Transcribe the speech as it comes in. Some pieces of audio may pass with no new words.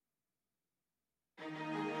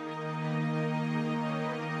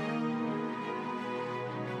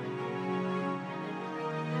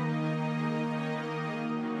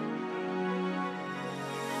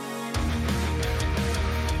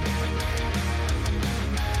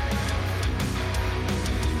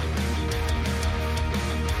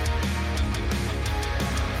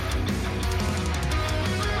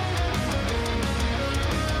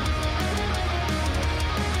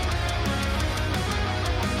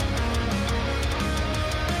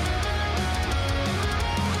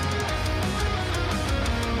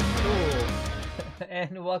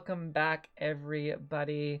And welcome back,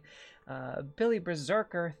 everybody. Billy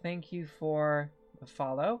Berserker, thank you for the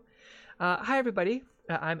follow. Hi, everybody.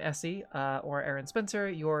 I'm Essie, or Aaron Spencer,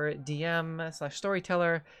 your DM slash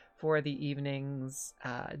storyteller for the evening's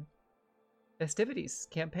festivities,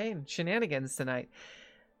 campaign, shenanigans tonight.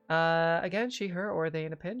 Again, she, her, or they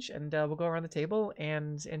in a pinch, and we'll go around the table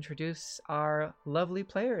and introduce our lovely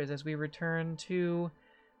players as we return to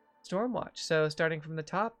Stormwatch. So, starting from the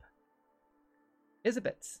top,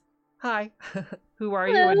 Isabets. Hi. Who are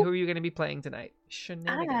you and Hello, who are you going to be playing tonight?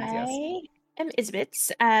 Shenanigans, yes. I am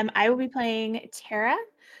Isbits. I will be playing Tara.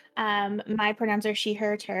 My pronouns are she,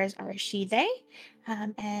 her, Tara's are she, they.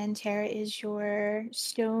 And Tara is your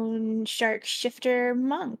stone shark shifter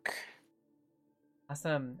monk.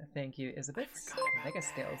 Awesome. Thank you, Isabets. forgot about Mega that.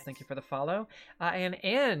 Scales, thank you for the follow. And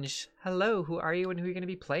Ange, hello. Who are you and who are you going to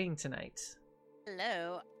be playing tonight?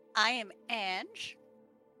 Hello, I am Ange.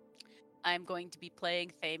 I'm going to be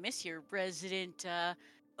playing Famous, your resident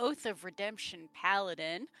Oath of Redemption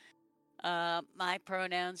paladin. My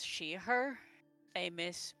pronouns she, her.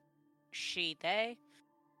 Famous, she, they.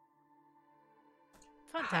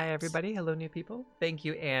 Fun Hi, times. everybody. Hello, new people. Thank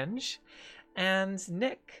you, Ange. And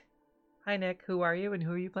Nick. Hi, Nick. Who are you and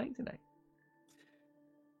who are you playing tonight?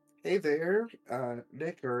 Hey there,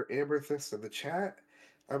 Nick or Amethyst in the chat.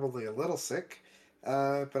 I'm only a little sick,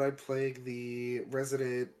 but I'm playing the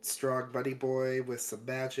resident strong buddy boy with some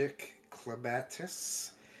magic,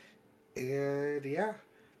 Clematis. And yeah,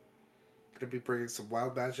 gonna be bringing some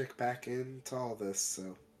wild magic back into all this,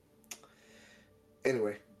 so.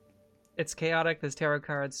 Anyway. It's chaotic. There's tarot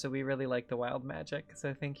cards, so we really like the wild magic.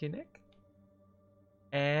 So thank you, Nick.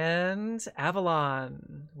 And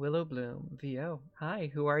Avalon, Willow Bloom, VO.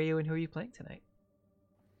 Hi, who are you and who are you playing tonight?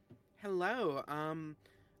 Hello, I'm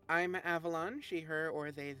Avalon, she, her,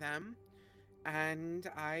 or they, them,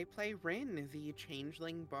 and I play Rin, the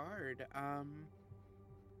changeling bard.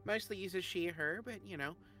 Mostly uses she, her, but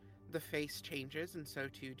the face changes, and so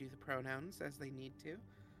too do the pronouns as they need to.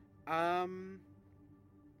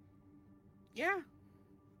 Yeah.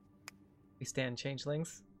 We stand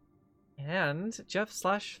changelings. And Jeff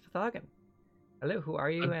slash Fathagan. Hello, who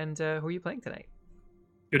are you and who are you playing tonight?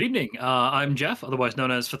 Good evening. I'm Jeff, otherwise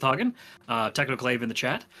known as Fathagan, Technoclave in the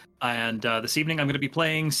chat. And this evening I'm going to be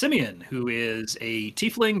playing Simeon, who is a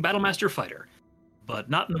tiefling Battlemaster fighter, but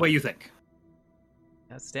not in the way you think.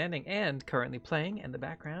 Outstanding. And currently playing in the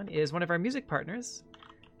background is one of our music partners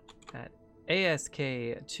at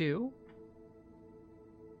ASK2.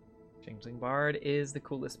 Changeling Bard is the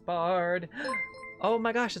coolest bard. Oh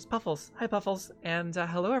my gosh, it's Puffles. Hi, Puffles. And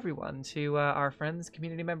hello, everyone, to our friends,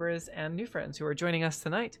 community members, and new friends who are joining us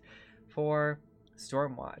tonight for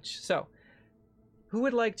Stormwatch. So, who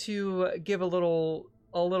would like to give a little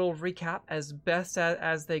recap as best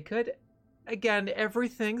as they could? Again,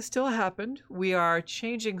 everything still happened. We are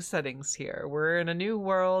changing settings here. We're in a new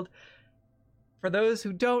world. For those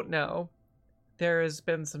who don't know, there has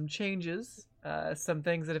been some changes, some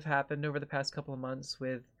things that have happened over the past couple of months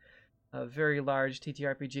with a very large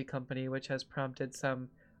TTRPG company, which has prompted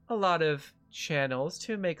a lot of channels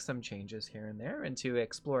to make some changes here and there and to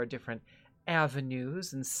explore different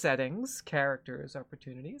avenues and settings, characters,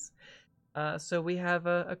 opportunities. So we have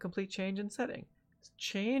a complete change in setting.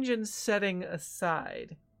 Change in setting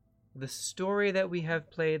aside, the story that we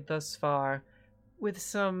have played thus far with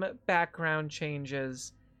some background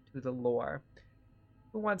changes to the lore.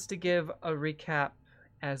 Who wants to give a recap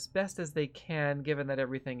as best as they can, given that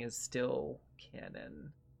everything is still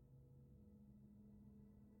canon?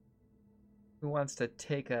 Who wants to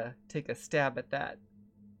take a stab at that?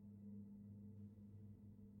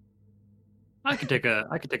 I could take a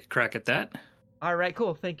crack at that. All right,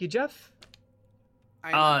 cool. Thank you, Jeff.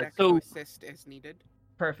 I'm on deck so- to assist as needed.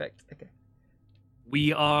 Perfect. Okay.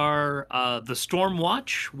 We are the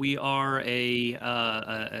Stormwatch. We are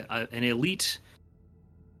an elite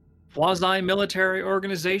quasi-military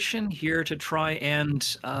organization here to try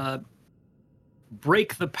and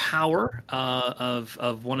break the power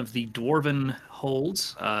of one of the dwarven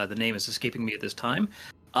holds. The name is escaping me at this time.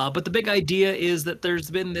 But the big idea is that there's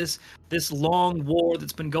been this long war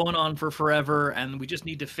that's been going on for forever, and we just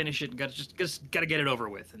need to finish it. Got to get it over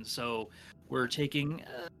with. And so we're taking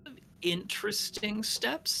interesting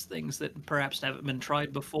steps, things that perhaps haven't been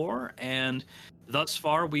tried before. And thus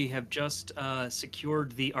far, we have just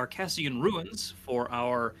secured the Arcassian ruins for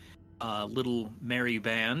our little merry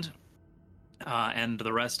band, and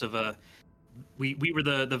the rest of we were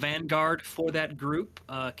the vanguard for that group.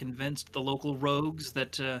 Convinced the local rogues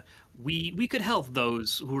that we could help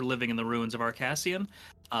those who were living in the ruins of Arcassian.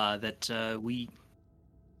 That we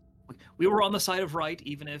were on the side of right,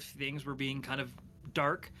 even if things were being kind of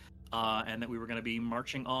dark, and that we were going to be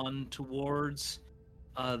marching on towards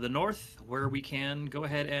the north, where we can go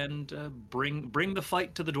ahead and bring the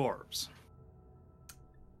fight to the dwarves.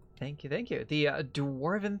 Thank you, thank you. The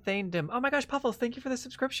Dwarven Thaindom. Oh my gosh, Puffles, thank you for the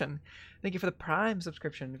subscription. Thank you for the Prime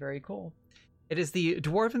subscription. Very cool. It is the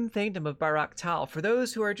Dwarven Thaindom of Barak Tal. For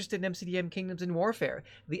those who are interested in MCDM Kingdoms in Warfare,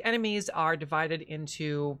 the enemies are divided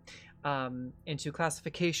into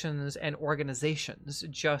classifications and organizations,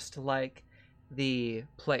 just like the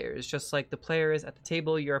players. Just like the players at the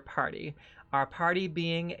table, your party. Our party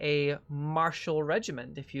being a martial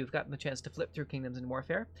regiment, if you've gotten the chance to flip through Kingdoms in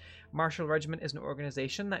Warfare. Martial regiment is an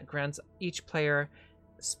organization that grants each player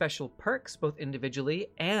special perks, both individually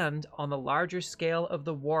and on the larger scale of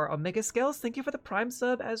the war. Omega Scales, thank you for the Prime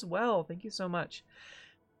sub as well. Thank you so much.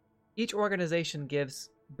 Each organization gives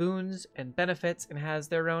boons and benefits and has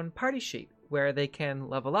their own party sheet where they can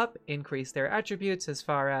level up, increase their attributes as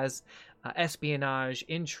far as espionage,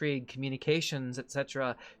 intrigue, communications,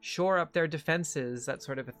 etc., shore up their defenses, that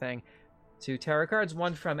sort of a thing. 2 tarot cards,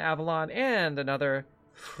 one from Avalon and another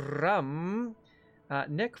from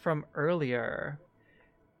Nick from earlier.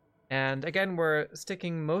 And again, we're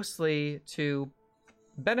sticking mostly to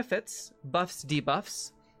benefits, buffs,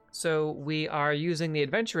 debuffs. So we are using the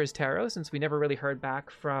Adventurer's Tarot, since we never really heard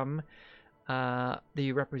back from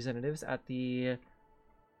the representatives at the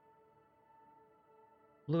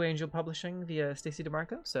Blue Angel Publishing via Stacey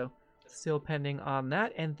DeMarco. So still pending on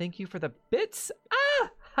that. And thank you for the bits.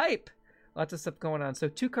 Hype! Lots of stuff going on. So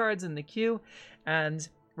 2 cards in the queue, and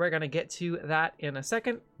we're going to get to that in a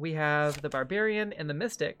second. We have the Barbarian and the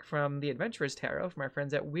Mystic from the Adventurer's Tarot from our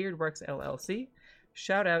friends at Weirdworks LLC.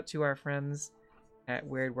 Shout out to our friends at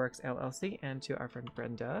Weirdworks LLC and to our friend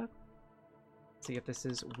Brenda. Let's see if this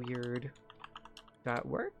is Weird.works.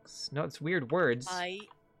 No, it's Weird Words.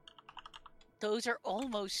 Those are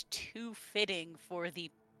almost too fitting for the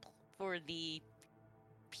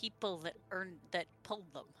people that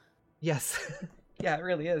pulled them. Yes. Yeah, it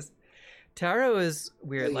really is. Tarot is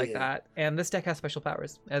weird like that, and this deck has special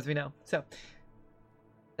powers, as we know. So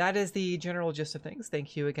that is the general gist of things.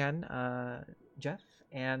 Thank you again, Jeff.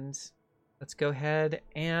 And let's go ahead,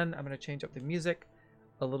 and I'm going to change up the music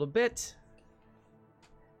a little bit.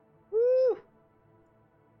 Woo!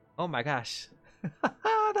 Oh my gosh. The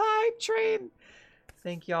hype train!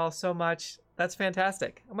 Thank y'all so much. That's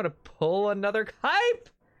fantastic. I'm going to pull another hype!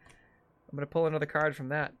 I'm going to pull another card from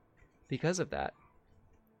that because of that.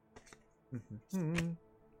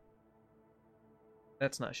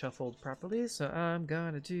 That's not shuffled properly, so I'm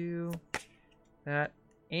gonna do that.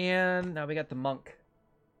 And now we got the Monk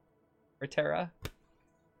or Terra.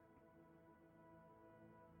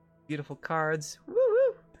 Beautiful cards.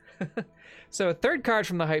 Woo-hoo! So a 3rd card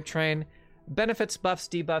from the hype train. Benefits, buffs,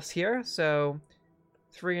 debuffs here. So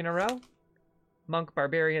 3 in a row. Monk,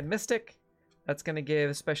 Barbarian, Mystic. That's gonna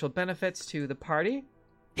give special benefits to the party.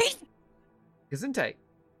 Gesundheit.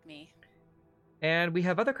 Me. And we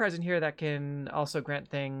have other cards in here that can also grant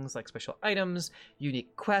things like special items,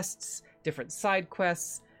 unique quests, different side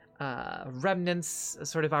quests, remnants,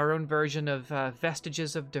 sort of our own version of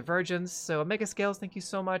Vestiges of Divergence. So Omega Scales, thank you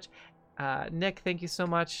so much. Nick, thank you so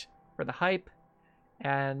much for the hype.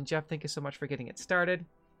 And Jeff, thank you so much for getting it started.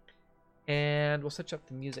 And we'll switch up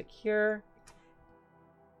the music here.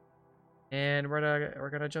 And we're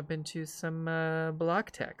gonna jump into some block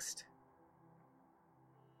text.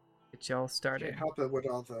 Get y'all started. Can't help it with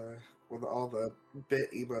all the bit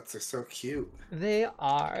emotes are so cute. They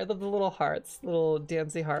are the little hearts, little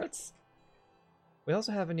dancey hearts. We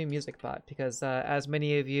also have a new music bot because, as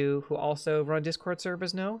many of you who also run Discord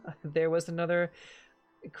servers know, there was another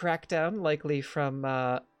crackdown, likely from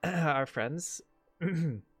our friends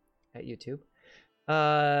at YouTube.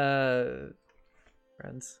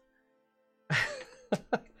 Friends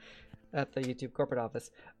at the YouTube corporate office.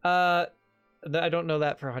 I don't know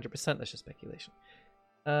that for 100%. That's just speculation.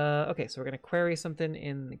 Okay, so we're going to query something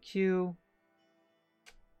in the queue.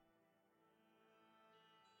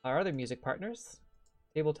 Our other music partners,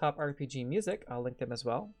 Tabletop RPG Music, I'll link them as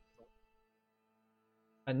well.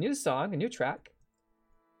 A new song, a new track.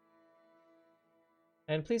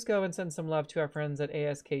 And please go and send some love to our friends at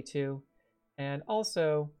ASK2 and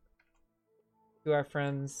also to our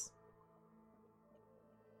friends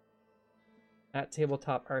at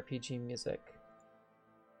Tabletop RPG Music.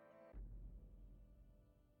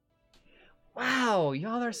 Wow,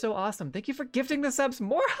 y'all are so awesome. Thank you for gifting the subs.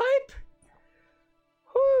 More hype!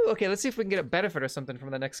 Woo! Okay, let's see if we can get a benefit or something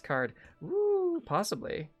from the next card. Woo,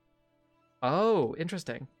 possibly. Oh,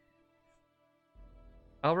 interesting.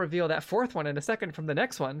 I'll reveal that 4th one in a second from the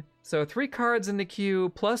next one. So 3 cards in the queue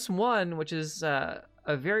plus 1, which is a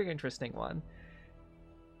very interesting one.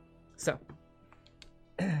 So,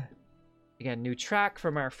 again, new track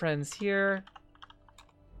from our friends here.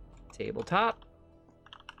 Tabletop.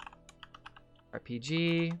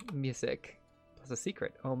 RPG, music, plus a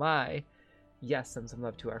secret. Oh my. Yes, send some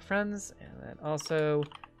love to our friends. And then also,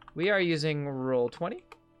 we are using Roll20.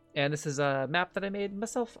 And this is a map that I made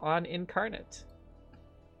myself on Incarnate.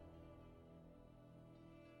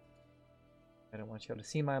 I don't want you all to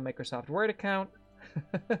see my Microsoft Word account.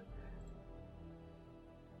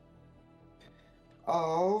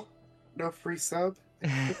 Oh, no free sub?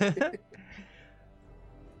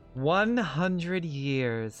 100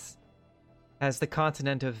 years has the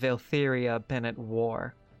continent of Veltheria been at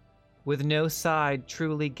war, with no side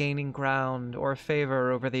truly gaining ground or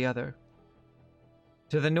favor over the other.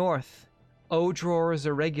 To the north, Odror's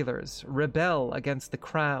irregulars rebel against the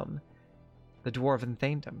crown, the Dwarven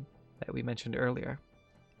Thaindom that we mentioned earlier,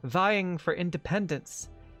 vying for independence,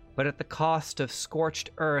 but at the cost of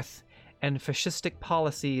scorched earth and fascistic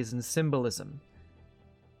policies and symbolism.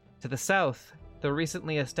 To the south, the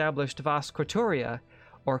recently established Vasquatoria,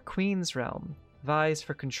 or Queen's Realm, vies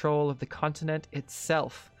for control of the continent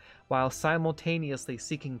itself, while simultaneously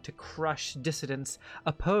seeking to crush dissidents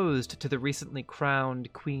opposed to the recently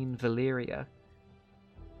crowned Queen Valyria.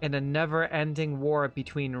 In a never-ending war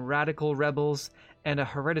between radical rebels and a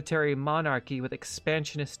hereditary monarchy with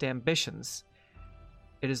expansionist ambitions,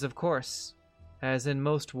 it is, of course, as in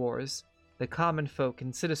most wars, the common folk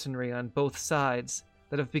and citizenry on both sides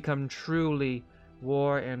that have become truly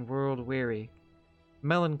war and world-weary,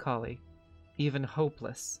 melancholy, even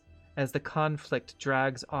hopeless, as the conflict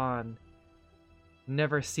drags on,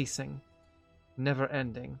 never ceasing, never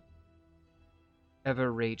ending,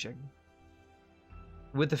 ever raging.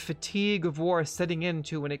 With the fatigue of war setting in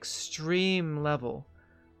to an extreme level,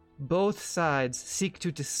 both sides seek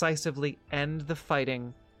to decisively end the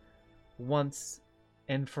fighting once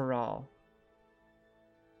and for all.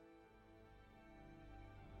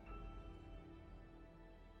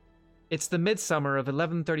 It's the midsummer of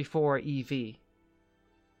 1134 EV,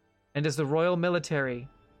 and as the royal military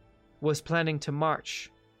was planning to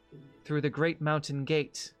march through the Great Mountain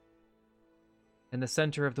Gate in the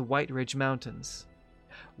center of the White Ridge Mountains,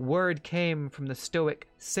 word came from the stoic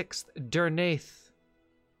 6th Durnaith,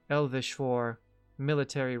 Elvish for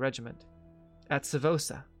military regiment, at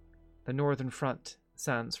Savosa, the northern front,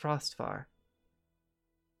 sans Frostfar.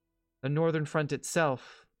 The northern front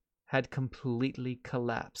itself had completely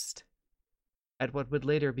collapsed at what would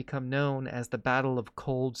later become known as the Battle of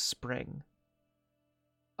Cold Spring.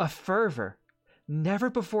 A fervor never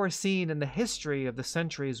before seen in the history of the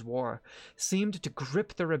Centuries' War seemed to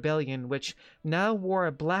grip the rebellion, which now wore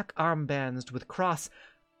black armbands with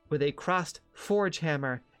a crossed forge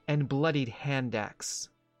hammer and bloodied hand axe.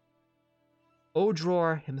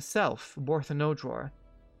 Odror himself, Borthon Odror,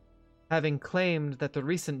 having claimed that the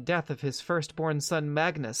recent death of his firstborn son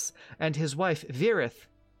Magnus and his wife Virith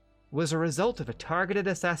was a result of a targeted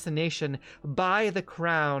assassination by the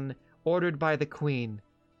crown ordered by the queen,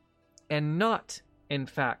 and not, in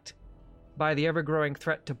fact, by the ever-growing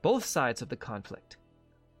threat to both sides of the conflict,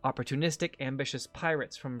 opportunistic, ambitious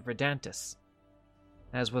pirates from Verdantis,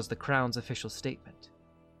 as was the crown's official statement.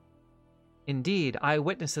 Indeed,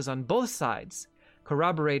 eyewitnesses on both sides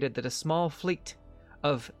corroborated that a small fleet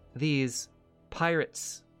of these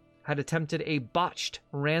pirates had attempted a botched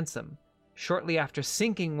ransom shortly after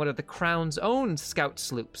sinking one of the crown's own scout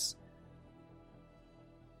sloops.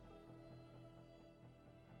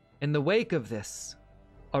 In the wake of this,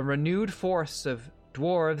 a renewed force of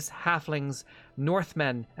dwarves, halflings,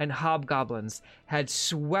 northmen, and hobgoblins had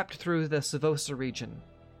swept through the Savosa region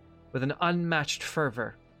with an unmatched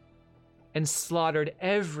fervor and slaughtered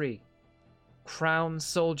every crown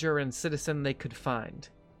soldier and citizen they could find.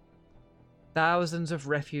 Thousands of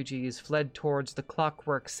refugees fled towards the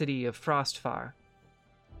clockwork city of Frostfar,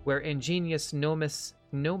 where ingenious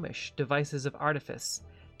gnomish devices of artifice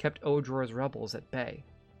kept Odror's rebels at bay.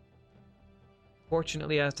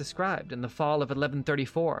 Fortunately, as described, in the fall of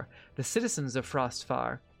 1134, the citizens of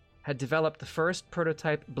Frostfar had developed the first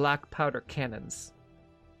prototype black powder cannons.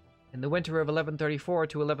 In the winter of 1134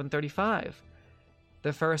 to 1135,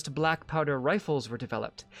 the first black powder rifles were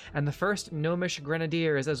developed, and the first gnomish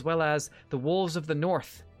grenadiers, as well as the Wolves of the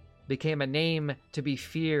North, became a name to be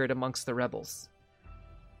feared amongst the rebels.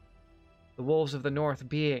 The Wolves of the North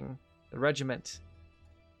being the regiment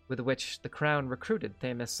with which the crown recruited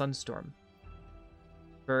Themis Sunstorm.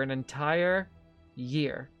 For an entire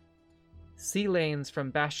year, sea lanes from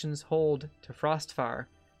Bastion's Hold to Frostfar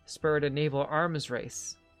spurred a naval arms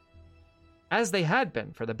race, as they had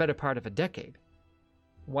been for the better part of a decade,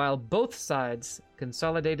 while both sides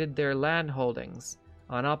consolidated their land holdings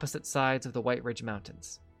on opposite sides of the White Ridge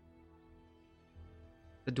Mountains.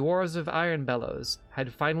 The dwarves of Iron Bellows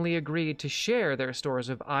had finally agreed to share their stores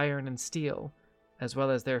of iron and steel, as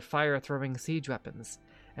well as their fire-throwing siege weapons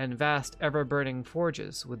and vast ever-burning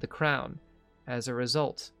forges with the crown as a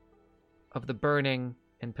result of the burning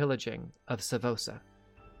and pillaging of Savosa.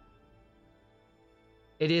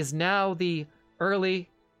 It is now the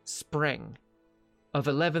early spring of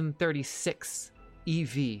 1136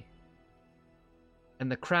 EV,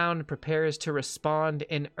 and the crown prepares to respond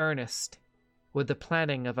in earnest with the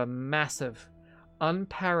planning of a massive,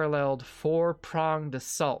 unparalleled four-pronged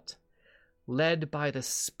assault led by the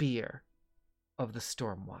spear of the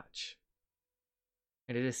Stormwatch.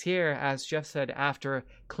 And it is here, as Jeff said, after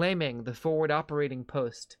claiming the forward operating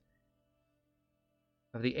post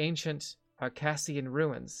of the ancient Arcassian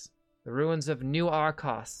ruins, the ruins of New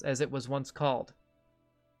Arcos, as it was once called,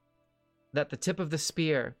 that the tip of the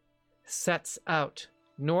spear sets out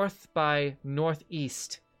north by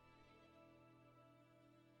northeast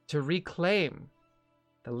to reclaim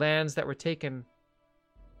the lands that were taken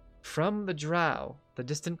from the Drow, the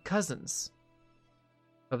distant cousins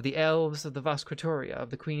of the elves of the Voskrotoria of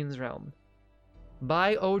the Queen's Realm,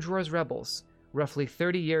 by Odror's rebels roughly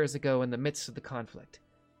 30 years ago in the midst of the conflict.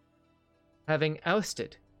 Having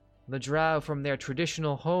ousted the Drow from their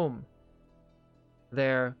traditional home,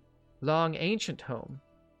 their long ancient home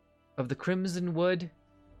of the Crimson Wood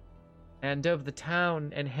and of the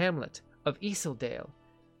town and hamlet of Isildale,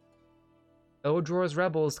 Odror's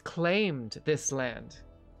rebels claimed this land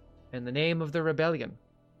in the name of the rebellion,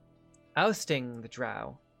 ousting the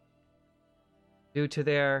Drow due to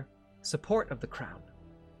their support of the crown,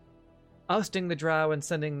 ousting the Drow and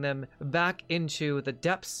sending them back into the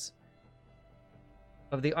depths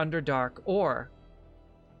of the Underdark or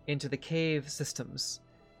into the cave systems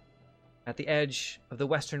at the edge of the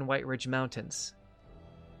western White Ridge Mountains,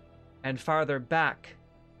 and farther back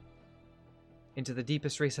into the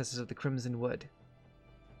deepest recesses of the Crimson Wood.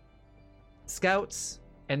 Scouts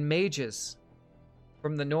and mages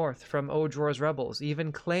from the north, from Odror's rebels,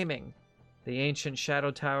 even claiming the ancient Shadow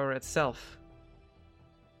Tower itself.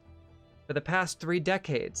 For the past 3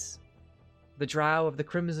 decades, the Drow of the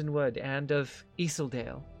Crimson Wood and of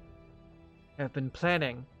Isildale have been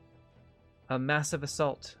planning a massive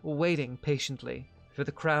assault, waiting patiently for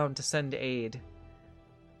the crown to send aid.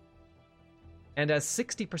 And as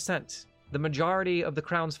 60%, the majority of the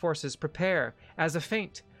crown's forces prepare as a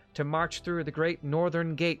feint to march through the great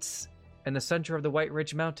northern gates in the center of the White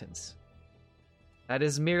Ridge Mountains, that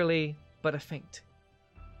is merely but a feint.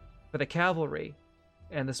 For the cavalry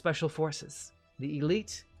and the special forces, the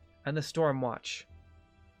elite and the Stormwatch,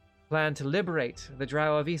 plan to liberate the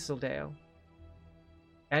Drow of Isildale,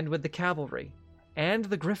 and with the cavalry and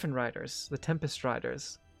the Griffin Riders, the Tempest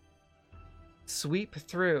Riders, sweep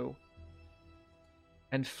through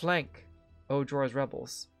and flank Odror's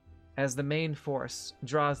rebels as the main force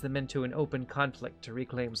draws them into an open conflict to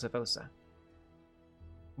reclaim Savosa.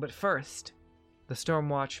 But first, the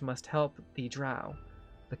Stormwatch must help the Drow,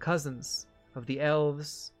 the cousins of the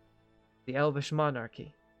elves, the Elvish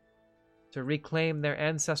monarchy, to reclaim their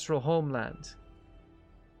ancestral homeland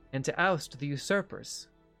and to oust the usurpers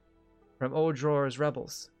from Odror's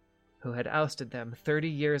rebels, who had ousted them 30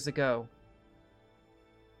 years ago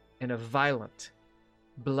in a violent,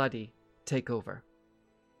 bloody takeover,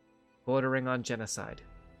 bordering on genocide.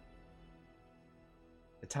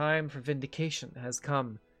 The time for vindication has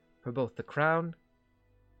come for both the crown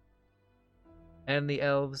and the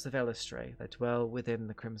elves of Elistray that dwell within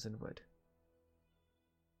the Crimson Wood.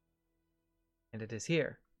 And it is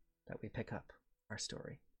here that we pick up our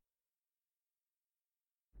story.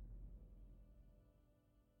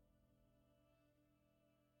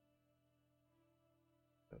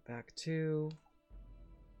 Go back to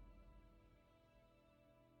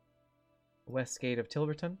West Gate of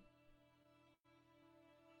Tilberton.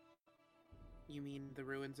 You mean the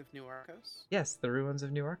ruins of New Arcos? Yes, the ruins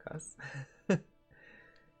of New Arcos.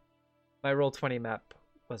 My Roll20 map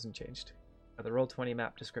wasn't changed. Or the Roll20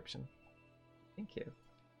 map description. Thank you.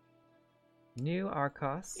 New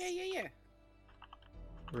Arcos. Yeah.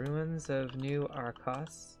 Ruins of New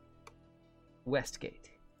Arcos.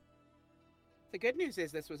 Westgate. The good news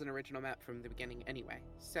is this was an original map from the beginning anyway,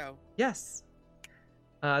 so... Yes!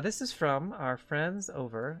 This is from our friends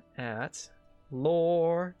over at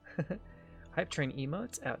Lore. Hype Train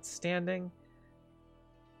emotes, outstanding.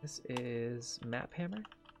 This is Map Hammer.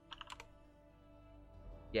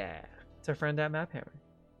 Yeah, it's our friend at Map Hammer.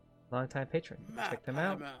 Longtime patron. Check them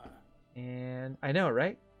out. And I know,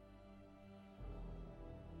 right?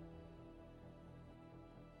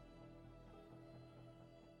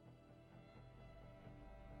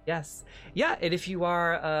 Yes. Yeah, and if you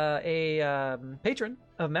are a patron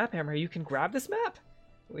of Map Hammer, you can grab this map,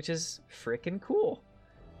 which is freaking cool.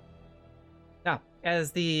 Now,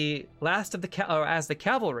 as the last of the as the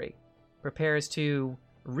cavalry prepares to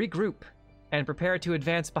regroup and prepare to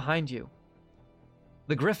advance behind you,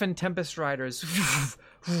 the Griffin Tempest Riders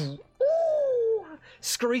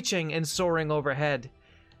screeching and soaring overhead,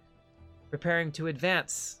 preparing to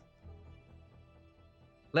advance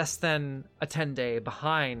less than a 10-day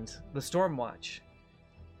behind the Stormwatch.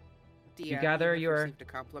 DM, gather have your- received a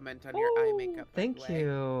compliment on your eye makeup. by the Thank way.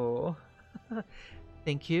 you.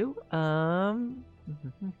 Thank you.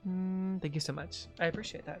 Thank you so much. I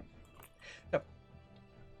appreciate that. So,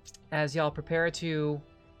 as y'all prepare to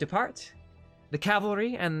depart, the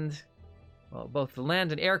cavalry and, well, both the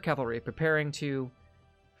land and air cavalry preparing to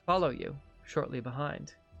follow you shortly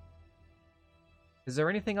behind. Is there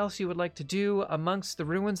anything else you would like to do amongst the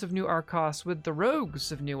ruins of New Arcos with the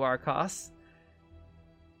rogues of New Arcos?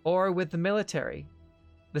 Or with the military?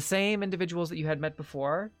 The same individuals that you had met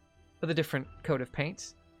before, with a different coat of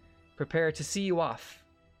paint, prepare to see you off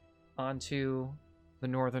onto the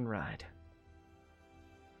Northern Ride.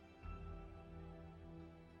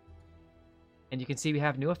 And you can see we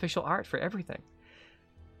have new official art for everything.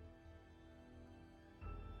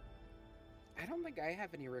 I don't think I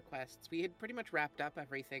have any requests. We had pretty much wrapped up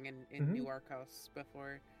everything in Mhm. New Arcos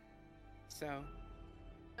before. So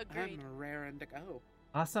Agreed. I'm raring to go.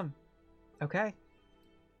 Awesome. Okay.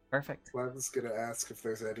 Perfect. Well, I was gonna ask if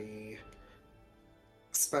there's any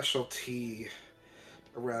special tea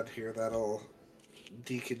around here that'll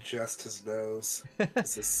decongest his nose,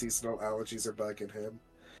 because his seasonal allergies are bugging him.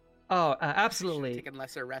 Oh, Should've absolutely. taken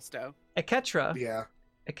lesser resto. Aketra. Yeah.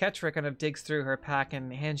 Aketra kind of digs through her pack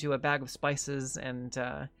and hands you a bag of spices, and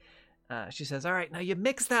she says, "All right, now you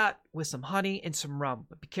mix that with some honey and some rum,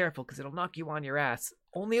 but be careful because it'll knock you on your ass.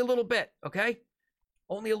 Only a little bit, okay?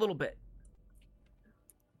 Only a little bit."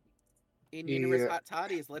 In universe Yeah. hot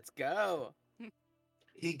toddies, let's go.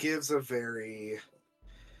 He gives a very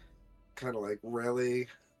kind of like, really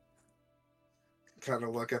kind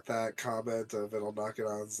of look at that comment of it'll knock it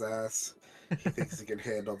on his ass. He thinks he can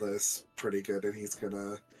handle this pretty good, and he's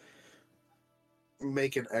gonna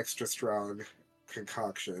make an extra strong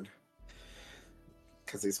concoction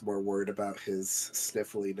because he's more worried about his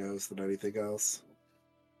sniffly nose than anything else.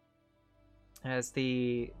 As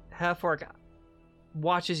the half orc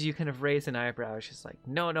watches you kind of raise an eyebrow, she's like,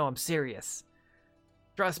 No, I'm serious.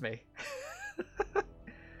 Trust me."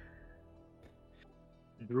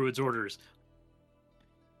 Druid's orders.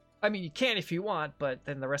 I mean, you can if you want, but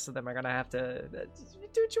then the rest of them are gonna have to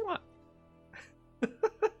do what you want.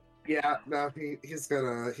 Yeah, no, he's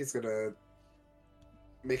gonna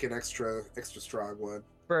make an extra strong one.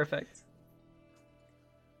 Perfect.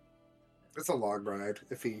 It's a long ride.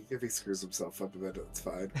 If he screws himself up a bit, it's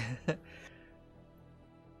fine.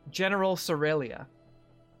 General Sorelia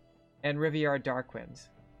and Riviera Darkwind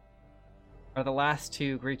are the last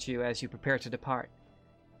to greet you as you prepare to depart.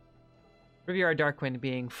 Riviera Darkwind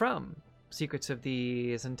being from Secrets of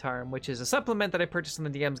the Zentarum, which is a supplement that I purchased in the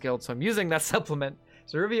DM's Guild, so I'm using that supplement.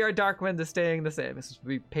 So Riviera Darkwind is staying the same.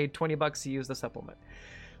 We paid $20 to use the supplement.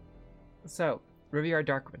 So, Riviera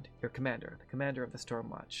Darkwind, your commander, the commander of the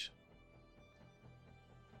Stormwatch.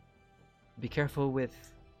 Be careful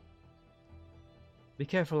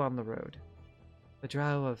on the road. The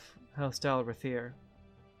drow of Helstal Rathir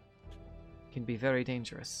can be very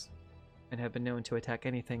dangerous, and have been known to attack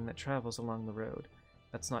anything that travels along the road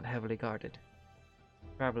that's not heavily guarded.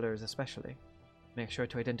 Travelers especially. Make sure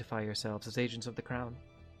to identify yourselves as agents of the Crown.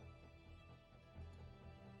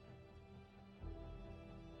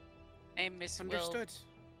 Understood.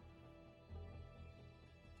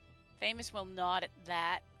 Famous will nod at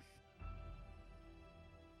that.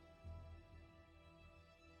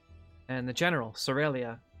 And the general,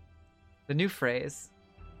 Sorelia, the new phrase,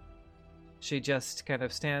 she just kind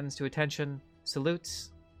of stands to attention,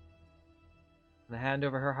 salutes, and the hand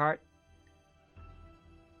over her heart.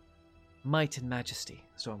 Might and majesty,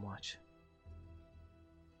 Stormwatch.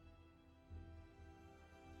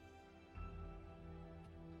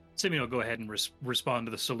 Simeon will go ahead and respond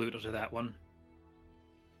to the salute to that one.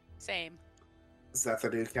 Same. Is that the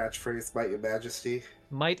new catchphrase, Might and Majesty?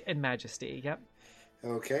 Might and majesty, yep.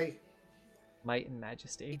 Okay. Might and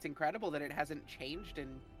majesty. It's incredible that it hasn't changed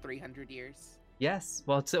in 300 years. Yes,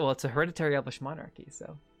 well, it's a hereditary Elvish monarchy,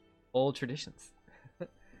 so old traditions.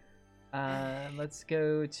 Let's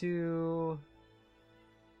go to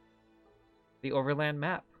the Overland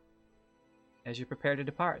map as you prepare to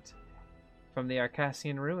depart from the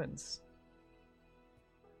Arcassian ruins.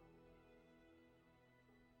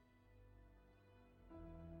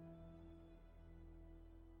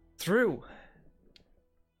 through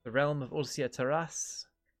the realm of Ulcia Terras,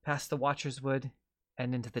 past the Watcher's Wood,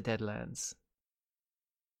 and into the Deadlands.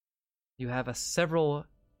 You have a several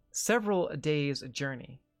days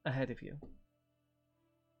journey ahead of you.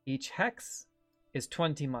 Each hex is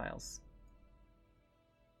 20 miles.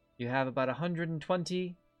 You have about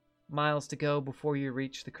 120 miles to go before you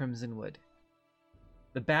reach the Crimson Wood.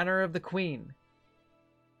 The Banner of the Queen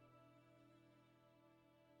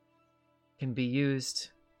can be used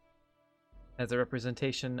as a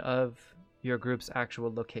representation of your group's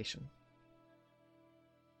actual location.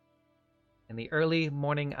 In the early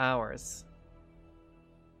morning hours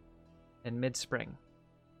in mid-spring,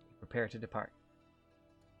 prepare to depart.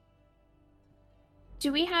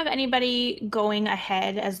 Do we have anybody going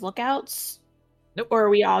ahead as lookouts? Nope. Or are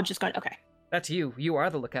we all just going? Okay. That's you. You are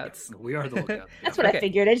the lookouts. We are the lookout. That's what Okay. I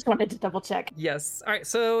figured. I just wanted to double check. Yes. All right.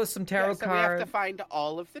 So some tarot Yeah, so we have cards. to find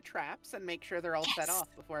all of the traps and make sure they're all set Yes.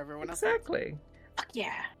 off before everyone else. finds them. Exactly. Fuck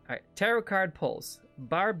yeah. All right. Tarot card pulls.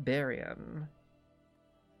 Barbarian.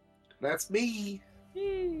 That's me.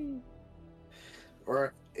 Yay.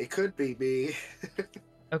 Or it could be me.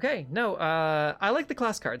 Okay. No. I like the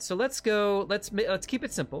class cards. So let's go. Let's keep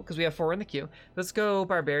it simple because we have 4 in the queue. Let's go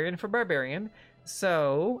barbarian for barbarian.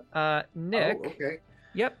 So Nick. Oh, okay.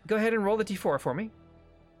 Yep. Go ahead and roll the d4 for me.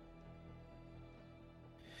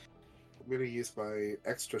 I'm gonna use my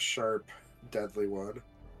extra sharp, deadly one.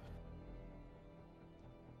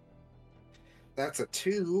 That's a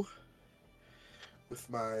 2 with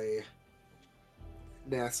my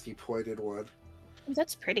nasty pointed one. Oh,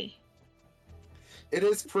 that's pretty. It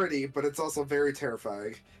is pretty, but it's also very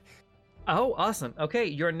terrifying. Oh, awesome. Okay,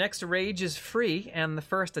 your next rage is free, and the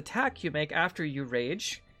first attack you make after you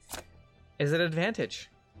rage is an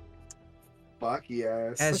advantage, Fuck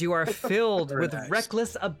yes. as you are filled Very with nice.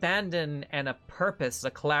 reckless abandon and a purpose,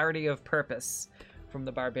 a clarity of purpose from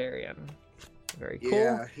the barbarian. Very cool.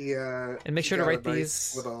 Yeah, he And make he sure to got a write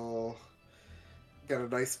nice these. got a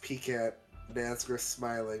nice peek at Nazgûl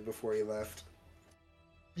smiling before he left.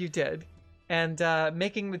 You did. And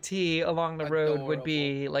making the tea along the road would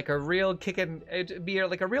be like a real it'd be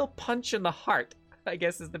like a real punch in the heart, I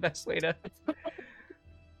guess is the best way to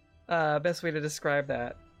describe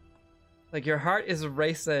that. Like your heart is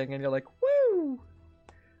racing and you're like, woo!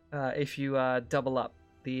 If you double up.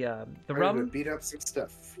 The Ready to rum, beat up some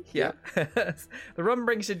stuff. yeah. The rum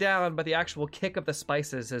brings you down, but the actual kick of the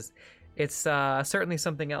spices it's certainly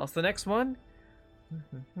something else. The next one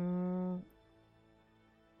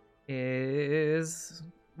is,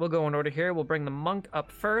 we'll go in order here. We'll bring the monk up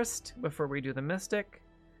first before we do the mystic.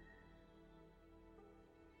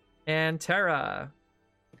 And Tara,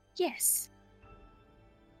 Yes.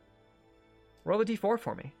 roll a d4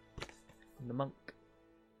 for me. The monk.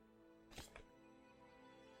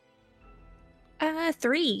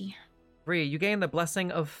 3. 3. You gain the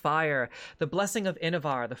blessing of fire, the blessing of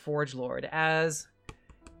Inavar, the Forge Lord, as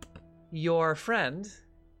your friend.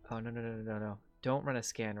 Oh, no. Don't run a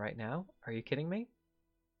scan right now. Are you kidding me?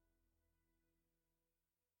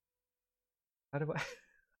 How do I...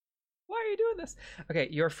 Why are you doing this? Okay,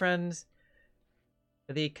 your friend,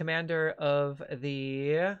 the commander of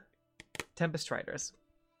the Tempest Riders,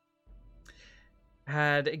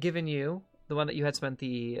 had given you, the one that you had spent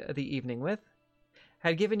the evening with,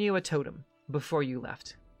 had given you a totem before you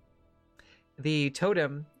left. The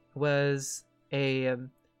totem was a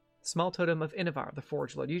small totem of Inavar, the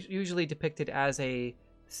Forge Lord, usually depicted as a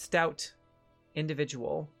stout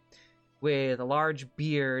individual with a large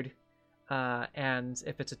beard, and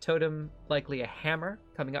if it's a totem, likely a hammer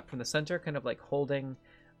coming up from the center, kind of like holding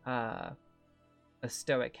a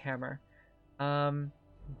stoic hammer.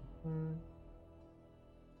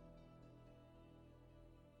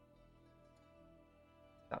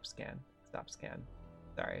 Stop scan.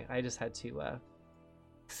 Sorry, I just had to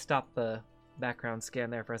stop the background scan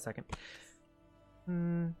there for a second.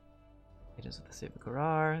 Agents of the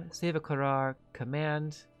Seva Karar,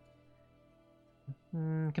 command.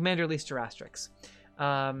 Commander Leaster Asterix.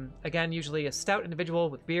 Again, usually a stout individual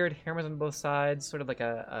with beard, hammers on both sides, sort of like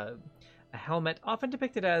a helmet, often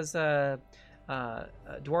depicted as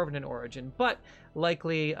dwarven in origin, but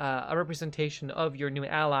likely a representation of your new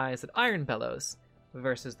allies at Iron Bellows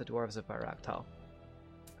versus the dwarves of Baraktal.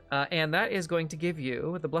 And that is going to give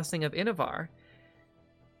you the blessing of Inavar.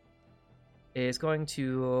 Is going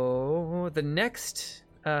to the next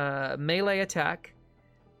melee attack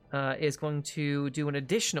is going to do an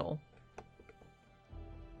additional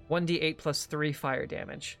 1d8 plus 3 fire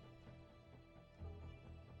damage.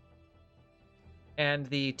 And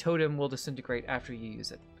the totem will disintegrate after you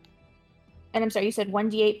use it. And I'm sorry, you said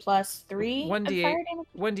 1d8 plus 3 1d8 of fire damage?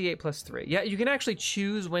 1d8 plus 3. Yeah, you can actually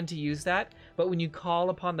choose when to use that, but when you call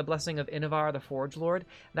upon the blessing of Inavar, the Forge Lord,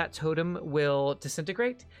 that totem will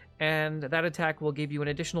disintegrate, and that attack will give you an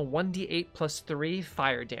additional 1d8 plus 3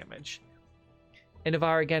 fire damage.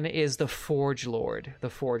 Inavar, again, is the Forge Lord. The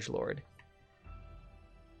Forge Lord.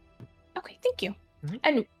 Okay, thank you. Mhm.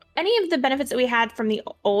 And any of the benefits that we had from the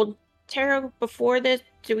old tarot before this,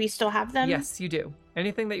 do we still have them? Yes, you do.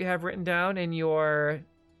 Anything that you have written down in your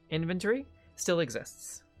inventory still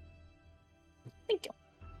exists. Thank you.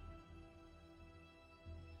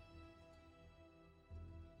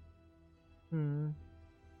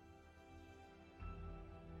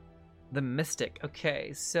 The Mystic.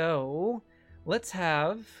 Okay, so let's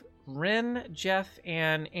have Rin, Jeff,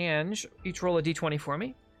 and Ange each roll a d20 for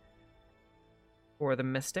me. For the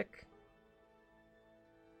Mystic.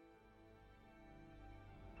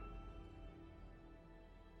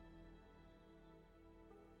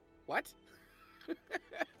 What?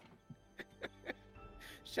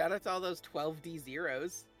 Shout out to all those 12D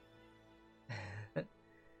zeros.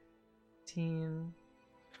 18.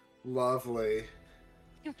 Lovely.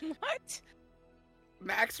 What?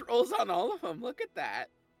 Max rolls on all of them. Look at that.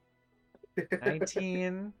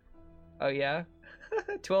 19. Oh, yeah.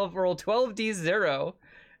 12 roll 12d0.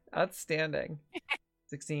 Outstanding.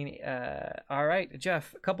 16. All right,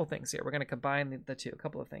 Jeff, a couple things here. We're going to combine the two. A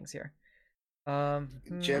couple of things here.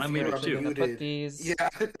 Jeff, I'm we're muted actually too. gonna put muted. these Yeah.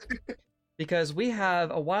 because we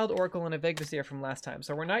have a Wild Oracle and a Vigdasir from last time.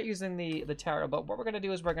 So we're not using the tarot, but what we're going to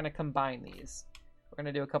do is we're going to combine these. We're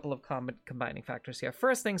going to do a couple of combining factors here.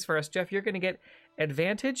 First things first, Jeff, you're going to get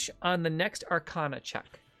advantage on the next Arcana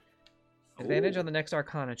check. Advantage on the next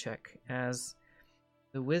Arcana check as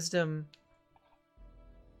the wisdom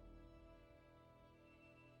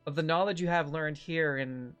of the knowledge you have learned here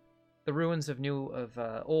in the ruins of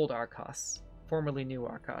old Arcos, formerly New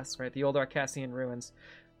Arcos, right? The old Arcasian ruins.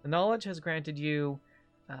 The knowledge has granted you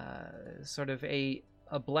sort of a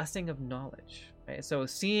blessing of knowledge, right? So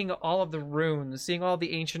seeing all of the runes, seeing all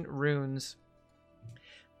the ancient runes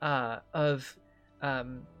of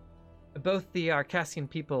both the Arcasian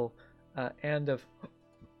people and of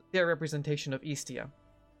their representation of Istia,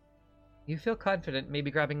 you feel confident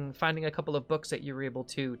maybe finding a couple of books that you were able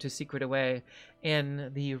to secret away in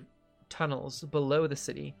the tunnels below the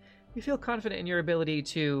city. You feel confident in your ability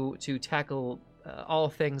to tackle all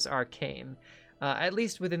things arcane, at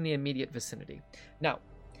least within the immediate vicinity. Now,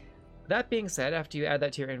 that being said, after you add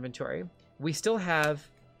that to your inventory, we still have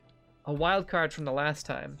a wild card from the last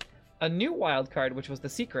time, a new wild card, which was the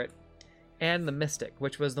secret, and the mystic,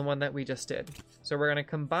 which was the one that we just did. So we're going to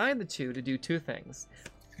combine the two to do two things.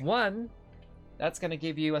 One, that's going to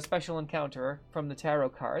give you a special encounter from the tarot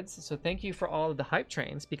cards. So thank you for all of the hype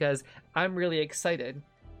trains, because I'm really excited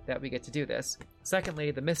that we get to do this. Secondly,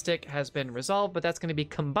 the mystic has been resolved, but that's going to be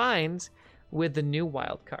combined with the new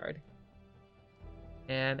wild card.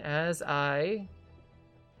 And as I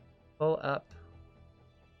pull up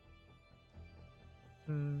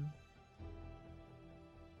an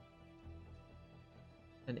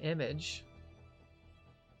image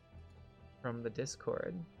from the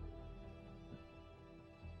Discord,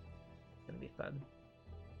 it's gonna be fun.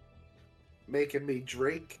 Making me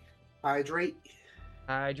hydrate.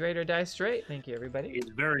 Hydrate or die straight. Thank you, everybody. It's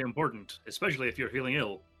very important, especially if you're feeling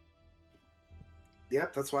ill.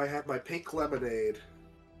 Yep, that's why I have my pink lemonade.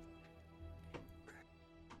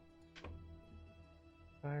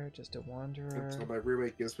 Fire, just a wanderer. Until my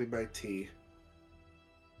roommate gives me my tea.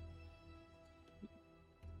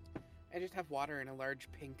 I just have water in a large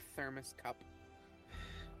pink thermos cup.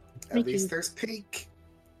 At Thank least you. there's pink.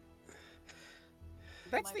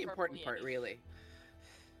 That's My the purple important part, Yeti. really.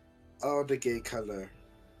 Oh, the gay color.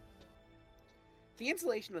 The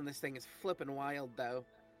insulation on this thing is flippin' wild, though.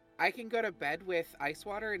 I can go to bed with ice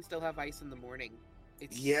water and still have ice in the morning.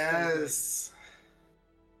 It's so good. Yes.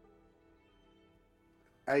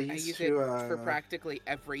 I I used use to it for practically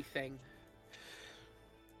everything.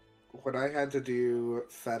 when I had to do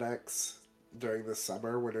FedEx during the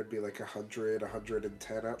summer when it'd be like 100,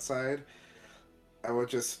 110 outside, I would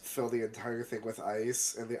just fill the entire thing with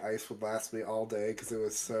ice, and the ice would last me all day because it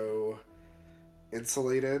was so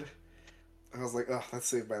insulated. I was like, oh, that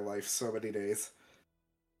saved my life so many days.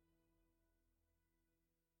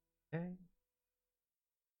 Okay.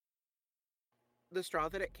 The straw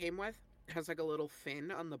that it came with has like a little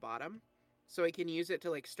fin on the bottom, so I can use it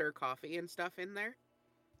to like stir coffee and stuff in there.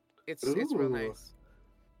 It's real Ooh. nice.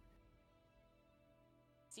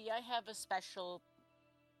 See, I have a special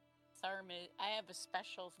thermos. I have a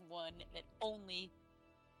special one that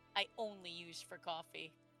I only use for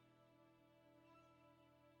coffee.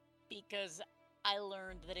 Because I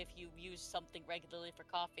learned that if you use something regularly for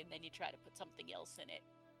coffee and then you try to put something else in it,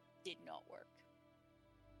 did not work.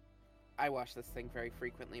 I wash this thing very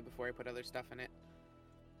frequently before I put other stuff in it.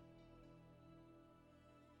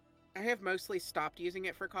 I have mostly stopped using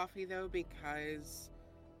it for coffee, though, because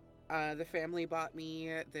the family bought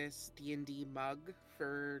me this D&D mug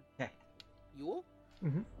for Yule.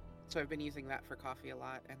 Mm-hmm. So I've been using that for coffee a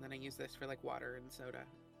lot, and then I use this for, like, water and soda.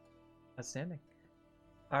 Outstanding.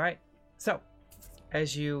 All right. So,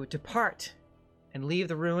 as you depart and leave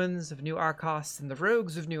the ruins of New Arcos and the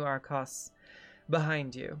rogues of New Arcos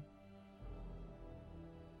behind you,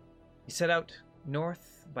 you set out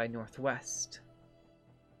north by northwest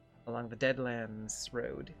along the Deadlands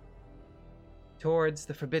Road towards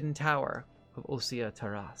the Forbidden Tower of Osea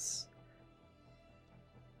Taras.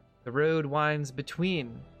 The road winds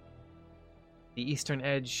between the eastern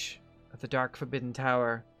edge of the Dark Forbidden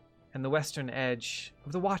Tower and the western edge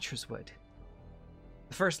of the Watcher's Wood.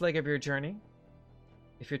 The first leg of your journey,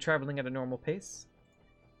 if you're traveling at a normal pace,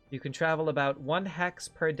 you can travel about 1 hex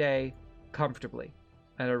per day comfortably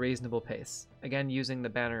at a reasonable pace. Again, using the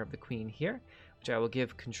Banner of the Queen here, which I will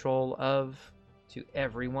give control of to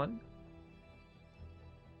everyone.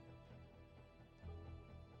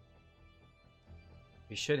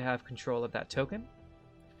 You should have control of that token.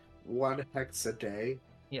 1 hex a day?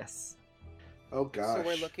 Yes. Oh gosh. So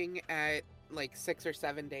we're looking at, like, 6 or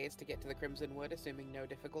 7 days to get to the Crimson Wood, assuming no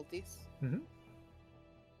difficulties? Mm-hmm.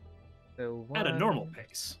 So At a normal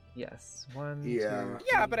pace. Yes. 1, Yeah. 2,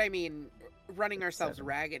 Yeah, 3. but I mean, running ourselves 7.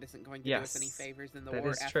 ragged isn't going to do us any Yes, favors in the that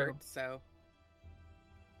war is effort, true. so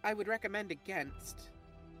I would recommend against.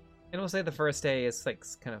 And we'll say the first day is like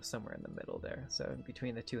kind of somewhere in the middle there, so in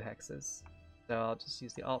between the 2 hexes. So I'll just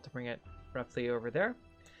use the alt to bring it roughly over there.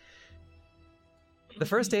 The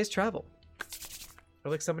first day's travel. I'd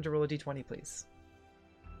like someone to roll a d20, please.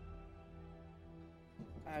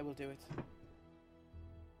 I will do it.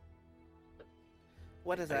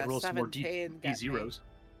 What is I a roll some more 17 D zeros.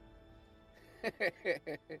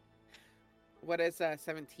 What does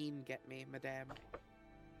 17 get me, madame?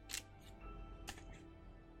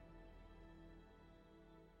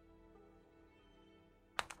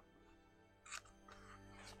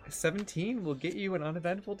 A 17 will get you an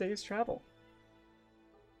uneventful day's travel.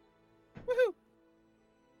 Woohoo!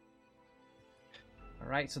 All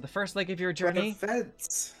right, so the first leg of your But journey.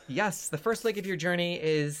 events. Yes, the first leg of your journey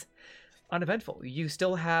is uneventful. You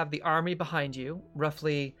still have the army behind you,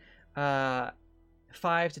 roughly 5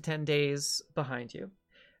 to 10 days behind you.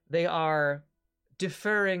 They are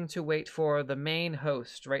deferring to wait for the main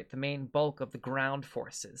host, right, the main bulk of the ground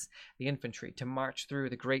forces, the infantry, to march through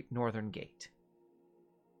the Great Northern Gate.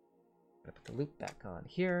 Gotta put the loop back on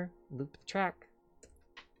here. Loop the track.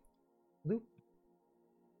 Loop.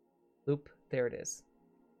 Loop. There it is.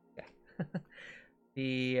 Yeah.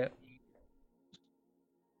 The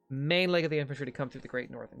main leg of the infantry to come through the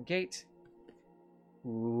Great Northern Gate.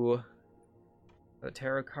 Ooh. A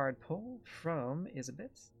tarot card pull from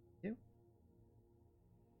Isabeth. You.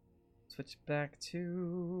 Switch back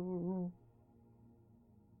to...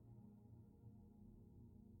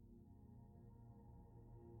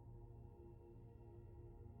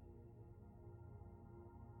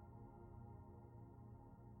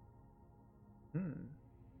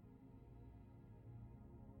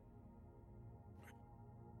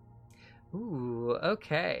 Ooh,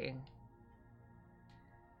 okay.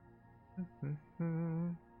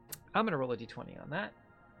 I'm gonna roll a d20 on that.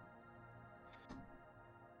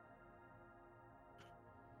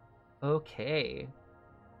 Okay.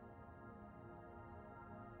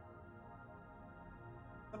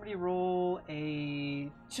 Somebody roll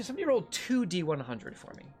 2 d100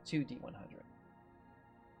 for me. 2 d100.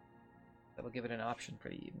 That'll give it an option for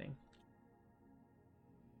the evening.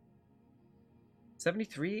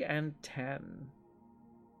 73 and 10.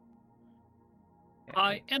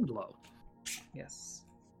 High and low. Yes.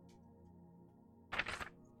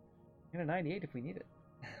 And a 98 if we need it.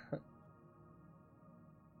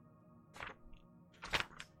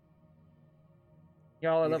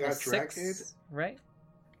 Y'all are You level got 6, dragon? right?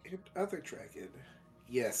 And other dragon.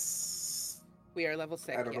 Yes. We are level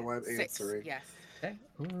 6. I don't know why I'm 6, answering. yes. Okay.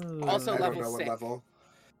 Ooh. Also I don't level know what 6. level.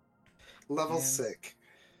 Level Yeah. 6.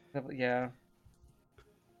 Yeah.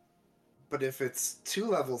 But if it's 2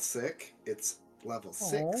 levels sick, it's level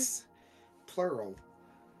 6. Plural.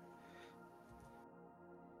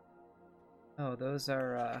 Oh, those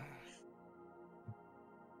are,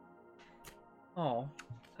 Oh,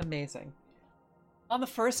 amazing. On the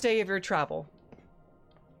first day of your travel,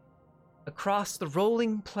 across the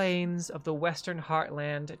rolling plains of the Western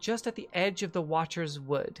Heartland, just at the edge of the Watcher's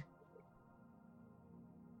Wood,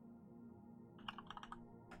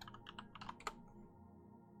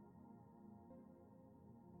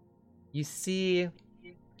 you see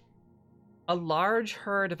a large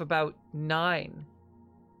herd of about 9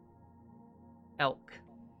 elk.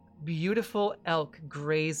 Beautiful elk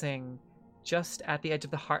grazing just at the edge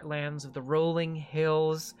of the heartlands of the rolling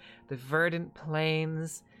hills, the verdant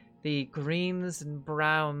plains, the greens and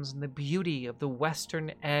browns, and the beauty of the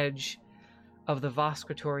western edge of the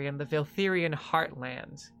Voskritorian, the Veltherian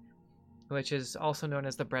heartland, which is also known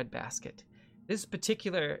as the breadbasket. This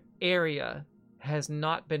particular area has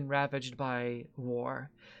not been ravaged by war.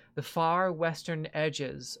 The far western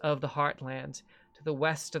edges of the heartland, to the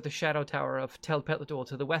west of the Shadow Tower of Tel Pellador,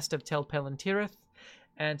 to the west of Tel Pelantirith,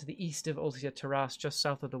 and to the east of Ulcia Terras, just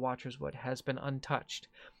south of the Watcher's Wood, has been untouched.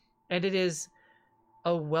 And it is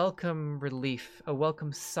a welcome relief, a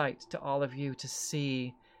welcome sight to all of you to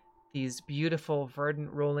see these beautiful,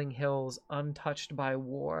 verdant, rolling hills untouched by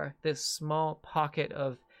war, this small pocket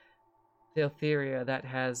of Veltheria that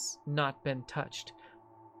has not been touched.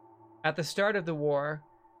 At the start of the war,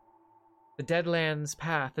 the Deadlands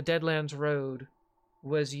Path, the Deadlands Road,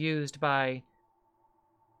 was used by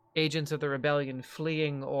agents of the rebellion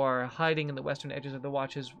fleeing or hiding in the western edges of the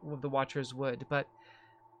Watcher's Wood, but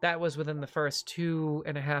that was within the first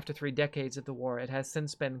 2.5 to 3 decades of the war. It has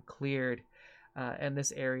since been cleared, and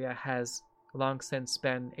this area has long since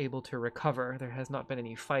been able to recover. There has not been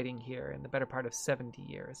any fighting here in the better part of 70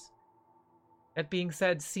 years. That being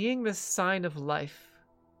said, seeing this sign of life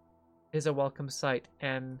is a welcome sight,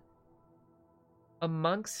 and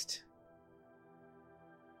amongst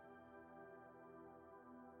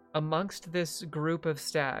this group of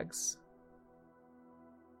stags,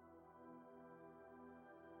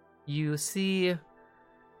 you see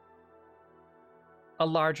a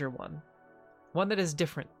larger one that is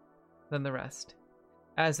different than the rest.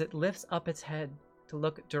 As it lifts up its head to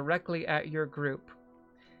look directly at your group,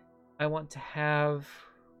 I want to have,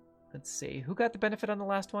 let's see, who got the benefit on the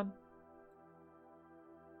last one?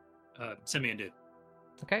 Simeon did.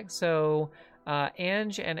 Okay, so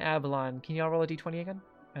Ange and Avalon, can y'all roll a d20 again?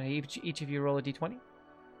 Each of you roll a d20.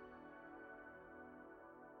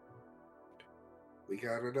 We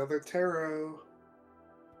got another tarot.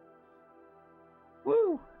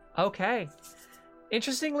 Woo! Okay.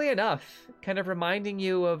 Interestingly enough, kind of reminding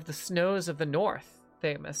you of the snows of the north,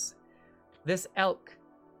 Themis, this elk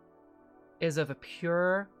is of a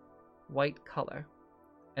pure white color,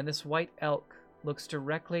 and this white elk looks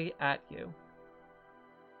directly at you,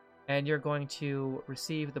 and you're going to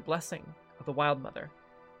receive the blessing of the Wild Mother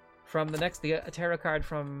from a tarot card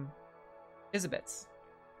from Isabets,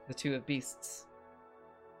 the Two of Beasts.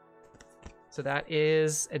 So that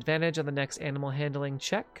is advantage on the next animal handling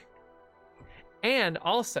check, and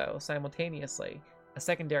also simultaneously a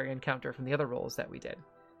secondary encounter from the other rolls that we did,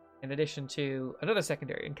 in addition to another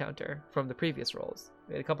secondary encounter from the previous rolls.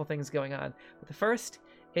 We had a couple things going on, but the first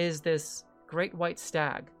is this great white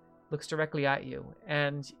stag looks directly at you,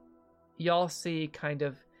 and y'all see kind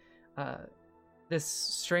of this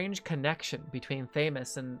strange connection between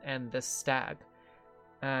Themis and this stag,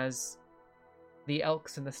 as the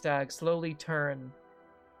elks and the stag slowly turn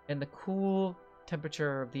in the cool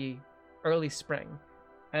temperature of the early spring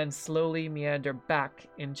and slowly meander back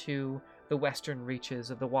into the western reaches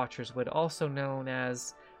of the Watcher's Wood, also known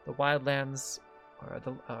as the Wildlands, or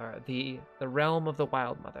the realm of the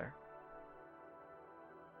Wild Mother.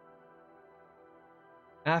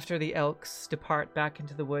 After the elks depart back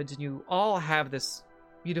into the woods, and you all have this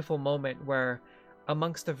beautiful moment where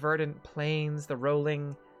amongst the verdant plains, the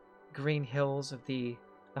rolling green hills of the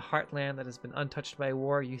heartland that has been untouched by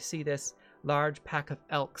war, you see this large pack of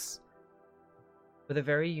elks with a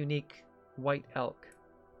very unique white elk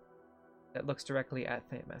that looks directly at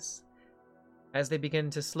Themis. As they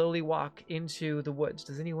begin to slowly walk into the woods,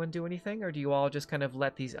 does anyone do anything, or do you all just kind of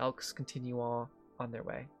let these elks continue on their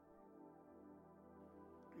way?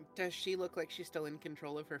 Does she look like she's still in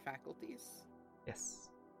control of her faculties? Yes.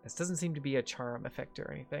 This doesn't seem to be a charm effect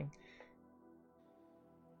or anything.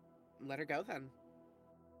 Let her go then.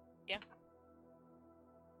 Yeah.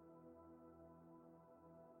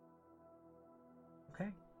 Okay.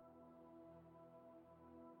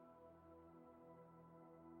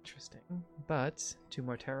 Interesting. But 2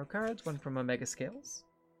 more tarot cards, one from Omega Scales.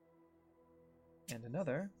 And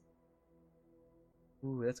another.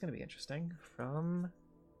 Ooh, that's going to be interesting. From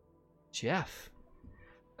Jeff.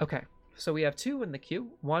 Okay, so we have 2 in the queue.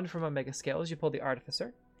 One from Omega Scales. You pulled the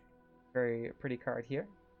Artificer. Very pretty card here.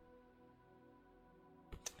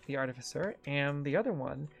 The Artificer. And the other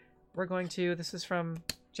one, this is from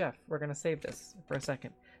Jeff. We're going to save this for a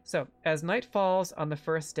second. So, as night falls on the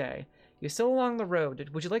first day, you're still along the road.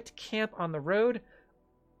 Would you like to camp on the road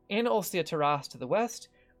in Ulcia Terras to the west,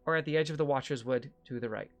 or at the edge of the Watcher's Wood to the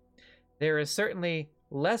right? There is certainly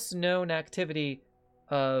less known activity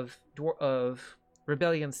of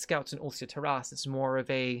rebellion scouts in Ulcia Terras. It's more of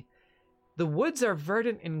the woods are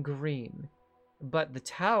verdant and green, but the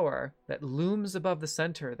tower that looms above the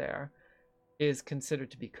center there is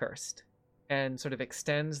considered to be cursed and sort of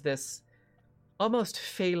extends this almost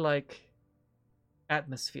fey-like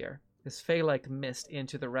atmosphere, this fey-like mist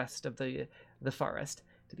into the rest of the forest.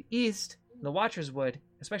 To the east, in the Watcher's Wood,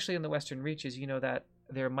 especially in the western reaches, you know that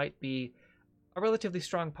there might be a relatively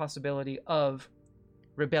strong possibility of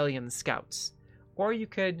rebellion scouts. Or you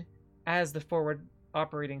could, as the forward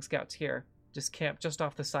operating scouts here, just camp just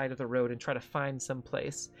off the side of the road and try to find some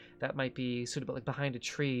place that might be suitable, like behind a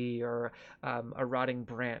tree or a rotting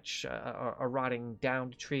branch, a rotting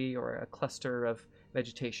downed tree, or a cluster of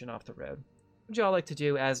vegetation off the road. What would you all like to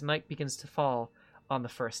do as night begins to fall on the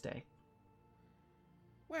first day?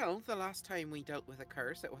 Well, the last time we dealt with a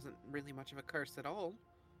curse, it wasn't really much of a curse at all.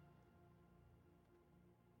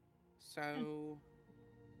 So,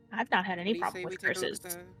 I've not had any what do you problem say we with take a look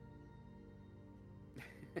curses.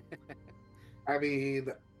 at the... I mean,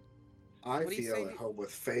 I What do you feel say? at home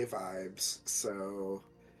with Fae vibes, so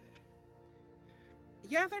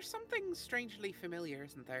Yeah, there's something strangely familiar,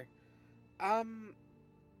 isn't there? I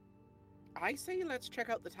say let's check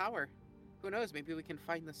out the tower. Who knows, maybe we can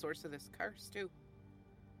find the source of this curse, too.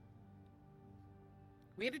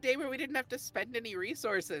 We had a day where we didn't have to spend any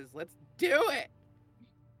resources. Let's do it!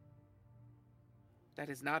 That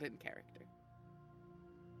is not in character.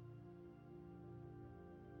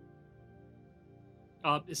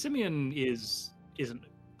 Simeon isn't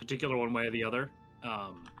particular one way or the other.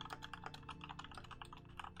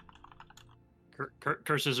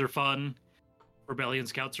 Curses are fun. Rebellion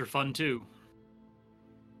scouts are fun too.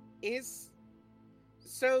 Is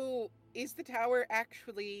the tower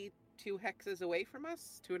actually 2 hexes away from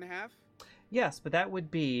us? 2.5? Yes, but that would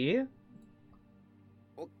be...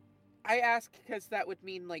 I ask because that would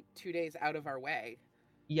mean like 2 days out of our way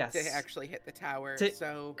Yes. to actually hit the tower.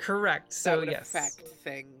 So Correct. that So would yes. affect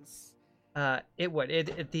things. It would.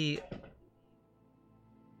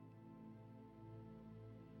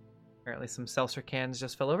 Apparently some seltzer cans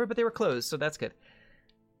just fell over, but they were closed, so that's good.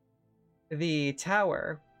 The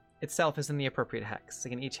tower itself is in the appropriate hex,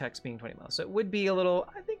 again, each hex being 20 miles. So it would be a little,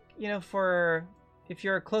 I think, for if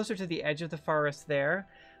you're closer to the edge of the forest there,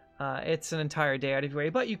 it's an entire day out of your way,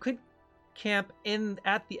 but you could camp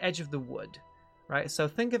at the edge of the wood, right? So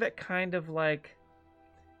think of it kind of like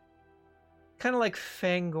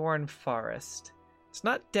Fangorn Forest. It's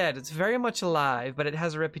not dead, it's very much alive, but it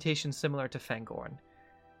has a reputation similar to Fangorn.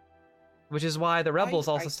 Which is why the rebels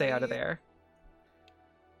also stay out of there.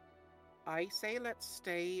 I say let's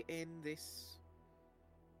stay in this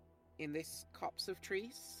copse of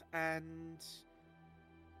trees and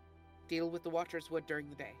deal with the Watcher's Wood during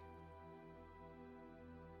the day.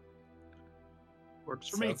 Works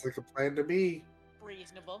for me. sounds like a plan to me.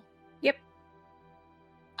 Reasonable. Yep.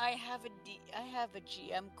 I have a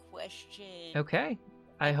GM question. Okay.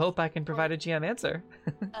 I hope I can provide a GM answer.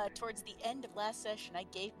 Towards the end of last session, I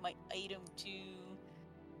gave my item to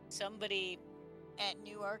somebody at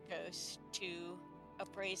New Arcos to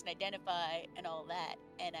appraise and identify and all that,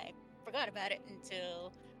 and I forgot about it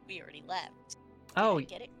until we already left. Can I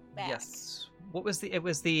get it back? Yes. What was it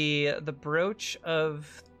was the brooch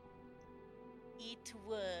of... It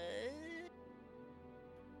was...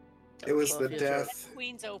 It was the Death death.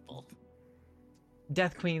 Queen's Opal.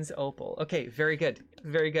 Death Queen's Opal. Okay, very good.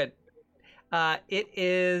 Very good. It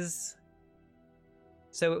is...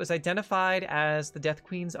 So it was identified as the Death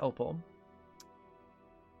Queen's Opal.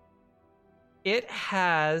 It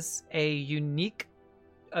has a unique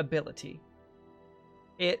ability.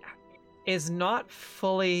 It is not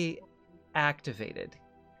fully activated.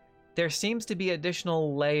 There seems to be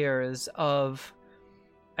additional layers of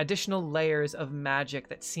magic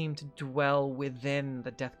that seem to dwell within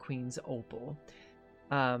the Death Queen's Opal.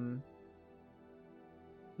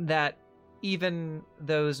 That even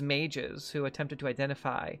those mages who attempted to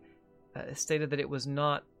identify stated that it was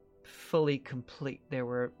not fully complete. There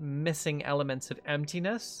were missing elements of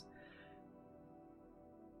emptiness.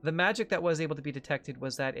 The magic that was able to be detected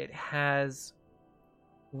was that it has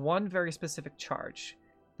one very specific charge.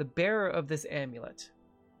 The bearer of this amulet,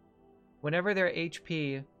 whenever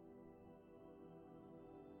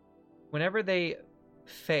they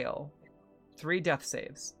fail 3 death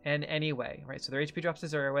saves in any way, right? So their HP drops to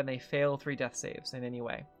 0 when they fail 3 death saves in any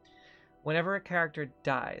way. Whenever a character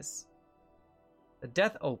dies, the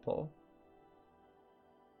Death Opal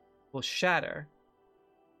will shatter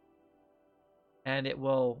and it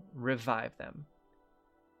will revive them.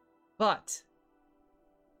 But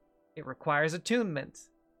it requires attunement.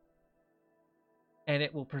 and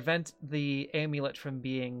it will prevent the amulet from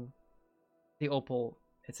being the opal.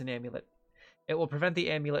 It's an amulet. It will prevent the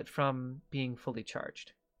amulet from being fully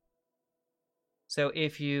charged. So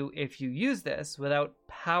if you use this without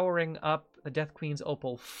powering up the Death Queen's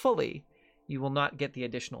opal fully, you will not get the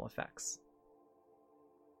additional effects.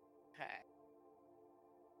 Okay.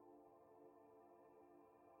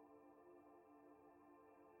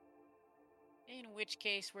 In which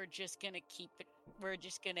case, we're just gonna keep it. We're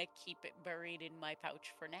just gonna keep it buried in my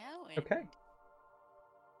pouch for now, and Okay.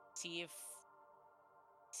 see if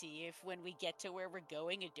when we get to where we're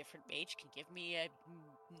going, a different mage can give me a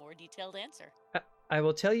more detailed answer. I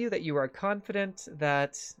will tell you that you are confident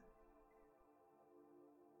that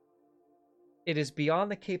it is beyond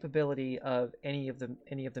the capability of any of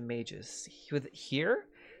the mages here,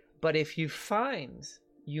 but if you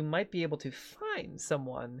might be able to find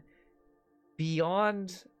someone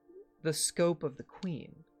beyond the scope of the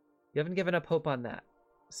queen. You haven't given up hope on that.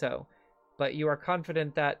 So, but you are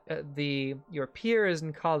confident that your peers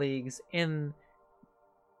and colleagues in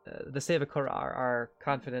the Sevakora are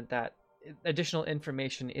confident that additional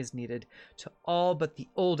information is needed to all but the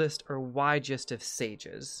oldest or wisest of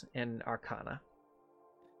sages in Arcana.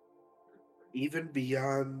 Even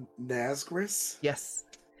beyond Nazgris? Yes.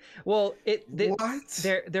 Well, What?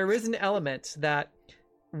 there is an element that,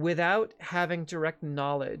 without having direct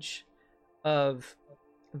knowledge of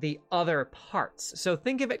the other parts. So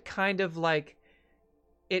think of it kind of like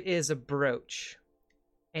it is a brooch,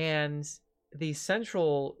 and the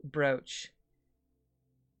central brooch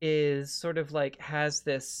is sort of like has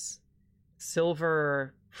this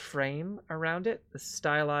silver frame around it, the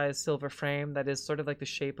stylized silver frame that is sort of like the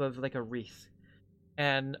shape of like a wreath.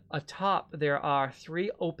 And atop there are 3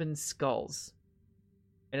 open skulls.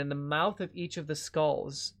 And in the mouth of each of the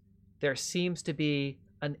skulls, there seems to be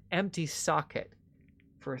an empty socket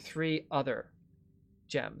for 3 other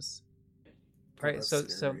gems. Right? That's So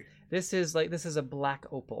scary. this is a black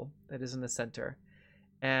opal that is in the center.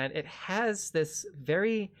 And it has this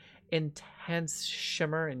very intense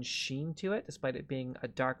shimmer and sheen to it, despite it being a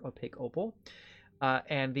dark, opaque opal.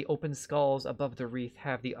 And the open skulls above the wreath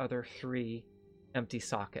have the other 3 empty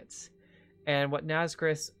sockets. And what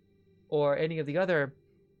Nazgris or any of the other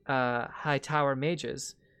high tower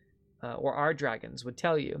mages or our dragons would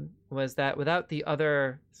tell you was that without the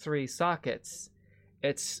other 3 sockets,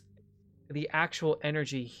 it's the actual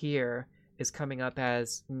energy here is coming up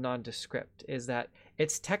as nondescript, is that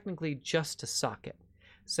it's technically just a socket.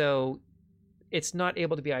 So it's not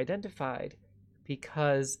able to be identified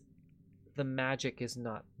because the magic is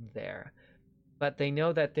not there. But they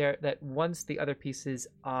know that that once the other pieces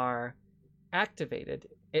are activated,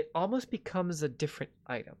 it almost becomes a different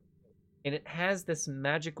item. And it has this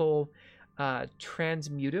magical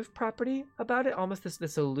transmutive property about it, almost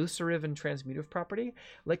this elusive and transmutive property,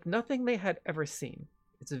 like nothing they had ever seen.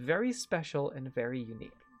 It's very special and very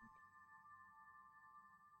unique.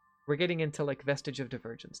 We're getting into like Vestige of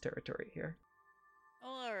Divergence territory here.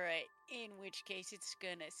 Alright, in which case it's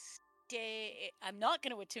gonna stay. I'm not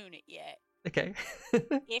gonna attune it yet, Okay.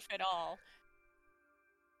 if at all.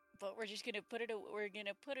 But we're just gonna put it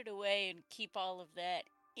away and keep all of that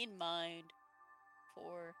in mind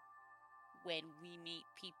for when we meet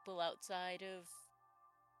people outside of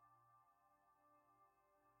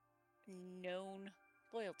known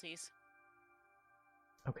loyalties.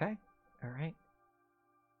 Okay. All right.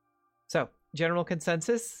 So, general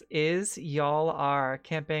consensus is y'all are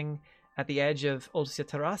camping at the edge of Ulcia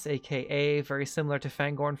Terras, aka very similar to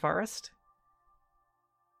Fangorn Forest.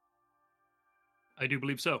 I do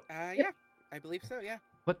believe so. Yeah, I believe so, yeah.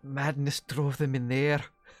 What madness drove them in there?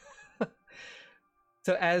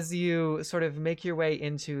 So as you sort of make your way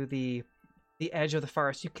into the edge of the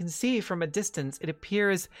forest, you can see from a distance it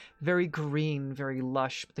appears very green, very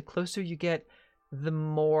lush. But the closer you get, the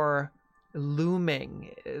more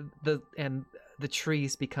looming the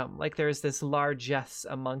trees become. Like there's this largesse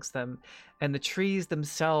amongst them, and the trees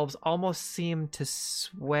themselves almost seem to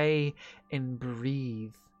sway and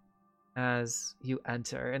breathe as you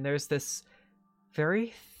enter. And there's this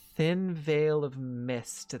very thin veil of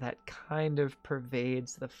mist that kind of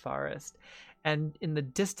pervades the forest. And in the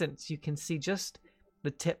distance, you can see just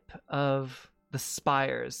the tip of the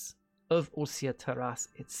spires of Ulcia Terras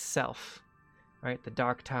itself, right? The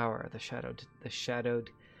Dark Tower, the shadowed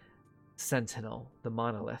sentinel, the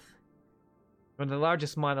monolith. One of the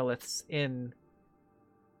largest monoliths in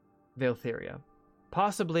Valtheria.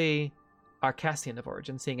 Possibly Arcassian of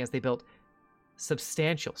origin, seeing as they built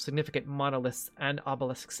substantial, significant monoliths and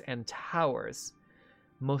obelisks and towers,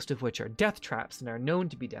 most of which are death traps and are known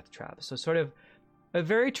to be death traps. So sort of a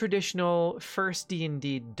very traditional first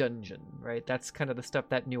D&D dungeon, right? That's kind of the stuff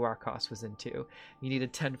that New Arcos was into. You need a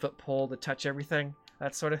 10-foot pole to touch everything,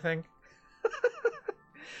 that sort of thing.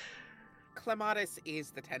 Clematis is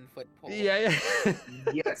the 10-foot pole. Yeah.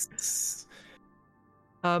 Yes.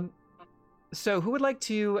 So who would like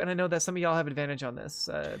to, and I know that some of y'all have advantage on this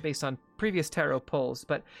based on previous tarot polls,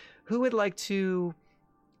 but who would like to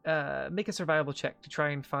make a survival check to try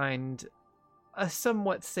and find a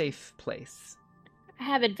somewhat safe place? I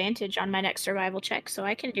have advantage on my next survival check, so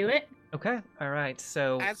I can do it. Okay, all right,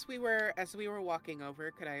 so... As we were walking over,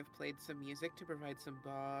 could I have played some music to provide some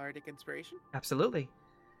bardic inspiration? Absolutely.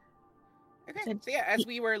 Okay, so yeah, as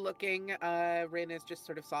we were looking, Rin is just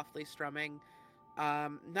sort of softly strumming.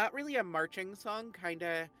 Not really a marching song,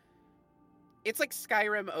 kinda... It's like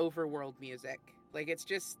Skyrim overworld music. Like, it's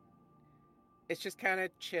just kind of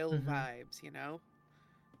chill vibes, you know?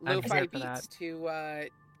 I'm Lo-fi here for beats that. to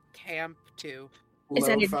camp to. Is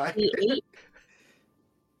that a Lo-fi. D8?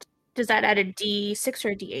 Does that add a D6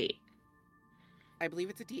 or a D8? I believe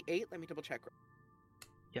it's a D8. Let me double check.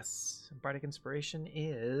 Yes, bardic inspiration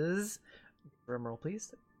is... Drum roll,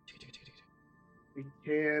 please. We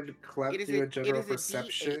can Clem It is do a it general is a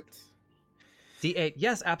perception. D8. D8,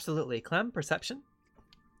 yes, absolutely. Clem, perception?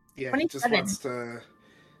 Yeah, he just 27. wants to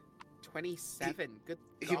 27. Good.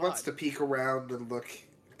 he wants to God. peek around and look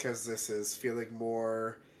because this is feeling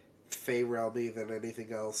more Fey realmy than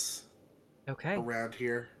anything else Okay. around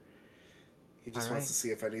here. He just All wants right. to see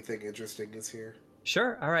if anything interesting is here.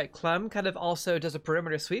 Sure. All right. Clem kind of also does a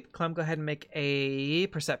perimeter sweep. Clem, go ahead and make a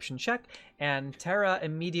perception check. And Tara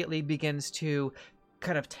immediately begins to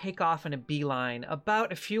kind of take off in a beeline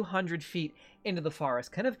about a few hundred feet into the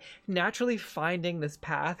forest, kind of naturally finding this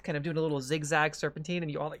path, kind of doing a little zigzag serpentine.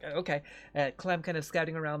 And you all like, okay. Clem kind of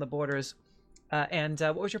scouting around the borders. And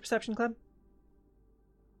what was your perception, Clem?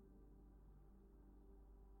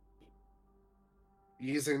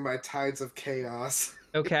 Using my tides of chaos.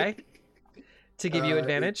 Okay. To give you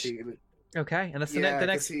advantage. 18. Okay. And that's the, Yeah, the 'cause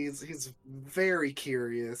next. he's very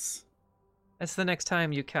curious. That's the next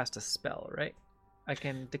time you cast a spell, right? I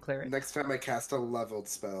can declare it. Next time I cast a leveled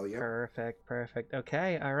spell, yep. Perfect.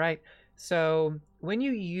 Okay, all right. So when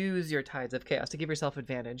you use your Tides of Chaos to give yourself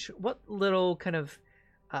advantage, what little kind of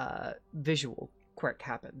visual quirk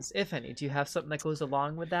happens, if any? Do you have something that goes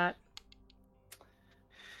along with that?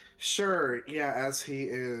 Sure, yeah, as he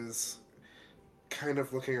is kind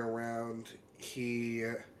of looking around,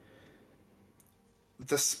 the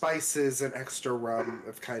spices and extra rum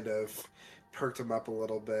have kind of perked him up a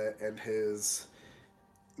little bit, and his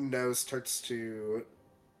nose starts to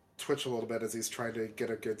twitch a little bit as he's trying to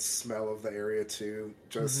get a good smell of the area too,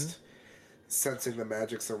 just sensing the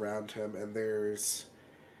magics around him. And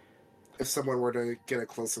if someone were to get a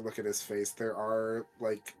closer look at his face, there are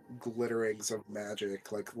like glitterings of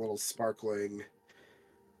magic, like little sparkling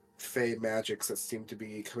fey magics that seem to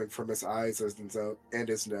be coming from his eyes and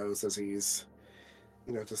his nose as he's,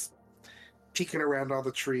 just peeking around all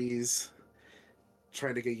the trees,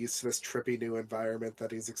 trying to get used to this trippy new environment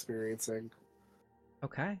that he's experiencing.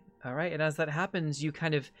 Okay, all right. And as that happens, you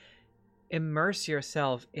kind of immerse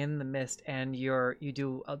yourself in the mist, and you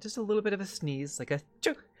do just a little bit of a sneeze, like a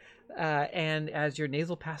choo, and as your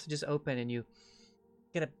nasal passages open, and you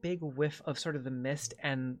get a big whiff of sort of the mist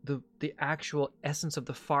and the actual essence of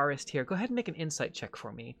the forest here. Go ahead and make an insight check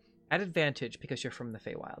for me at advantage because you're from the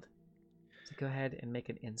Feywild. So go ahead and make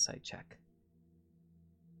an insight check.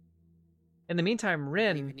 In the meantime,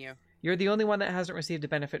 Rin, you're the only one that hasn't received a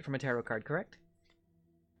benefit from a tarot card, correct?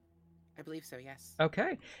 I believe so, yes.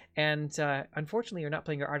 Okay. And unfortunately, you're not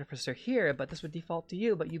playing your Artificer here, but this would default to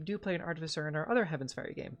you. But you do play an Artificer in our other Heaven's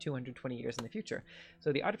Fairy game, 220 years in the future.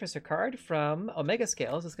 So the Artificer card from Omega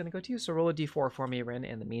Scales is going to go to you. So roll a d4 for me, Rin,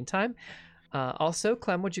 in the meantime. Also,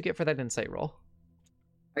 Clem, what'd you get for that insight roll?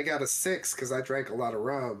 I got a 6 because I drank a lot of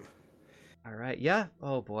rum. All right. Yeah.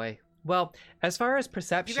 Oh, boy. Well, as far as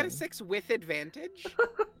perception... You got a 6 with advantage?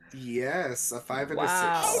 Yes, a 5 and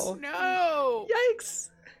Wow. a 6. Oh, no! Yikes!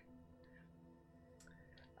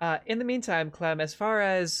 In the meantime, Clem, as far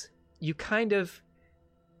as you kind of...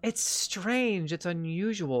 It's strange, it's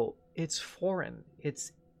unusual, it's foreign,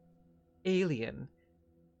 it's alien.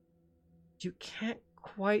 You can't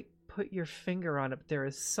quite put your finger on it, but there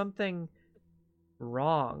is something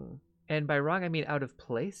wrong. And by wrong, I mean out of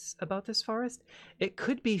place about this forest. It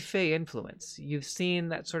could be Fey influence. You've seen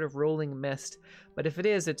that sort of rolling mist, but if it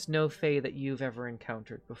is, it's no Fey that you've ever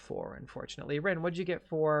encountered before, unfortunately. Ren, what'd you get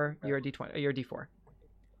for your D20, your D4?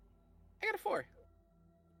 I got a 4.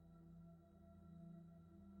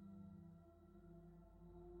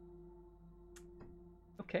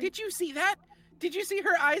 Okay. Did you see that? Did you see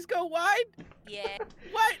her eyes go wide? Yeah.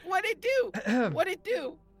 What? What'd it do? What'd it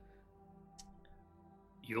do?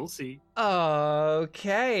 You'll see.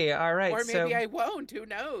 Okay, all right. Or maybe so I won't. Who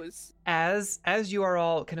knows? as you are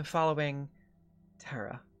all kind of following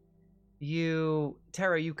Terra, you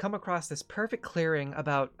come across this perfect clearing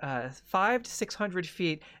about 500 to 600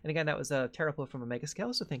 feet, and again that was a Terra pull from Omega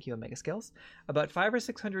Scale, so thank you Omega Scales. About 500 or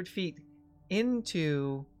 600 feet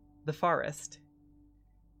into the forest,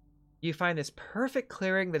 you find this perfect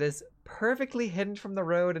clearing that is perfectly hidden from the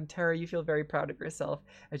road, and Terra, you feel very proud of yourself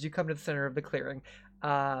as you come to the center of the clearing.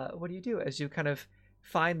 What do you do as you kind of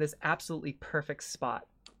find this absolutely perfect spot?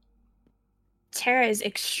 Tara is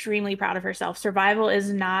extremely proud of herself. Survival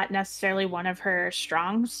is not necessarily one of her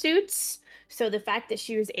strong suits. So the fact that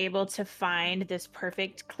she was able to find this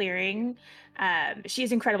perfect clearing,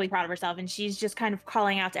 she's incredibly proud of herself, and she's just kind of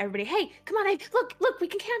calling out to everybody, "Hey, come on! Look! We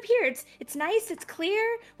can camp here. It's nice. It's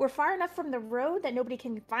clear. We're far enough from the road that nobody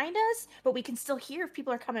can find us, but we can still hear if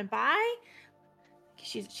people are coming by."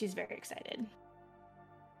 She's very excited.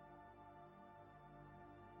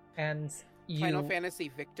 And Final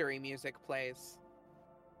Fantasy victory music plays.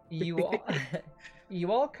 you all,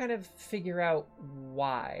 you all kind of figure out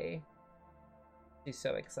why she's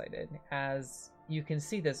so excited, as you can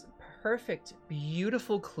see this perfect,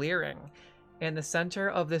 beautiful clearing in the center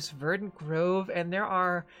of this verdant grove, and there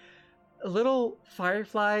are little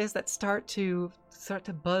fireflies that start to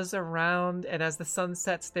buzz around, and as the sun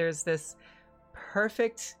sets, there's this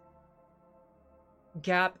perfect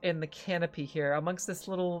gap in the canopy here amongst this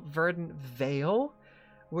little verdant veil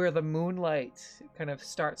where the moonlight kind of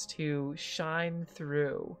starts to shine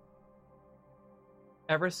through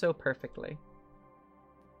ever so perfectly.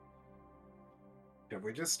 Can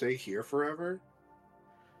we just stay here forever?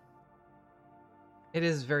 It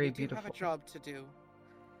is very We do beautiful. have a job to do.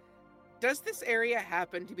 Does this area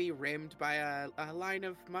happen to be rimmed by a line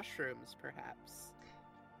of mushrooms, perhaps?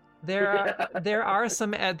 There are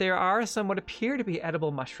some what appear to be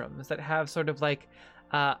edible mushrooms that have sort of like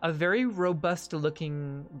a very robust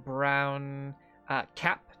looking brown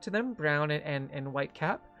cap to them, brown and white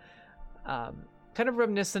cap, kind of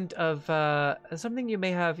reminiscent of something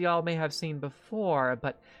y'all may have seen before,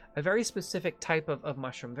 but a very specific type of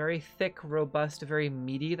mushroom, very thick, robust, very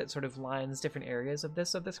meaty, that sort of lines different areas of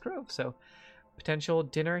this grove. So potential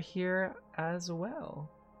dinner here as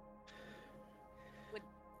well.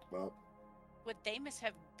 Well, Would Thamus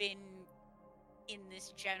have been in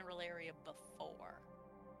this general area before?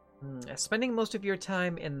 Spending most of your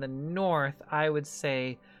time in the north, I would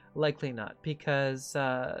say likely not, because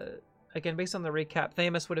again, based on the recap,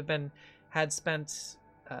 Thamus had spent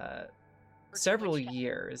several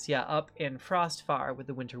years, up in Frostfar with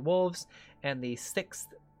the Winter Wolves and the 6th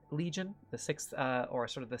Legion, the 6th or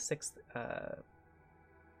sort of the 6th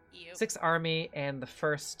Yep. 6th Army, and the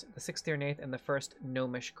 6th Deernaith and the 1st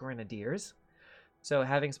Gnomish Grenadiers. So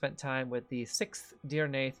having spent time with the 6th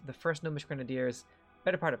Deernaith, the 1st Gnomish Grenadiers,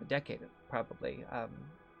 better part of a decade probably,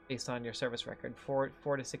 based on your service record, 4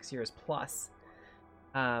 to 6 years plus.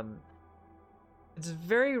 It's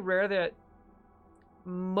very rare that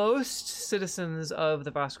most citizens of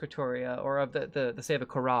the Vaskratoria, or of the Seva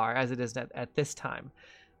Korar, as it is at this time,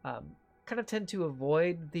 kind of tend to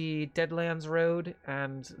avoid the Deadlands Road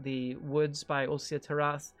and the woods by Ulcia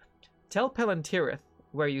Terrace. Tel Pelantirith,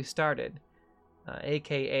 where you started,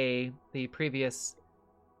 aka the previous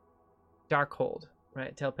Darkhold,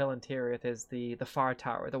 right? Tel Pelantirith is the far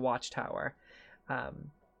tower, the watchtower.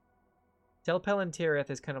 Tel Pelantirith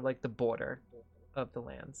is kind of like the border of the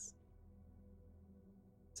lands.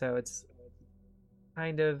 So it's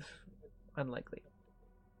kind of unlikely.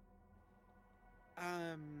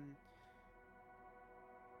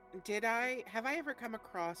 Have I ever come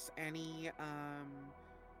across any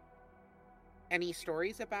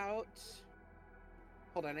stories about...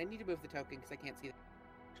 Hold on, I need to move the token because I can't see it.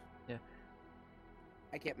 Yeah.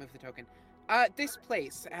 I can't move the token. This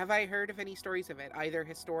place, have I heard of any stories of it, either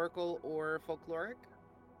historical or folkloric?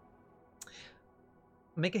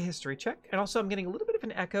 Make a history check. And also, I'm getting a little bit of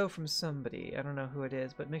an echo from somebody. I don't know who it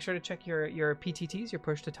is, but make sure to check your PTTs, your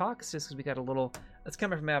push to talks, just because we got a little... That's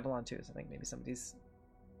coming from Avalon, too, so I think maybe somebody's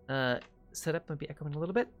setup might be echoing a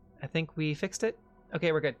little bit. I think we fixed it.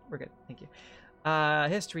 Okay, we're good. Thank you.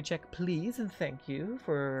 History check, please, and thank you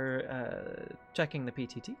for checking the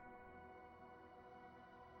PTT.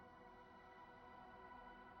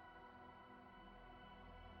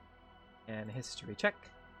 And history check.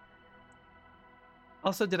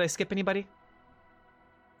 Also, did I skip anybody? Is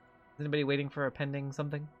anybody waiting for a pending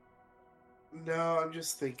something? no, I'm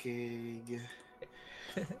just thinking.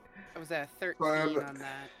 I was at 13 on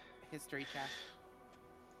that history check.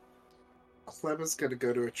 Clem is gonna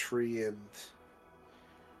go to a tree and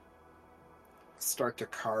start to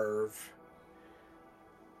carve.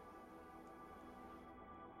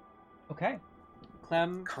 Okay.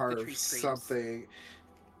 Clem. tree Carve screams.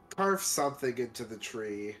 something into the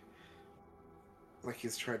tree. Like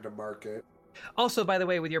he's trying to mark it. Also, by the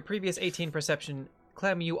way, with your previous 18 perception,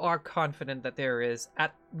 Clem, you are confident that there is,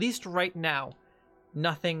 at least right now,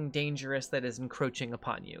 nothing dangerous that is encroaching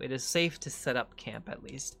upon you. It is safe to set up camp, at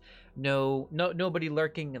least. Nobody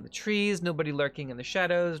lurking in the trees, nobody lurking in the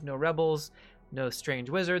shadows, no rebels, no strange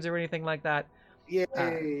wizards or anything like that.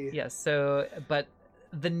 Yay! Yes, so, but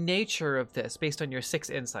the nature of this, based on your 6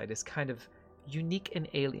 insight, is kind of unique and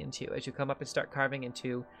alien to you as you come up and start carving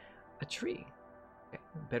into a tree. Okay,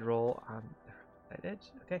 bedroll on that edge.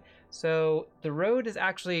 Okay, so the road is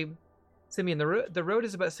actually, Simeon, the road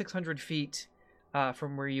is about 600 feet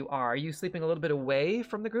from where you are. Are you sleeping a little bit away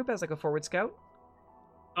from the group as like a forward scout?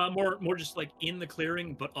 More just like in the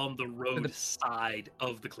clearing, but on the road side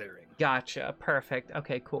of the clearing. Gotcha. Perfect.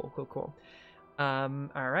 Okay, cool. All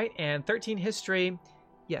right, and 13 history.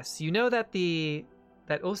 Yes, you know that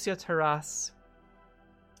that Osea Terrace,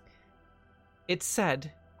 it's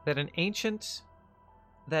said that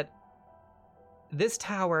this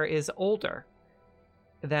tower is older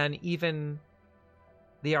than even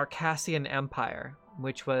the Arcassian Empire,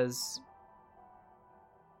 which was,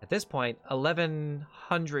 at this point,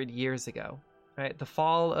 1100 years ago. Right? The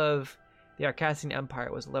fall of the Arcassian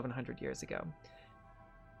Empire was 1100 years ago.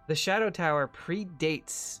 The Shadow Tower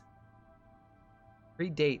predates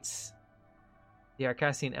the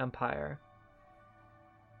Arcassian Empire.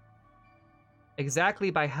 Exactly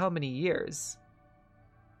by how many years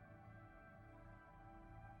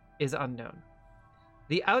is unknown.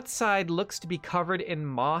 The outside looks to be covered in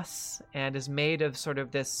moss and is made of sort of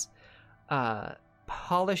this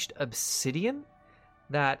polished obsidian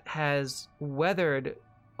that has weathered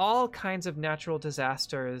all kinds of natural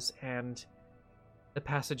disasters and the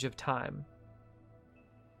passage of time.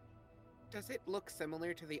 Does it look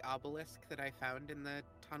similar to the obelisk that I found in the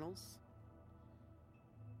tunnels?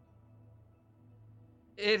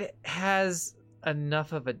 It has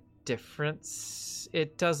enough of a difference.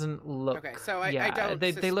 It doesn't look. Okay, so I don't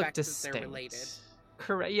they look suspect that distinct. they're related.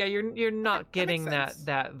 Correct. Yeah, you're not getting makes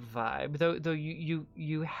that vibe. Though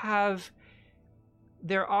you have.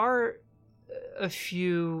 There are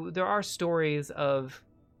stories of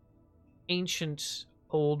ancient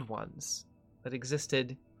old ones that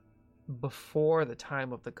existed before the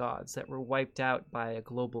time of the gods that were wiped out by a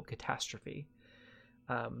global catastrophe.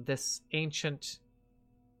 This ancient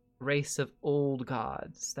race of old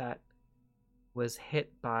gods that was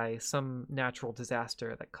hit by some natural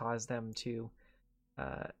disaster that caused them to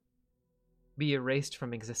be erased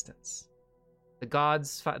from existence. The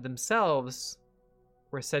gods themselves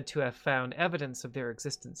were said to have found evidence of their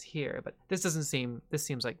existence here, but this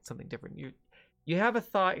seems like something different. You have a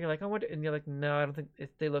thought, you're like, I wonder, and you're like, no, I don't think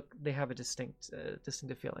they have a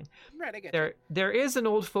distinctive feeling. Right, I get you. There is an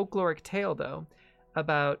old folkloric tale though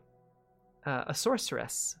about a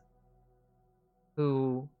sorceress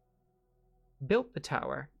who built the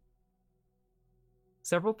tower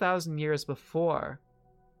several thousand years before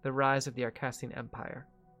the rise of the Arcassian Empire.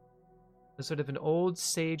 It was sort of an old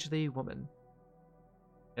sagely woman.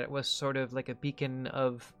 It was sort of like a beacon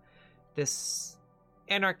of this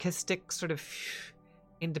anarchistic sort of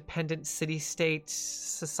independent city-state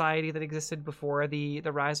society that existed before the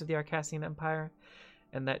rise of the Arcassian Empire,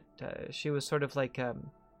 and that she was sort of like a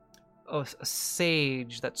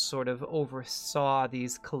sage that sort of oversaw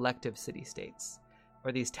these collective city-states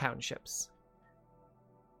or these townships.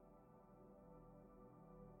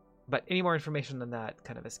 But any more information than that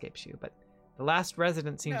kind of escapes you. But the last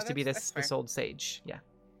resident seems to be this old sage. Yeah.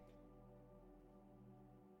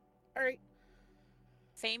 All right.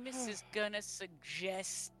 Famous is gonna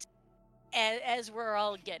suggest, as we're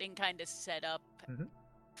all getting kind of set up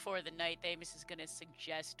for the night, Famous is gonna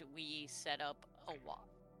suggest we set up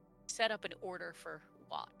an order for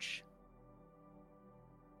watch.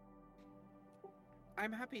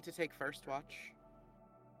 I'm happy to take first watch.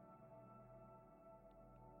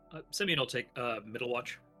 Simeon will take middle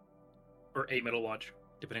watch, or a middle watch,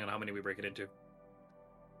 depending on how many we break it into.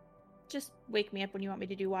 Just wake me up when you want me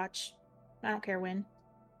to do watch. I don't care when.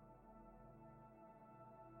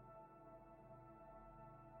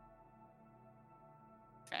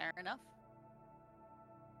 Fair enough.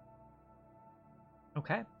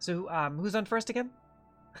 Okay. So who's on first again?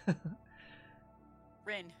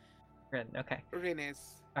 Rin. Rin. Okay. Rin is.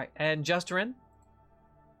 All right, and just Rin.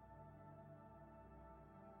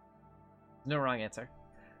 No wrong answer.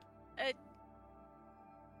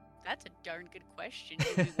 That's a darn good question.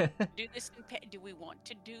 Do we want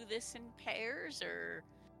to do this in pairs, or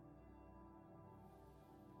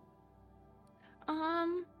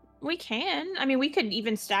We can. I mean, we could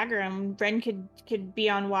even stagger them. Ren could be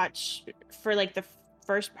on watch for like the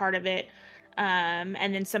first part of it,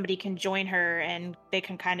 and then somebody can join her, and we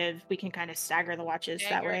can kind of stagger the watches that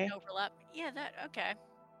Stagger way. and overlap. Yeah, that okay.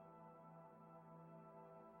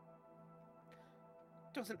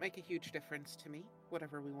 Doesn't make a huge difference to me,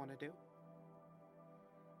 whatever we want to do.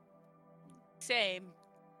 Same.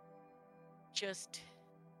 Just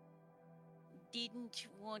didn't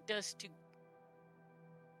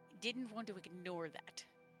want to ignore that.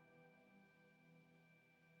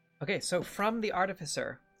 Okay, so from the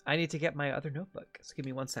Artificer, I need to get my other notebook. So give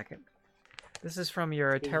me 1 second. This is from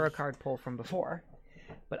your tarot card pull from before,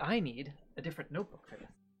 but I need a different notebook for this.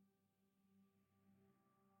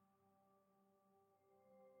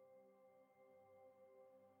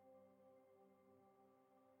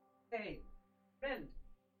 Hey, Ren,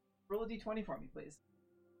 roll a d20 for me, please.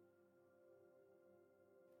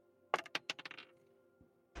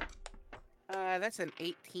 That's an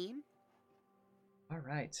 18. All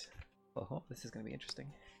right. Oh, this is going to be interesting.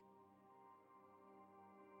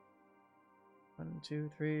 1, 2,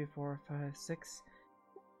 3, 4, 5, 6.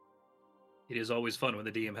 It is always fun when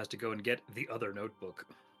the DM has to go and get the other notebook.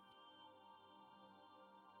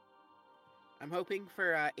 I'm hoping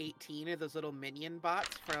for 18 of those little minion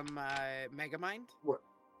bots from Megamind. What?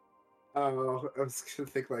 Oh, I was gonna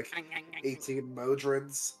think like 18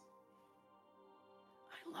 Modrons.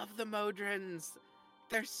 I love the Modrons.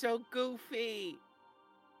 They're so goofy.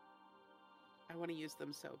 I want to use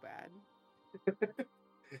them so bad.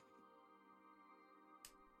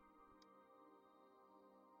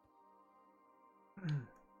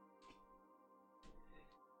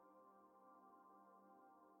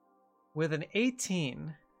 With an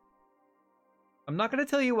 18, I'm not going to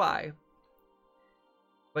tell you why,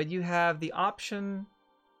 but you have the option.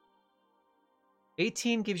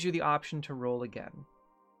 18 gives you the option to roll again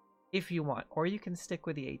if you want, or you can stick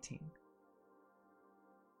with the 18.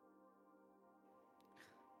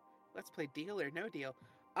 Let's play deal or no deal.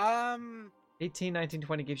 18, 19,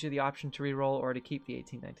 20 gives you the option to re-roll or to keep the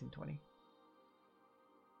 18, 19, 20.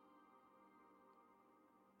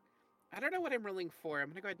 I don't know what I'm rolling for. I'm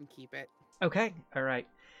gonna go ahead and keep it. Okay, all right.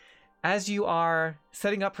 As you are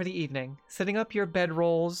setting up for the evening, setting up your bed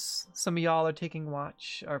rolls, some of y'all are taking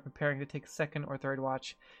watch, are preparing to take second or third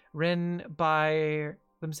watch. Rin by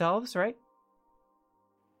themselves, right?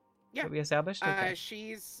 Yeah. That we established? Okay.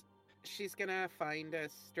 She's gonna find a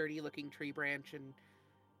sturdy-looking tree branch and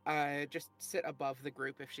just sit above the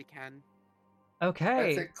group if she can.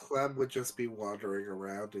 Okay. I think Clem would just be wandering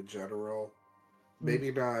around in general.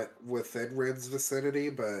 Maybe not within Rin's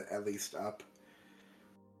vicinity, but at least up.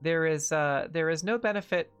 There is no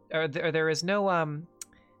benefit, or there is no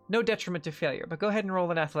detriment to failure. But go ahead and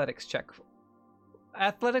roll an athletics check.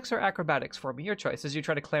 Athletics or acrobatics for me, your choice, as you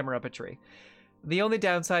try to clamber up a tree. The only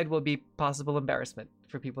downside will be possible embarrassment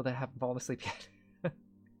for people that haven't fallen asleep yet.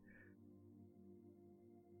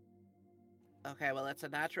 Okay, well, that's a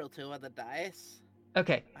natural 2 on the dice.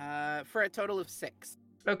 Okay. For a total of 6.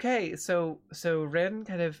 Okay, so Ren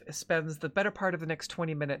kind of spends the better part of the next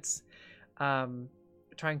 20 minutes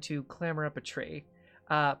trying to clamber up a tree.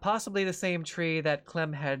 Possibly the same tree that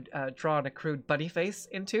Clem had drawn a crude bunny face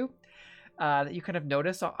into. That you kind of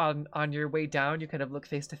notice on your way down. You kind of look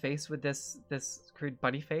face to face with this crude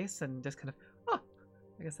bunny face and just kind of,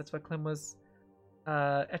 I guess that's what Clem was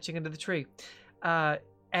etching into the tree.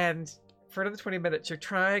 And for another 20 minutes, you're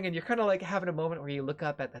trying, and you're kind of like having a moment where you look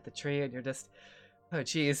up at the tree and you're just, oh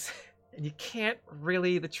geez, and you can't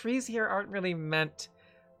really, the trees here aren't really meant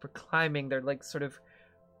for climbing. They're like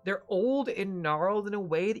they're old and gnarled in a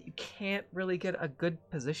way that you can't really get a good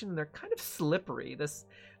position. They're kind of slippery.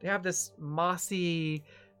 They have this mossy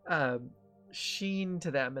sheen to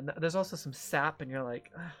them, and there's also some sap, and you're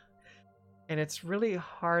like, ugh. And it's really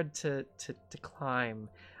hard to climb.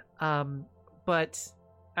 But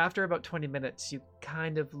after about 20 minutes, you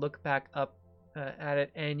kind of look back up at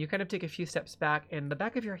it, and you kind of take a few steps back, and the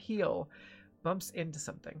back of your heel bumps into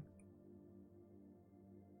something.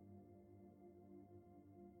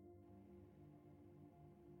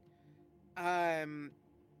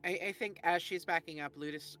 I think as she's backing up,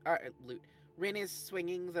 Rin is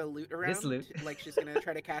swinging the lute around, This lute. like she's gonna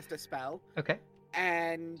try to cast a spell. Okay.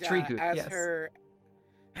 And Tree goop, as yes.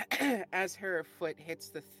 as her foot hits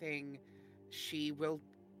the thing, she will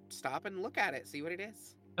stop and look at it, see what it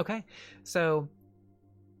is. Okay. So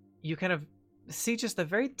you kind of see just the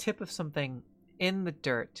very tip of something in the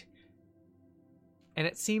dirt, and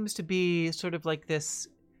it seems to be sort of like this.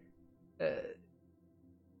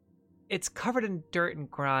 It's covered in dirt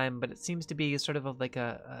and grime, but it seems to be sort of like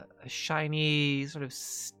a shiny, sort of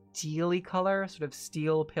steely color, sort of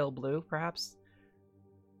steel pale blue, perhaps.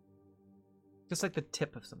 Just like the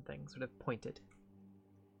tip of something, sort of pointed.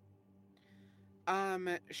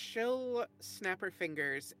 She'll snap her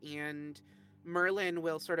fingers, and Merlin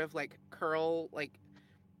will sort of like curl, like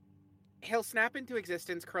he'll snap into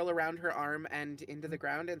existence, curl around her arm and into the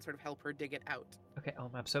ground, and sort of help her dig it out. Okay,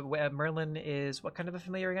 so Merlin is what kind of a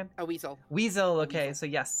familiar again? A weasel. Weasel. A Okay, weasel. so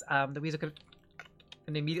yes, the weasel could,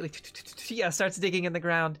 and immediately starts digging in the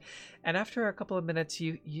ground, and after a couple of minutes,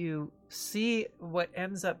 you see what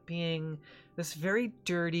ends up being this very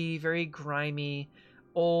dirty, very grimy,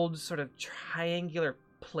 old sort of triangular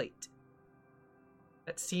plate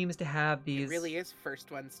that seems to have these. It really is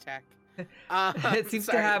First One's tech. It seems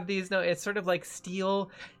to have these. No, it's sort of like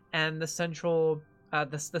steel, and the central,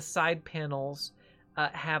 the side panels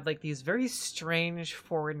have like these very strange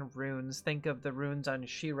foreign runes. Think of the runes on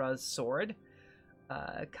She-Ra's sword.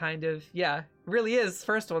 Kind of, yeah, really is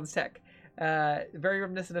First One's tech. Very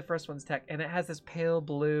reminiscent of First One's tech, and it has this pale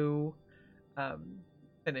blue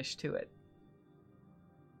finish to it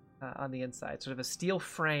on the inside. Sort of a steel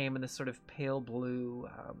frame and this sort of pale blue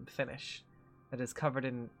finish that is covered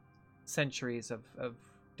in centuries of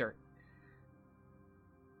dirt.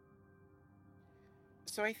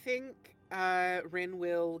 So I think Rin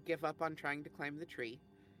will give up on trying to climb the tree.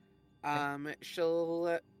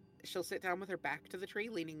 She'll sit down with her back to the tree,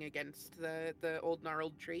 leaning against the old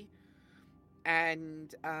gnarled tree,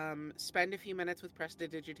 and spend a few minutes with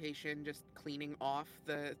prestidigitation, just cleaning off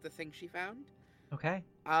the thing she found. Okay.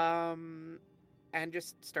 And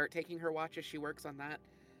just start taking her watch as she works on that.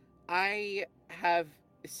 I have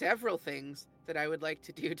several things that I would like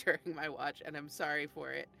to do during my watch, and I'm sorry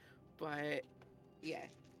for it, but yeah.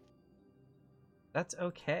 That's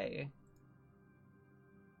okay.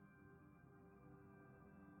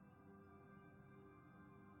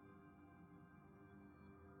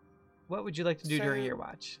 What would you like to do during your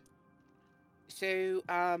watch? So,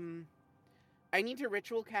 I need to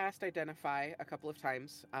ritual cast Identify a couple of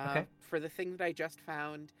times. Okay. For the thing that I just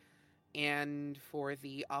found, and for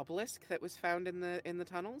the obelisk that was found in the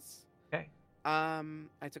tunnels. Okay.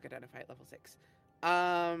 I took Identify at level 6.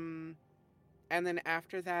 And then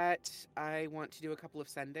after that, I want to do a couple of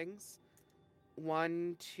sendings.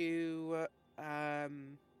 One to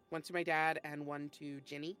my dad, and one to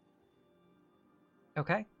Ginny.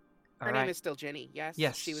 Okay. Her name is still Ginny, yes?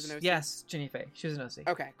 Yes. She was an OC? Yes, Ginny Faye. She was an OC.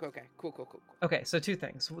 Okay, cool. Okay, so two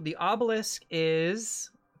things. The obelisk is,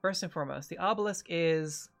 first and foremost, the obelisk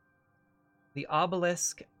is the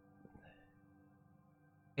obelisk.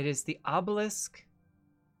 It is the obelisk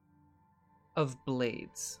of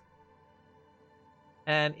blades.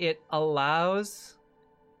 And it allows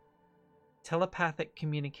telepathic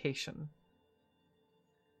communication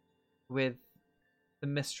with the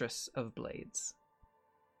mistress of blades.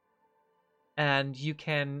 And you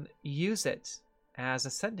can use it as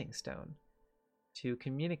a sending stone to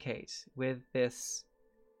communicate with this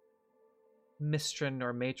mistron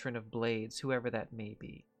or matron of blades, whoever that may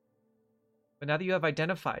be. But now that you have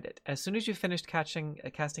identified it, as soon as you finished casting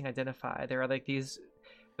Identify, there are like these,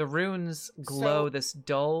 the runes glow this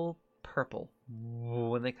dull purple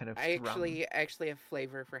when they kind of I thrum. actually have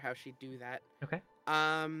flavor for how she'd do that. Okay.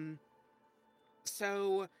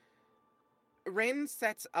 So Rin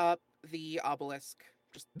sets up the obelisk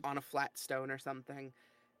just on a flat stone or something,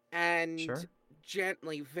 and Sure.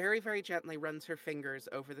 gently, very, very gently runs her fingers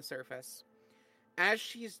over the surface. As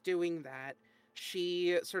she's doing that,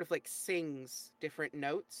 she sort of like sings different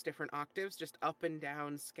notes, different octaves, just up and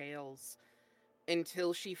down scales,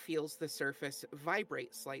 until she feels the surface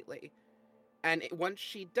vibrate slightly. And once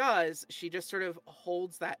she does, she just sort of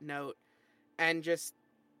holds that note and just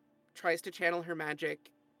tries to channel her magic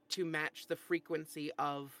to match the frequency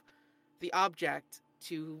of the object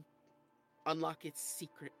to unlock its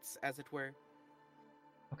secrets, as it were.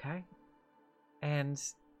 Okay. And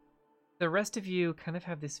the rest of you kind of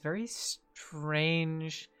have this very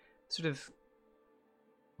strange sort of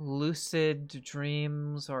lucid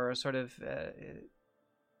dreams, or sort of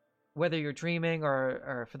whether you're dreaming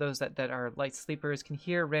or for those that are light sleepers can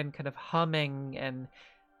hear Rin kind of humming and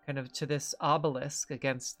kind of to this obelisk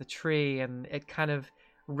against the tree, and it kind of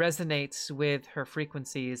resonates with her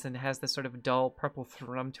frequencies and has this sort of dull purple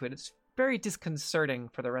thrum to it. It's very disconcerting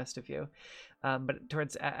for the rest of you. But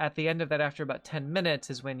towards at the end of that, after about 10 minutes,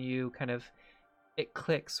 is when you kind of, it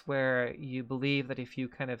clicks, where you believe that if you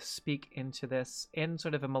kind of speak into this in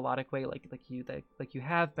sort of a melodic way, like you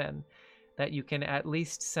have been, that you can at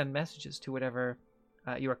least send messages to whatever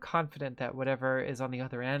you are confident that whatever is on the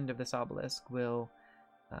other end of this obelisk will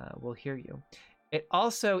hear you. It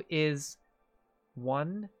also is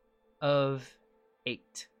one of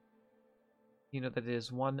 8. You know that it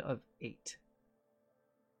is one of 8.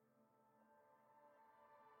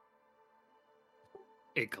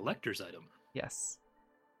 A collector's item. Yes.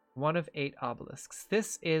 One of 8 obelisks.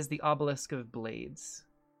 This is the Obelisk of Blades.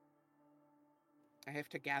 I have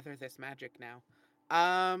to gather this magic now.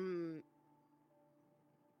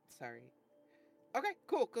 Sorry. Okay,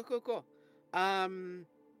 cool. I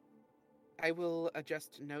will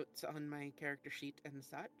adjust notes on my character sheet and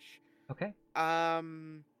such. Okay.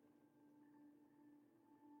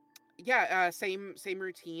 Yeah, same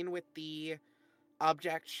routine with the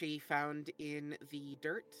object she found in the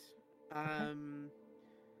dirt.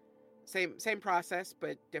 Same process,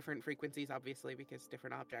 but different frequencies, obviously, because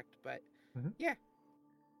different object. But yeah.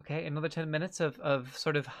 Okay, another 10 minutes of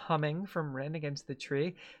sort of humming from Rin against the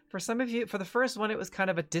tree. For some of you, for the first one, it was kind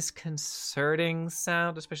of a disconcerting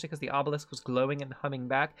sound, especially because the obelisk was glowing and humming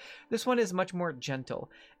back. This one is much more gentle.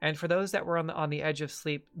 And for those that were on the edge of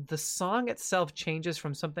sleep, the song itself changes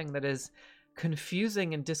from something that is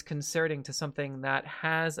confusing and disconcerting to something that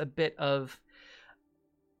has a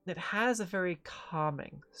very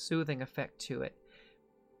calming, soothing effect to it.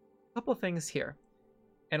 A couple things here.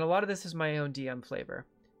 And a lot of this is my own DM flavor.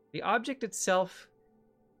 The object itself,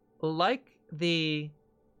 like the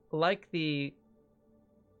brooch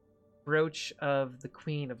of the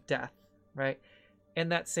Queen of Death, right? In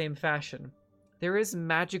that same fashion, there is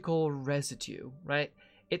magical residue, right?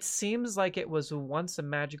 It seems like it was once a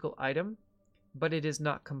magical item, but it is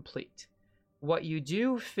not complete. What you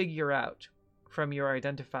do figure out from your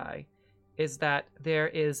identify is that there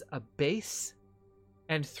is a base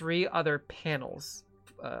and 4 other panels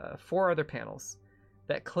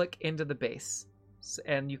that click into the base,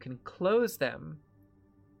 and you can close them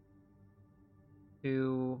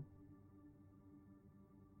to.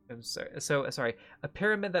 Sorry. A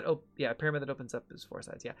pyramid that opens up is 4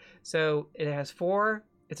 sides. Yeah. So it has 4.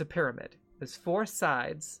 It's a pyramid. There's 4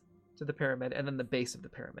 sides to the pyramid, and then the base of the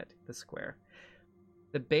pyramid, the square.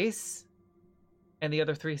 The base and the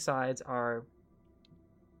other 3 sides are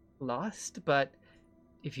lost, but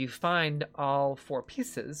if you find all 4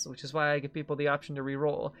 pieces, which is why I give people the option to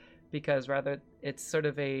re-roll, because rather it's sort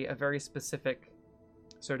of a very specific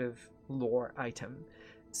sort of lore item.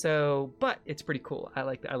 So, but it's pretty cool. I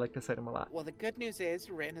like this item a lot. Well, the good news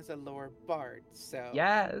is Rin is a lore bard, so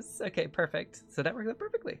yes. Okay, perfect. So that works out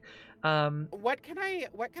perfectly. What can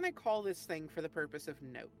I call this thing for the purpose of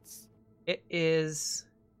notes? It is.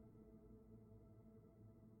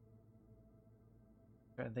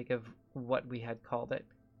 I'm trying to think of what we had called it.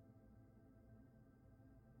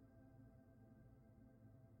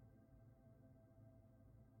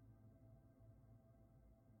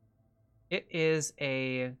 It is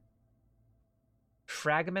a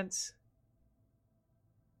fragment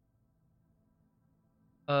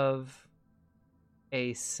of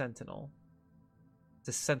a sentinel. It's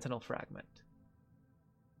a sentinel fragment.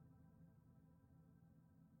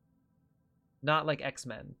 Not like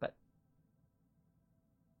X-Men, but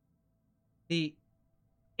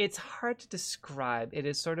it's hard to describe. It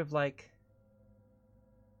is sort of like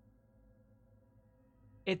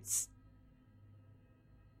it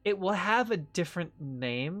will have a different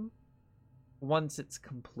name once it's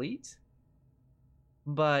complete,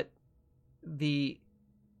 but the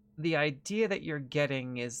idea that you're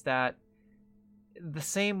getting is that the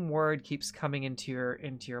same word keeps coming into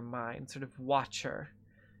your mind, sort of watcher,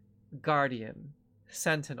 guardian,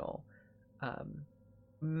 sentinel,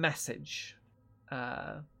 message,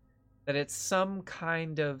 that it's some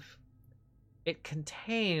kind of, it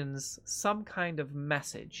contains some kind of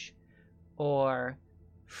message or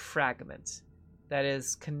fragment that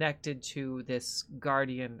is connected to this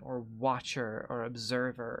guardian or watcher or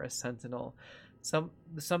observer or sentinel,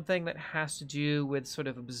 something that has to do with sort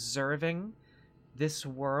of observing this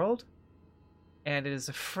world, and it is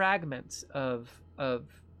a fragment of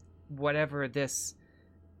whatever this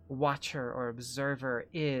watcher or observer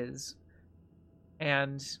is.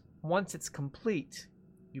 And once it's complete,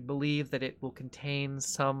 you believe that it will contain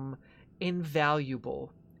some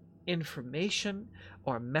invaluable information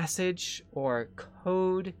or message or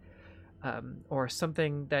code, or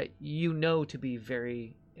something that you know to be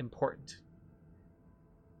very important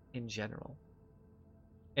in general.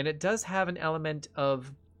 And it does have an element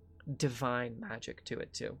of divine magic to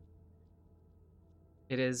it too.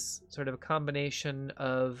 It is sort of a combination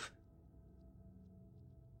of,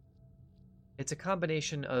 it's a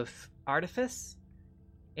combination of artifice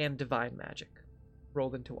and divine magic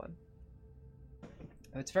rolled into one.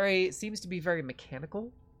 It seems to be very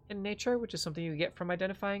mechanical in nature, which is something you get from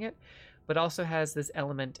identifying it, but also has this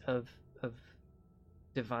element of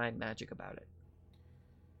divine magic about it.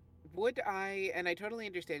 would I, and I totally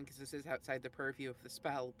understand because this is outside the purview of the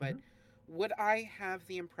spell, but would I have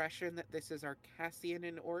the impression that this is Arcassian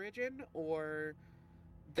in origin, or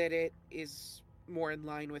that it is more in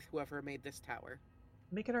line with whoever made this tower?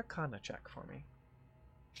 Make an Arcana check for me.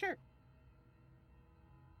 Sure.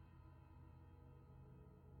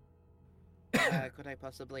 Could I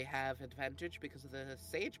possibly have advantage because of the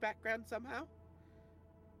sage background somehow?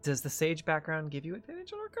 Does the sage background give you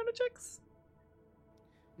advantage on Arcana checks?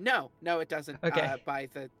 No, it doesn't. Okay.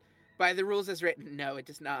 By the rules as written, no, it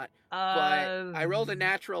does not. But I rolled a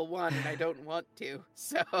natural 1 and I don't want to,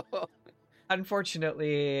 so...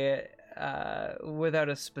 Unfortunately, without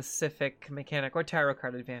a specific mechanic or tarot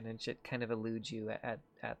card advantage, it kind of eludes you at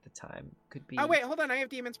the time. Could be... Oh, wait, hold on, I have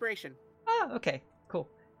DM Inspiration. Ah, okay, cool.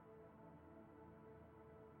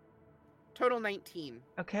 Total 19.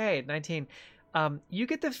 Okay, 19. You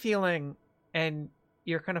get the feeling, and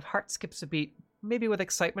your kind of heart skips a beat, maybe with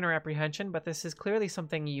excitement or apprehension, but this is clearly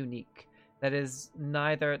something unique that is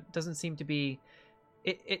neither, doesn't seem to be,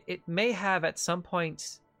 it may have at some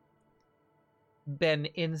point been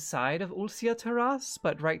inside of Ulcia Terras,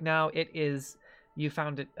 but right now it is, you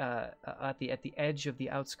found it at the edge of the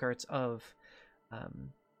outskirts of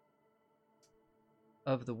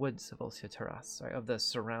the woods of Ulcia Terras, sorry, of the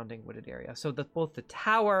surrounding wooded area. So both the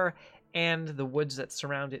tower and the woods that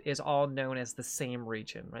surround it is all known as the same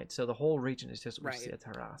region, right? So the whole region is just Ulcia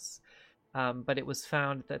Terras. But it was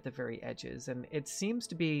found at the very edges, and it seems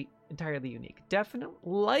to be entirely unique. Definitely,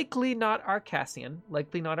 likely not Arcassian,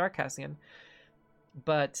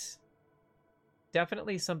 but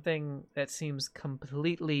definitely something that seems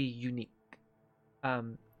completely unique.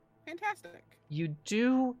 Fantastic. You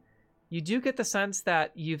do get the sense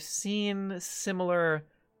that you've seen similar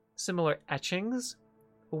etchings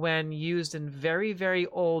when used in very, very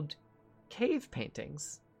old cave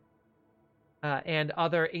paintings and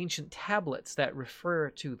other ancient tablets that refer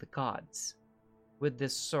to the gods with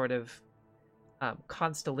this sort of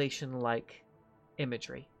constellation-like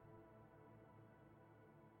imagery.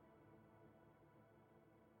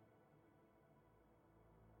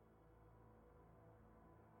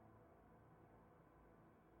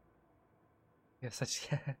 You have such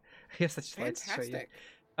slides to show you. Fantastic.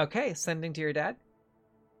 Okay, sending to your dad.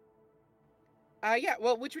 Yeah,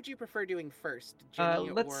 well, which would you prefer doing first? Ginny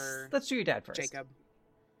or let's do your dad first. Jacob?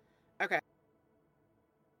 Okay.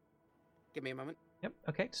 Give me a moment. Yep,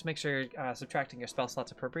 okay, just make sure you're subtracting your spell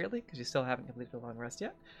slots appropriately, because you still haven't completed a long rest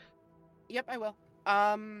yet. Yep, I will.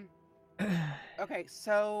 Okay,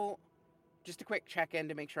 so just a quick check-in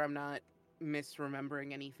to make sure I'm not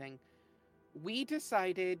misremembering anything. We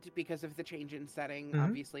decided, because of the change in setting,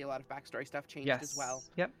 obviously a lot of backstory stuff changed as well.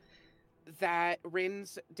 Yep. That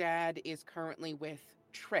Rin's dad is currently with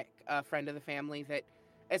Trick, a friend of the family that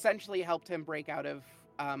essentially helped him break out of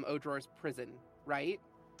Odror's prison, right?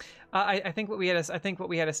 I think what we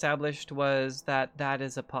had established was that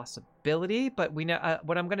is a possibility, but we know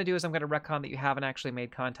what I'm going to do is I'm going to retcon that you haven't actually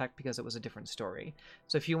made contact because it was a different story.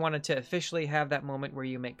 So if you wanted to officially have that moment where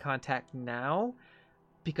you make contact now,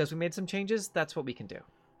 because we made some changes, that's what we can do.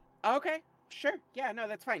 Okay, sure. Yeah, no,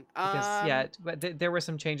 that's fine. Because, but there were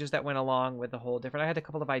some changes that went along with the whole different. I had a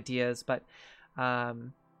couple of ideas, but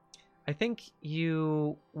I think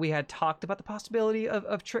we had talked about the possibility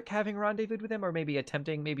of Trick having rendezvoused with him, or maybe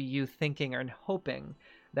you thinking and hoping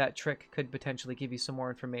that Trick could potentially give you some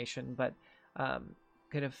more information, but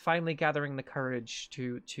kind of finally gathering the courage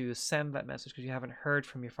to send that message because you haven't heard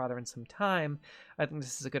from your father in some time. I think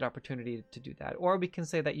this is a good opportunity to do that. Or we can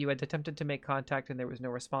say that you had attempted to make contact and there was no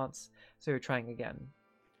response, so you're trying again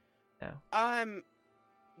now.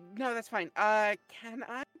 No, that's fine. Can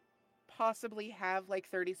I possibly have like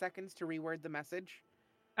 30 seconds to reword the message?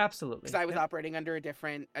 Absolutely. Because I was operating under a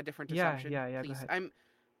different assumption. Yeah, please. Go ahead.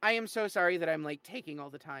 I am so sorry that I'm like taking all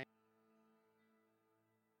the time.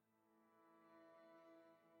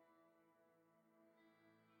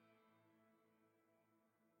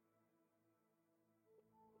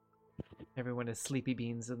 Everyone is sleepy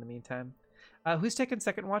beans in the meantime. Who's taking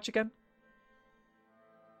second watch again?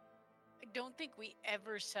 I don't think we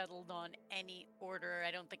ever settled on any order.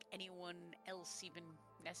 I don't think anyone else even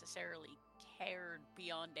necessarily cared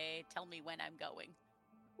beyond a tell me when I'm going.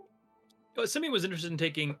 Simi was interested in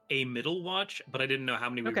taking a middle watch, but I didn't know how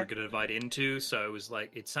many we were going to divide into, so it was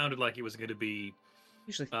like, it sounded like it was going to be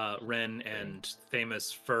usually Ren and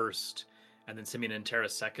Thamus first, and then Simeon and Terra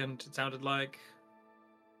second, it sounded like.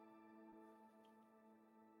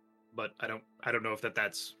 But I don't know if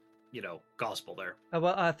that's gospel there.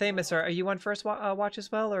 Well, Thamus, are you on first watch as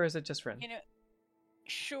well, or is it just Ren?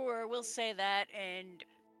 Sure, we'll say that, and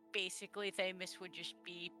basically Thamus would just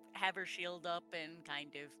have her shield up and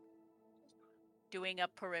kind of doing a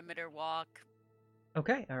perimeter walk.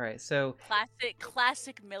 Okay, all right. So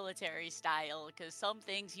Classic military style, because some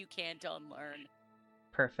things you can't unlearn.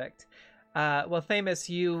 perfect. Well, Thamus,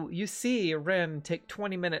 you see Ren take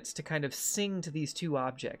 20 minutes to kind of sing to these two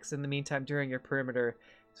objects in the meantime during your perimeter.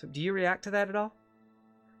 So do you react to that at all?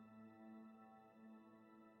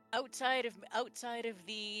 Outside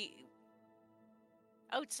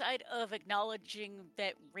of acknowledging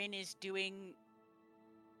that Rin is doing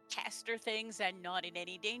caster things and not in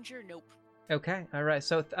any danger, nope. Okay, all right.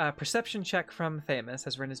 So perception check from Thamus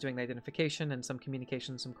as Ren is doing the identification and some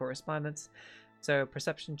communication, some correspondence. So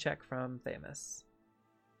perception check from Thamus.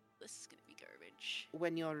 This is gonna be garbage.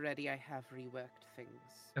 When you're ready, I have reworked things.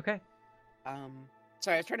 Okay.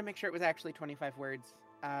 Sorry, I was trying to make sure it was actually 25 words.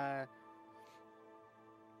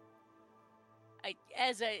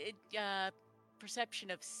 Perception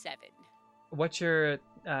of 7. What's your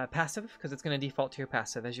passive? Because it's going to default to your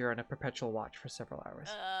passive as you're on a perpetual watch for several hours.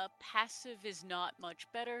 Passive is not much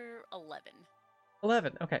better. 11.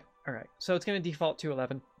 11. Okay. All right. So it's going to default to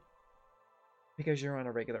 11 because you're on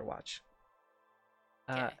a regular watch.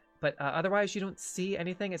 Okay. But otherwise, you don't see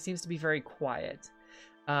anything. It seems to be very quiet.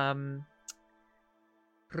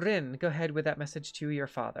 Rin, go ahead with that message to your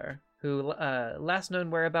father, who last known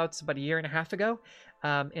whereabouts about a year and a half ago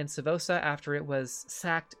in Savosa after it was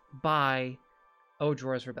sacked by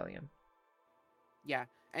Odror's rebellion. Yeah,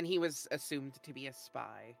 and he was assumed to be a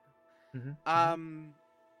spy. Mm-hmm.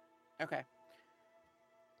 Okay.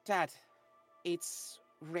 Dad, it's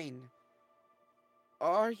Rin.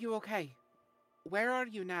 Are you okay? Where are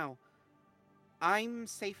you now? I'm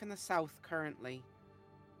safe in the south currently.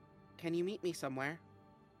 Can you meet me somewhere?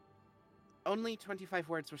 Only 25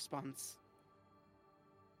 words response.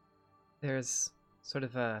 There's sort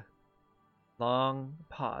of a long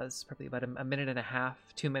pause, probably about a minute and a half,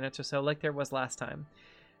 2 minutes or so, like there was last time.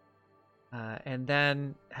 And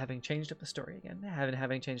then, having changed up the story again,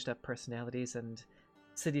 having changed up personalities and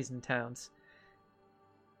cities and towns,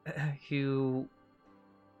 you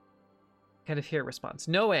kind of hear a response,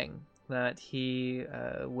 knowing that he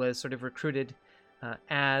was sort of recruited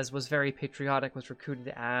was very patriotic, was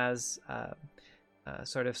recruited as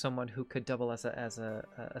sort of someone who could double as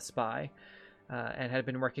a spy, and had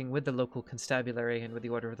been working with the local constabulary and with the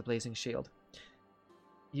Order of the Blazing Shield.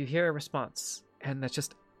 You hear a response, and that's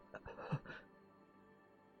just...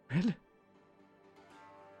 Rin?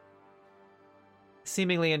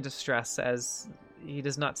 Seemingly in distress, as he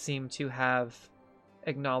does not seem to have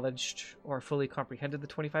acknowledged or fully comprehended the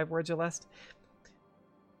 25 words or less.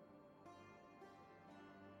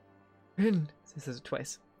 Rin, he says it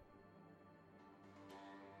twice.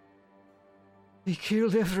 They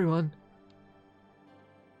killed everyone.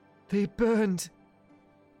 They burned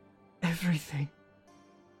everything.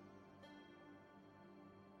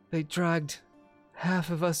 They dragged half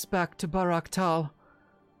of us back to Barak Tal.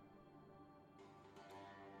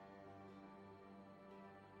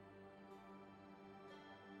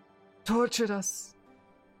 Tortured us.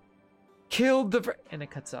 Killed the... And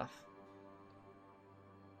it cuts off.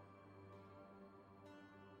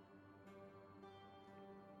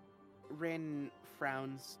 Rin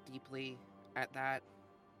frowns deeply at that.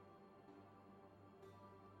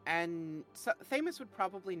 And so Thamus would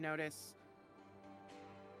probably notice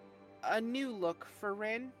a new look for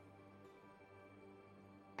Rin.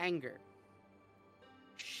 Anger.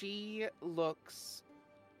 She looks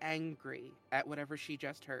angry at whatever she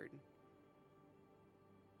just heard.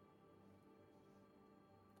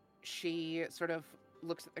 She sort of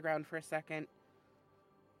looks at the ground for a second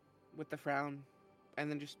with the frown, and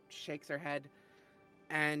then just shakes her head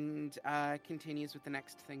and continues with the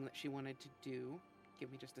next thing that she wanted to do.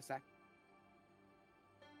 Give me just a sec.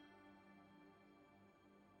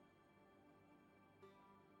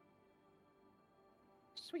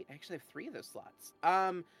 Sweet, I actually have 3 of those slots.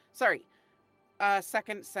 Sorry.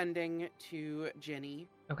 Second sending to Ginny.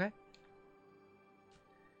 Okay.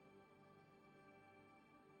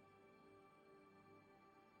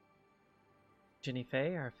 Ginny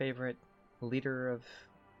Fey, our favorite leader of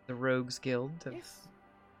the Rogues Guild of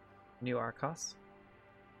New Arcos.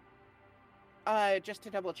 Just to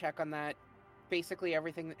double check on that, basically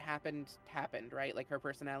everything that happened, right? Like her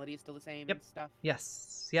personality is still the same and stuff?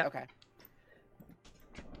 Yes. Yep. Okay.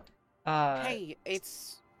 Hey,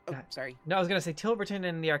 it's... Oh, sorry. No, I was going to say Tilberton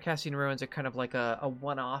and the Arcassian Ruins are kind of like a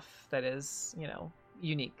one-off that is,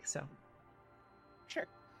 unique, so... Sure.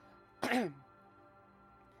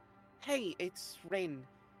 Hey, it's Rin.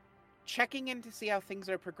 Checking in to see how things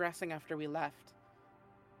are progressing after we left.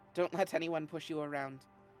 Don't let anyone push you around.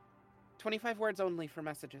 25 words only for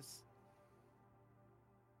messages.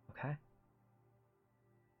 Okay.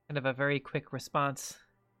 kind of a very quick response.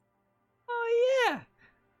 Oh yeah.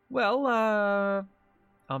 Well,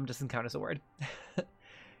 doesn't count as a word. The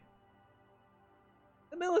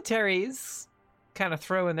military's kind of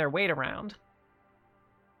throwing their weight around.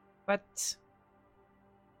 But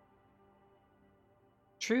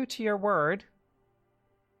true to your word,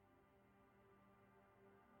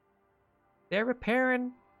 they're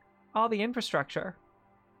repairing all the infrastructure.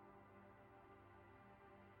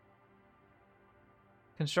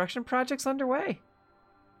 Construction projects underway.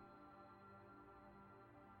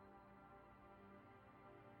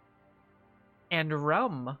 And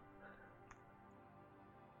rum.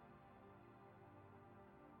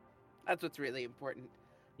 That's what's really important.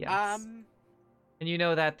 Yes. And you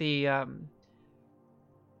know that the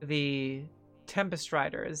Tempest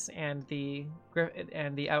Riders and the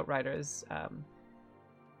Outriders,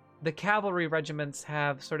 the cavalry regiments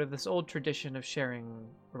have sort of this old tradition of sharing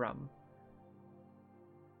rum.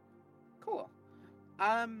 Cool.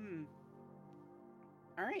 All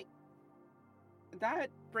right. That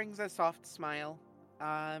brings a soft smile.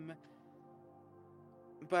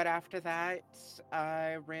 But after that,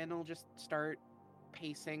 Rin will just start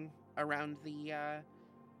pacing around the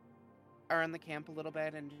camp a little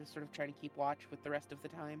bit and just sort of try to keep watch with the rest of the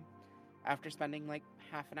time after spending like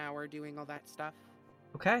half an hour doing all that stuff.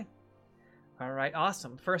 Okay. All right,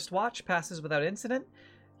 awesome. First watch passes without incident.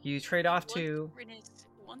 You trade off to...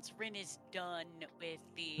 Once Rin is done with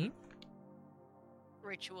the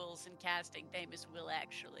rituals and casting, Thamus will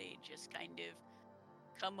actually just kind of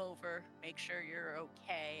come over, make sure you're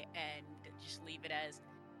okay, and just leave it as,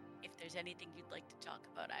 if there's anything you'd like to talk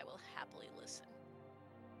about, I will happily listen.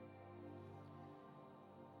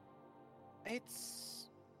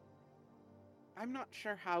 I'm not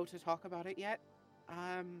sure how to talk about it yet.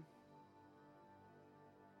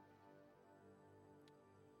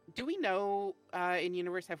 Do we know, in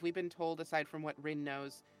universe, have we been told, aside from what Rin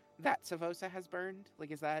knows, that Savosa has burned?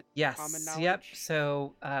 Like, is that common knowledge? Yep.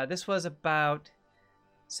 So, this was about...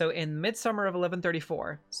 So, in midsummer of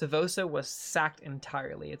 1134, Savosa was sacked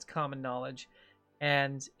entirely. It's common knowledge.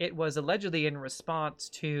 And it was allegedly in response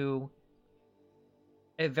to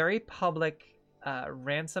a very public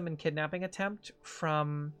ransom and kidnapping attempt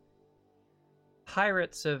from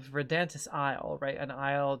pirates of Redantis Isle, right? An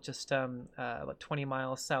isle just about 20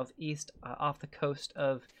 miles southeast off the coast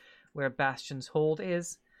of where Bastion's Hold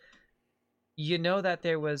is. You know that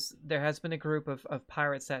there has been a group of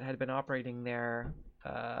pirates that had been operating there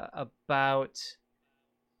about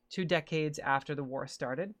 2 decades after the war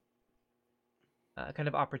started. Kind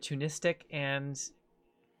of opportunistic, and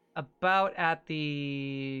about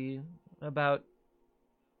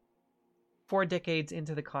 4 decades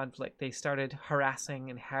into the conflict, they started harassing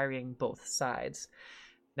and harrying both sides.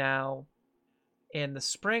 Now, in the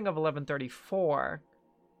spring of 1134,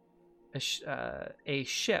 a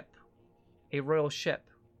ship, a royal ship,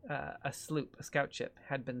 a sloop, a scout ship,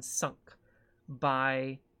 had been sunk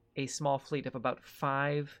by a small fleet of about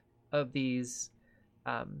 5 of these.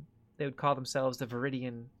 They would call themselves the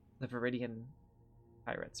Viridian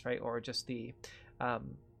pirates, right, or just the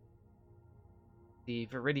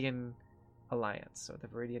Viridian Alliance, or the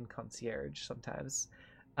Viridian Concierge sometimes.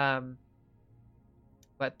 But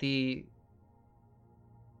the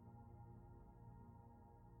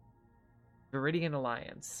Viridian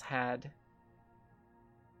Alliance had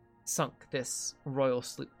sunk this royal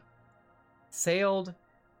sloop, sailed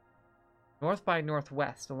north by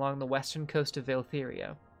northwest along the western coast of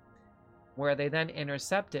Valtheria, where they then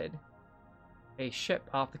intercepted a ship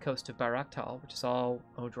off the coast of Baraktal, which is all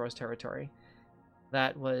Odror's territory,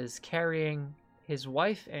 that was carrying his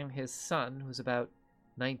wife and his son, who was about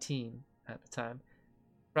 19 at the time,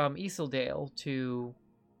 from Isildale to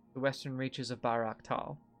the western reaches of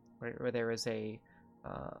Baraktal, where there is a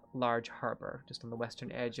large harbor just on the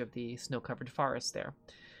western edge of the snow-covered forest there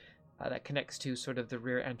that connects to sort of the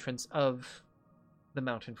rear entrance of the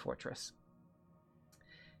mountain fortress.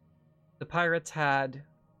 The pirates had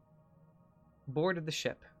boarded the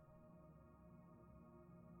ship,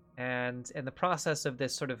 and in the process of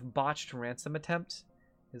this sort of botched ransom attempt,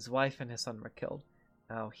 his wife and his son were killed.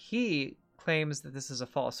 Now, he claims that this is a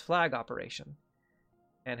false flag operation,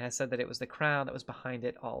 and has said that it was the crown that was behind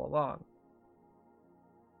it all along.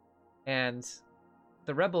 And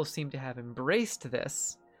the rebels seem to have embraced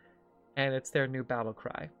this, and it's their new battle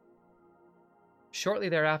cry. Shortly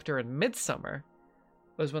thereafter, in midsummer,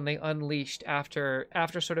 was when they unleashed, after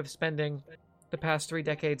sort of spending the past 3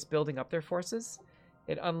 decades building up their forces,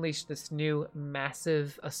 it unleashed this new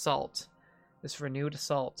massive assault, this renewed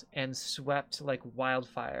assault, and swept like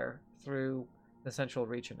wildfire through the central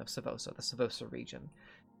region of Savosa, the Savosa region,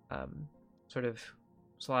 sort of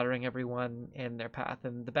slaughtering everyone in their path.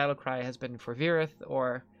 And the battle cry has been for Virith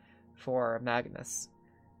or for Magnus.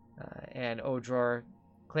 And Odror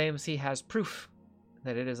claims he has proof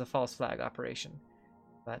that it is a false flag operation.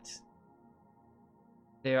 But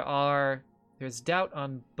there's doubt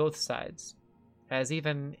on both sides, as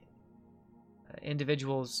even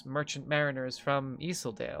individuals, merchant mariners from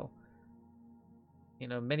Easildale,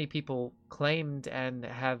 many people claimed and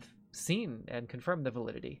have seen and confirmed the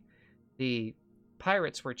validity. The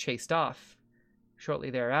pirates were chased off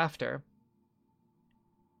shortly thereafter.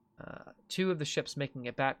 2 of the ships making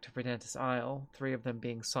it back to Verdantis Isle, 3 of them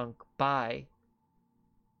being sunk by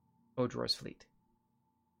Odror's fleet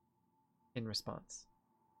in response.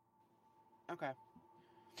 Okay.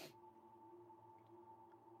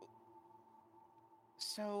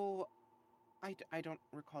 So, I don't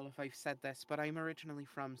recall if I've said this, but I'm originally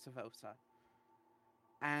from Savosa.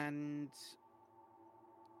 And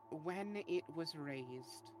when it was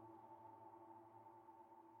raised,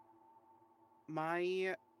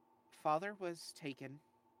 my father was taken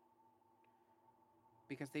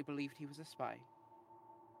because they believed he was a spy,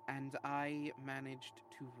 and I managed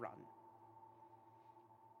to run.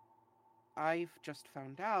 I've just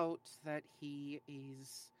found out that he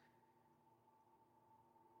is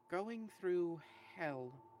going through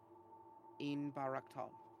hell in Baraktal.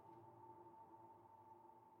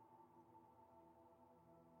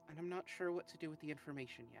 And I'm not sure what to do with the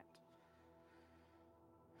information yet.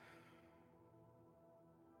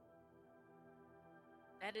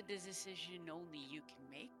 That is a decision only you can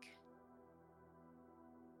make.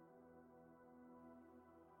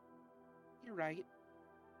 You're right.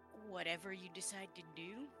 Whatever you decide to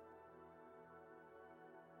do,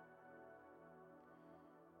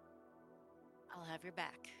 I'll have your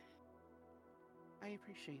back. I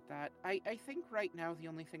appreciate that. I think right now the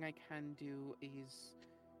only thing I can do is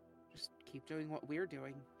just keep doing what we're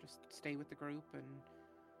doing. Just stay with the group and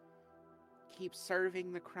keep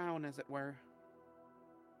serving the crown, as it were.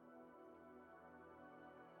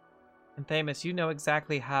 And Thamus, you know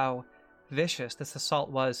exactly how vicious this assault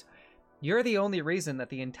was. You're the only reason that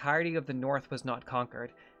the entirety of the North was not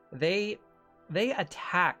conquered. They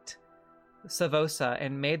attacked Savosa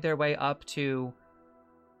and made their way up to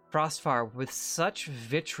Frostfar with such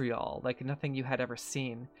vitriol, like nothing you had ever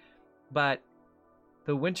seen. But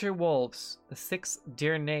the Winter Wolves, the 6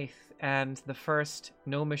 Deer Nath, and the 1st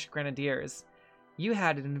Gnomish Grenadiers, you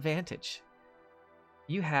had an advantage.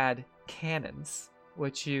 You had cannons,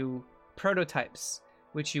 prototypes,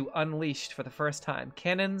 which you unleashed for the first time.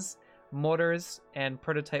 Cannons, mortars, and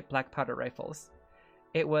prototype black powder rifles.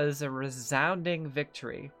 It was a resounding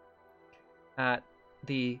victory at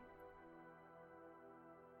the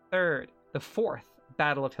 4th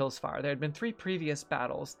Battle of Hillsfar. There had been 3 previous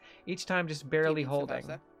battles, each time just barely holding.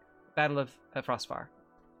 Savosa? Battle of Frostfar.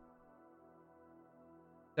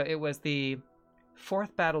 So it was the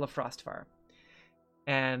 4th Battle of Frostfar,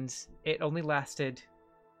 and it only lasted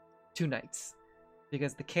 2 nights,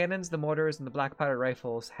 because the cannons, the mortars, and the black powder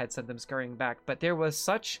rifles had sent them scurrying back. But there was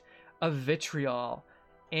such a vitriol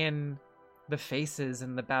in the faces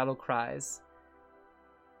and the battle cries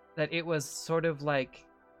that it was sort of like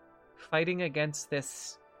fighting against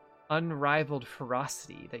this unrivaled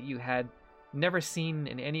ferocity that you had never seen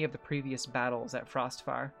in any of the previous battles at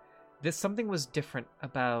Frostfar. Something was different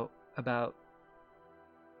about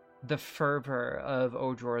the fervor of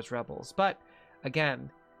Odror's rebels. But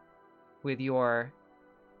again, with your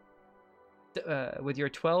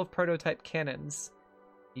 12 prototype cannons,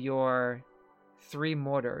 your 3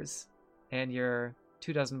 mortars, and your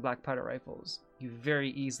 24 black powder rifles, you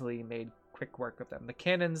very easily made quick work of them. The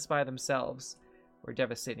cannons by themselves were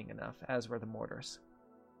devastating enough, as were the mortars.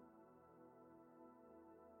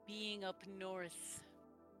 Being up north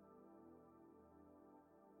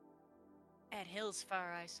at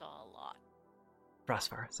Hillsfar, I saw a lot.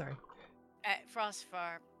 Frostfar, sorry. At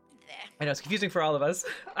Frostfar, bleh. I know, it's confusing for all of us.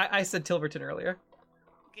 I said Tilverton earlier.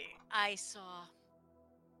 Okay, I saw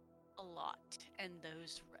a lot, and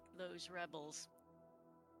those rebels.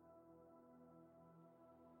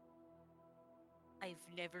 I've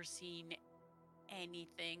never seen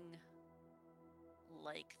anything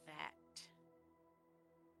like that.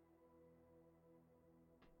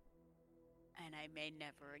 And I may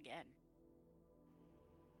never again.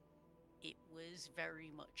 It was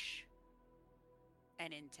very much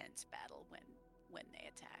an intense battle when they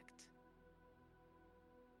attacked.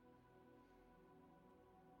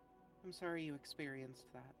 I'm sorry you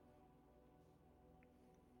experienced that.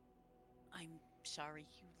 I'm sorry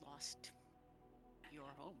you lost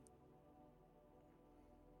your home.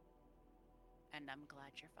 And I'm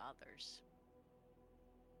glad your father's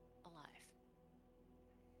alive.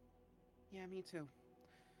 Yeah, me too.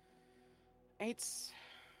 It's...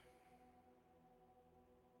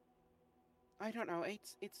 I don't know,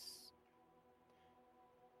 it's...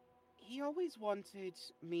 He always wanted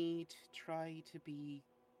me to try to be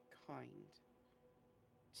kind.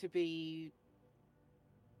 To be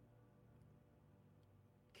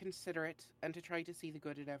considerate and to try to see the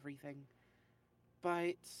good in everything.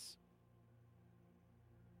 But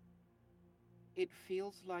it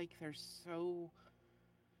feels like there's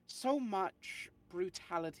so much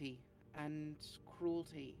brutality and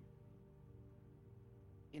cruelty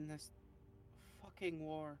in this fucking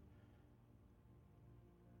war.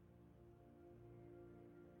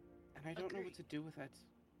 And I don't know what to do with it.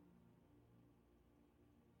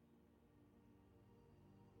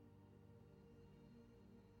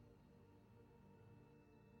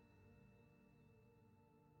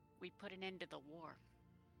 We put an end to the war.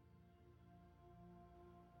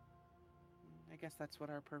 I guess that's what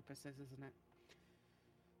our purpose is, isn't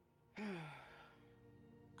it?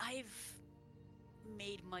 I've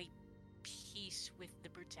made my peace with the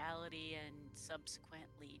brutality and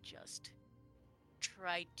subsequently just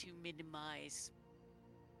tried to minimize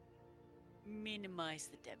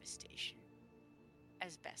the devastation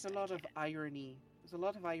as best There's a I lot can. of irony. There's a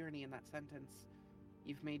lot of irony in that sentence.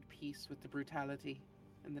 You've made peace with the brutality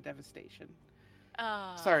and the devastation.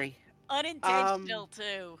 Sorry. Unintentional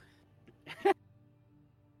too.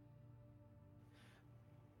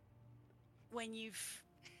 When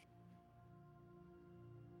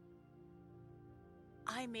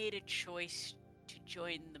I made a choice to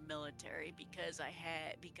join the military because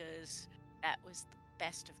that was the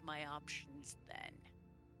best of my options then.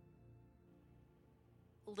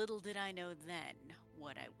 Little did I know then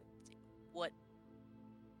what I would do, what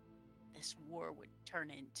this war would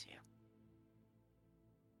turn into.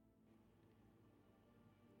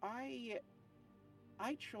 I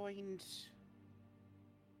joined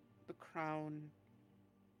the Crown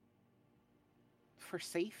for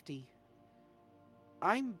safety.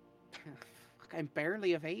 I'm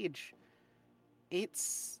barely of age.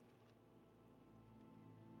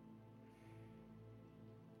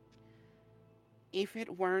 If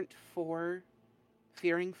it weren't for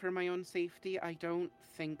fearing for my own safety, I don't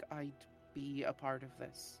think I'd be a part of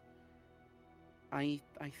this. I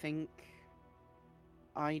think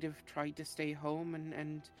I'd have tried to stay home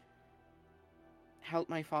and help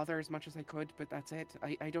my father as much as I could, but that's it.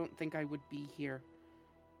 I don't think I would be here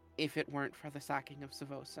if it weren't for the sacking of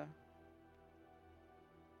Savosa.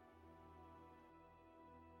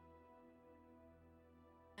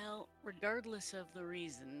 Well, regardless of the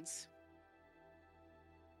reasons,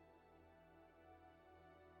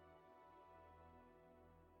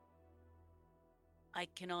 I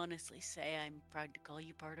can honestly say I'm proud to call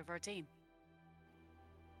you part of our team.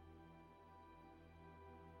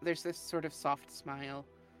 There's this sort of soft smile.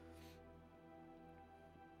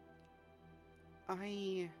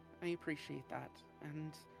 I appreciate that,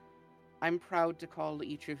 and I'm proud to call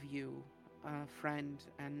each of you a friend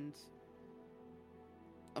and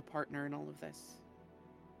a partner in all of this.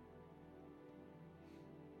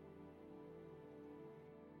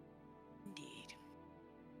 Indeed.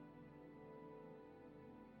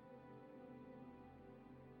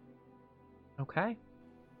 Okay.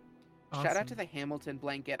 Shout out to Awesome. the Hamilton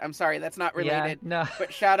blanket. I'm sorry, that's not Yeah, related. no.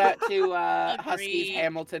 But shout out to Husky's Agreed.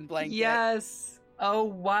 Hamilton blanket. Yes. Oh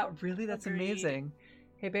wow, really? That's Agreed. amazing.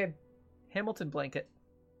 Hey babe, Hamilton blanket.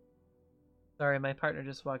 Sorry, my partner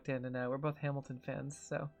just walked in, and we're both Hamilton fans,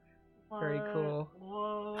 so very cool.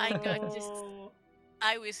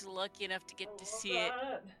 I was lucky enough to get to see it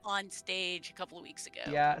on stage a couple of weeks ago.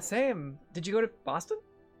 Yeah, same. Did you go to Boston?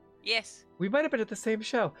 Yes, We might have been at the same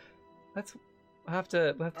show. We'll have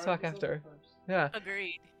to talk after. Yeah.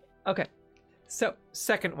 agreed. Okay. So,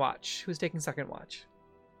 second watch. Who's taking second watch?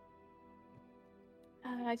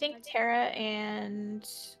 I think Tara and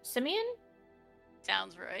Simeon.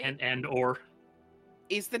 Sounds right. And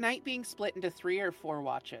Is the night being split into 3 or 4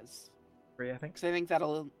 watches? 3, I think. Because I think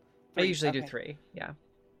that'll... I usually do okay. 3. Yeah.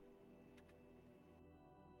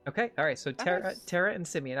 Okay. All right. So Okay. Tara and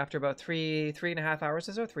Simeon, after about 3.5 hours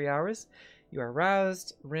or so, 3 hours, you are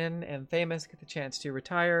roused. Rin and Thamus get the chance to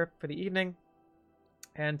retire for the evening.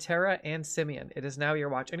 And Tara and Simeon, it is now your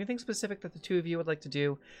watch. Anything specific that the two of you would like to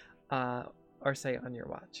do or say on your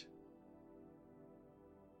watch?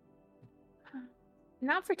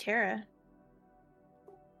 Not for Tara.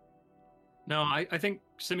 no, I think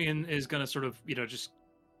Simeon is going to sort of, just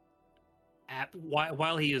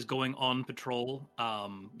while he is going on patrol,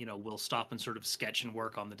 will stop and sort of sketch and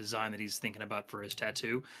work on the design that he's thinking about for his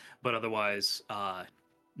tattoo. But otherwise,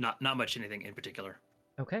 not much anything in particular.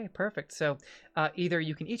 Okay, perfect. So either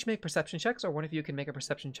you can each make perception checks, or one of you can make a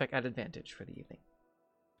perception check at advantage for the evening.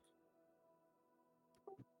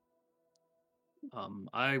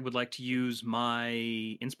 I would like to use my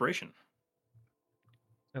inspiration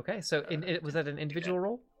Okay, so was that an individual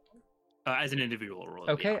roll? as an individual roll.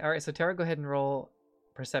 Okay, yeah. all right. So Tara, go ahead and roll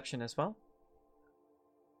perception as well.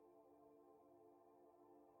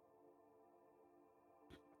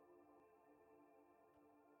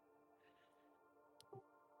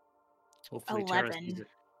 Hopefully Tara 11. sees it.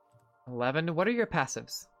 11. What are your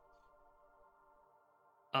passives?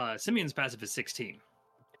 Simeon's passive is 16,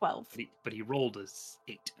 12. but he rolled a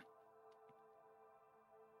 8.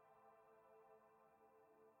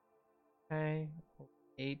 Okay,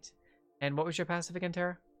 8. And what was your passive again,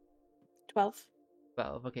 Tara? 12.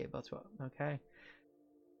 12. Okay, both 12. Okay.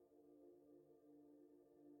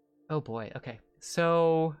 Oh boy. Okay.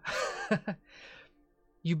 So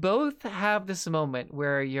you both have this moment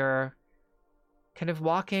where you're kind of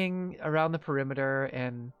walking around the perimeter,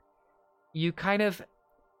 and you kind of,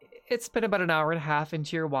 it's been about an hour and a half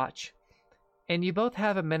into your watch, and you both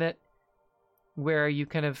have a minute where you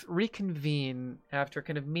kind of reconvene after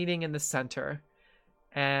kind of meeting in the center,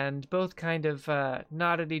 and both kind of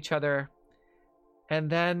nod at each other, and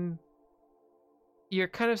then you're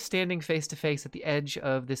kind of standing face to face at the edge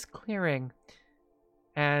of this clearing,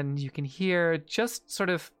 and you can hear just sort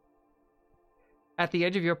of at the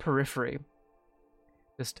edge of your periphery,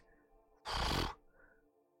 just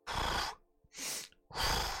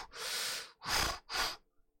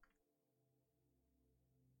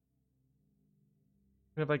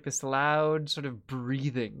kind of like this loud sort of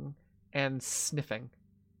breathing and sniffing.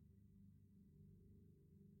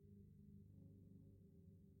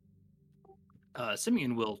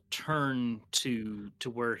 Simeon will turn to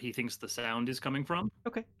where he thinks the sound is coming from.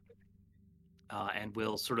 Okay. And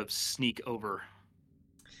will sort of sneak over.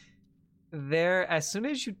 There, as soon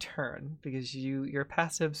as you turn, because your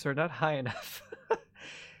passives are not high enough,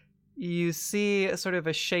 you see sort of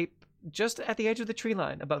a shape just at the edge of the tree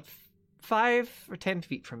line, about 5 or 10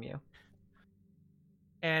 feet from you.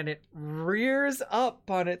 And it rears up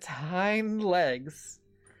on its hind legs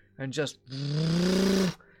and just...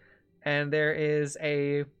 And there is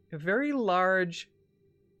a very large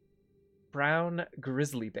brown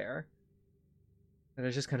grizzly bear that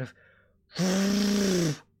is just kind of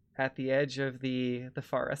at the edge of the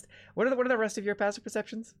forest. What are the rest of your passive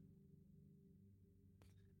perceptions?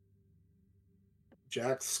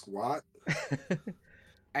 Jack squat.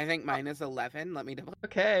 I think mine is 11. Let me double.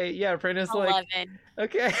 Okay, yeah, Brenna's like 11.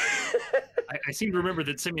 okay. I seem to remember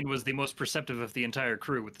that Simeon was the most perceptive of the entire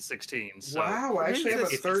crew with the 16. So Wow, I actually have a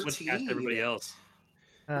it's what's past 13. everybody else.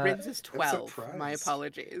 Rin's is I'm 12. surprised. My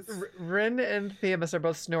apologies. Rin and Themis are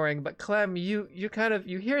both snoring, but Clem, you kind of,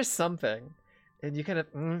 you hear something, and you kind of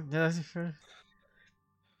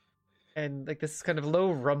and like this kind of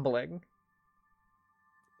low rumbling.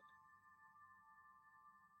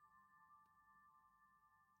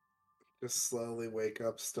 Just slowly wake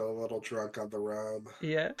up, still a little drunk on the rum.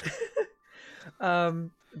 Yeah.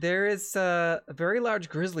 There is a very large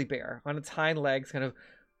grizzly bear on its hind legs, kind of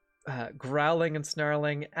growling and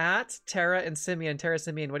snarling at Tara and Simeon. Tara,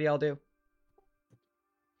 Simeon, what do y'all do?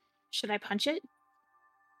 Should I punch it?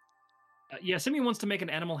 Yeah, Simeon wants to make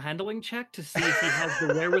an animal handling check to see if he has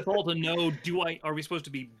the wherewithal to know, are we supposed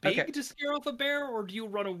to be big Okay. to scare off a bear, or do you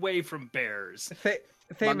run away from bears?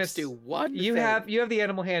 Monks Famous. do one You thing. have the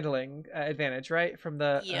animal handling advantage, right? From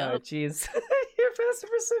the Yep. jeez. Your passive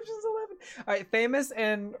perception's 11. All right, Famous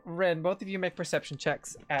and Ren, both of you make perception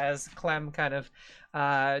checks as Clem kind of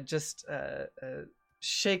just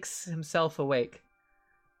shakes himself awake.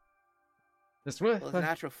 Just Well, it was a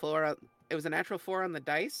natural 4. It was a natural 4 on the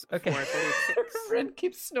dice. Okay. For a 36. Ren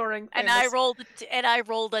keeps snoring. And I Famous.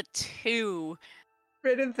 rolled a 2.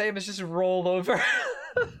 Ren and Famous just roll over.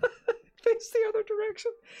 Face the other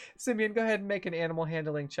direction. Simeon, go ahead and make an animal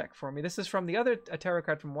handling check for me. This is from the other tarot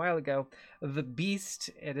card from a while ago. The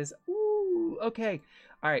Beast. It is... Ooh, okay.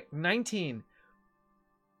 All right, 19.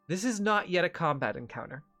 This is not yet a combat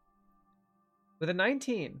encounter. With a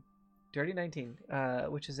 19, dirty 19,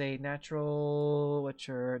 which is a natural... What's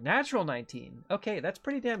your... Natural 19. Okay, that's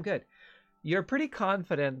pretty damn good. You're pretty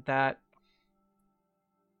confident that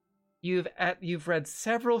you've read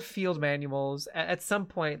several field manuals at some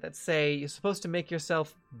point that say you're supposed to make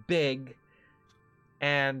yourself big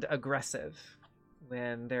and aggressive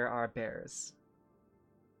when there are bears.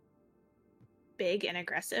 Big and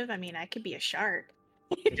aggressive? I mean, I could be a shark.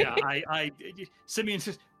 Yeah, Simeon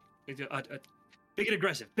says, big and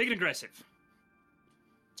aggressive, big and aggressive.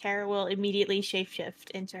 Tara will immediately shapeshift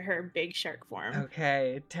into her big shark form.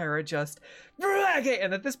 Okay, Tara just... Okay,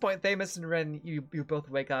 and at this point, Thamus and Ren, you both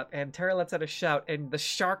wake up, and Tara lets out a shout, and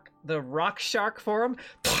the rock shark form,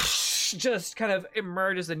 just kind of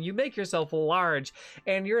emerges, and you make yourself large,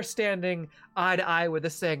 and you're standing eye to eye with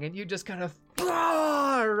this thing, and you just kind of...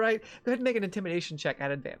 Right? Go ahead and make an intimidation check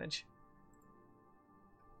at advantage.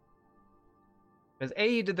 Because A,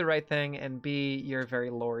 you did the right thing, and B, you're very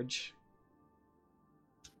large.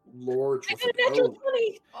 Lord, I with got a an natural O.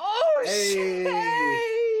 20! Oh, Hey! shit!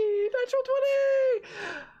 Hey! Natural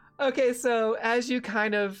 20! Okay, so as you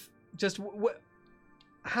kind of just...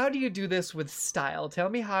 how do you do this with style? Tell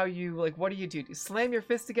me how you... Like, what do? Do you slam your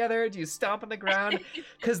fists together? Do you stomp on the ground?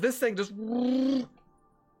 Because this thing just...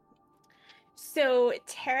 So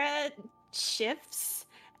Tara shifts,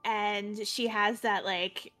 and she has that,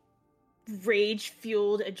 like,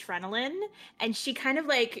 rage-fueled adrenaline, and she kind of,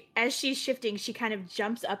 like, as she's shifting, she kind of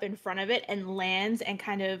jumps up in front of it and lands and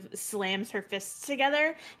kind of slams her fists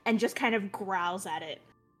together and just kind of growls at it.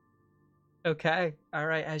 Okay, all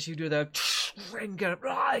right. As you do the... and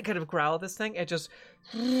kind of growl at this thing, it just...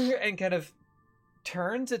 and kind of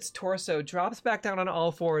turns its torso, drops back down on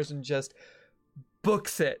all fours, and just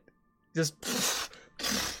books it. Just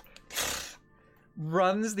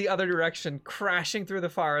runs the other direction, crashing through the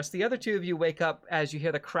forest. The other two of you wake up as you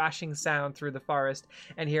hear the crashing sound through the forest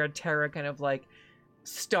and hear Tara kind of like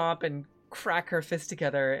stomp and crack her fists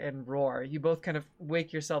together and roar. You both kind of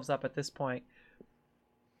wake yourselves up at this point,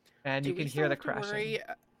 and you can hear the crashing.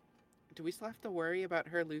 Do we still have to worry about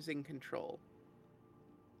her losing control?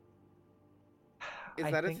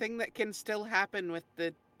 Is that a thing that can still happen with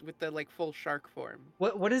the like full shark form?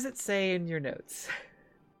 What does it say in your notes?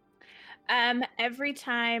 Every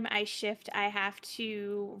time I shift, I have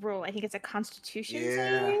to roll. I think it's a Constitution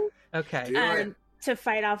Yeah. saving. Okay. Do it. To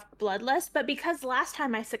fight off bloodlust. But because last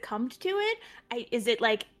time I succumbed to it, is it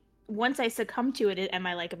like once I succumb to it, am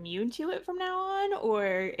I like immune to it from now on,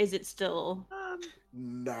 or is it still?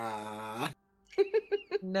 Nah.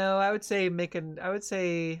 No, I would say make a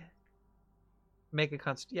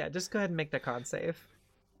con. Yeah, just go ahead and make the con save.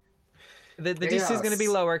 The DC is going to be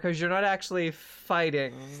Chaos. lower because you're not actually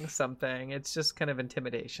fighting something. It's just kind of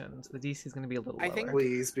intimidation. So the DC is going to be a little I lower. think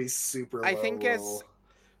Please be super low. I think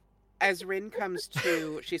as Rin comes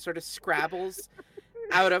to, she sort of scrabbles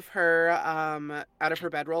out of her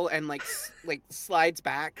bedroll and like slides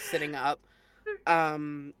back, sitting up.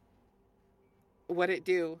 What'd it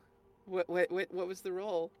do? What was the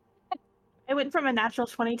roll? I went from a natural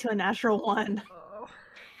 20 to a natural 1. Oh.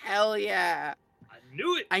 Hell yeah! I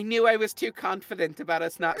knew it. I knew I was too confident about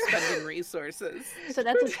us not spending resources. So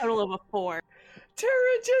that's a total of a 4. Tara,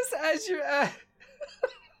 just as you... Hi,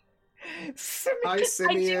 I do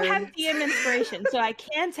Simeon. have DM inspiration, so I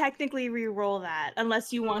can technically re-roll that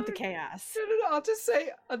unless you want the chaos. No, I'll just say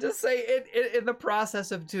in the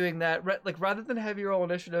process of doing that, like rather than have your roll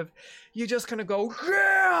initiative, you just kind of go,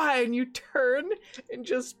 "Yeah!" and you turn and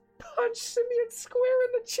just punch Simeon square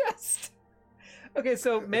in the chest. Okay,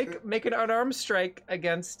 so make an unarmed strike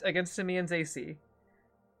against Simeon's AC.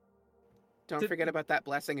 Don't forget about that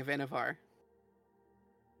blessing of Inavar.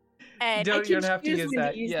 And You I don't have to choose use when to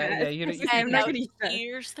that. use Yeah, that. yeah, you don't. I'm now not gonna use that.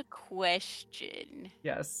 here's the question.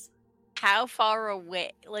 Yes. How far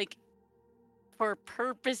away, like, for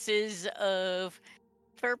purposes of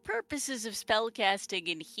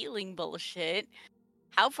spellcasting and healing bullshit,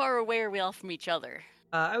 how far away are we all from each other?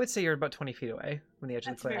 I would say you're about 20 feet away from the edge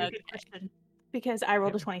That's of a the very clearing. good question. Because I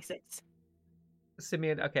rolled a Yep. 26.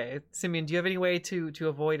 Simeon, okay. Simeon, do you have any way to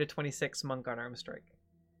avoid a 26 monk unarmed strike?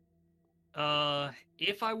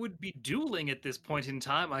 If I would be dueling at this point in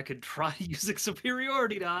time, I could try using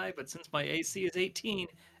superiority die, but since my AC is 18,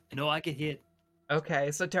 I know I can hit.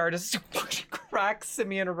 Okay, so Tara just cracks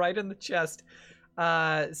Simeon right in the chest.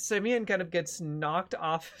 Simeon kind of gets knocked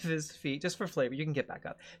off of his feet, just for flavor. You can get back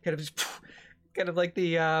up. Kind of just, kind of like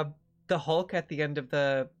the Hulk at the end of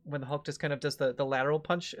when the Hulk just kind of does the lateral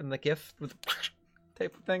punch in the GIF with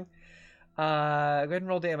type of thing. Go ahead and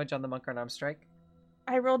roll damage on the monk unarmed strike.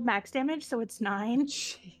 I rolled max damage, so it's 9.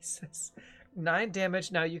 Jesus. 9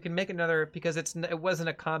 damage. Now you can make another, because it wasn't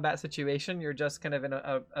a combat situation. You're just kind of in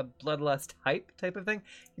a bloodlust hype type of thing.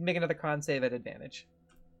 You can make another con save at advantage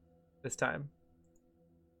this time.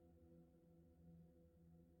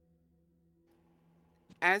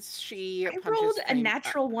 As she I punches rolled a Flame-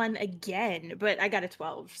 natural 1 again, but I got a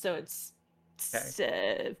 12, so it's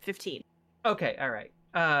 15. Okay, all right.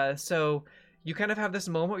 So you kind of have this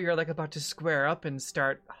moment where you're like about to square up and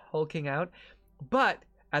start hulking out, but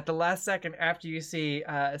at the last second, after you see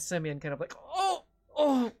Simeon kind of like,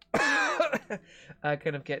 oh,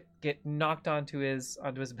 kind of get knocked onto his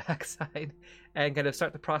backside and kind of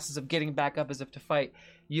start the process of getting back up as if to fight.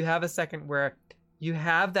 You have a second where you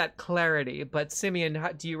have that clarity, but Simeon,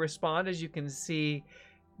 do you respond? As you can see,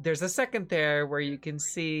 there's a second there where you can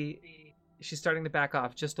see she's starting to back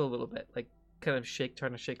off just a little bit, like kind of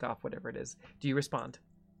trying to shake off whatever it is. Do you respond?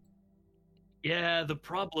 Yeah, the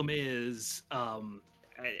problem is,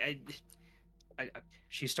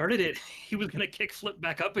 she started it. He was gonna kick flip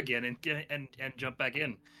back up again and jump back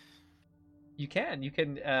in. You can.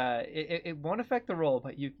 It won't affect the roll,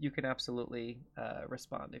 but you can absolutely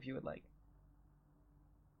respond if you would like.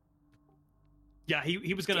 Yeah,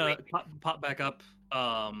 he was gonna pop back up,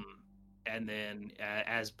 and then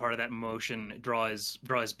as part of that motion, draw his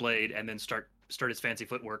blade, and then start his fancy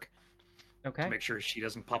footwork. Okay. To make sure she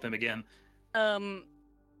doesn't pop him again. I'm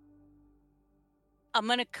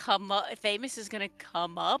gonna come up. Famous is gonna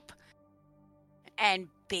come up and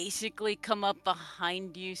basically come up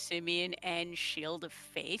behind you, Simeon, and Shield of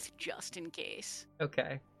Faith, just in case.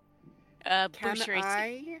 Okay.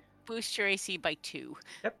 Boost your AC by 2.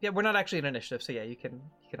 Yep. Yeah, we're not actually in initiative, so yeah, you can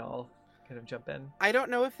all kind of jump in. I don't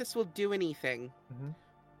know if this will do anything, Mm-hmm.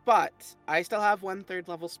 but I still have 1 3rd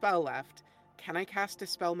level spell left. Can I cast a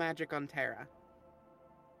spell magic on Terra?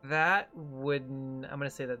 That wouldn't. I'm gonna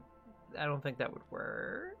say that I don't think that would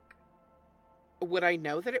work. Would I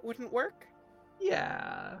know that it wouldn't work?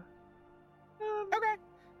 Yeah. Okay.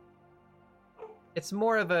 It's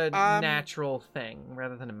more of a natural thing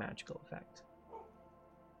rather than a magical effect.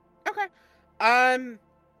 Okay. I'm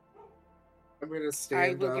gonna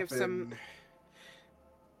stand will up give and some-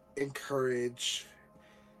 encourage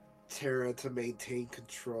Terra to maintain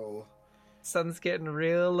control. Sun's getting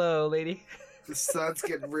real low, lady. The sun's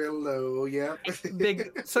getting real low. Yep.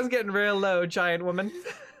 Sun's getting real low, giant woman.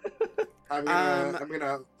 I'm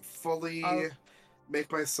gonna fully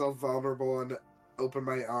make myself vulnerable and open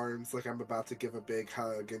my arms like I'm about to give a big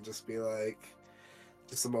hug and just be like,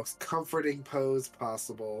 just the most comforting pose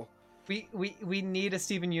possible. We need a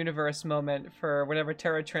Steven Universe moment for whenever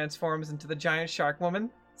Terra transforms into the giant shark woman.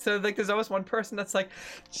 So like, there's always one person that's like,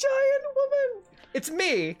 giant woman. It's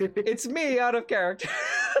me. It's me out of character.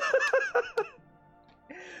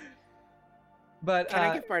 But Can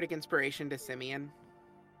I give Bardic Inspiration to Simeon?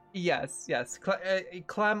 Yes.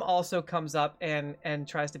 Clem also comes up and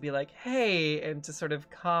tries to be like, hey, and to sort of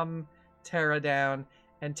calm Terra down.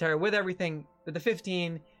 And Terra, with everything, with the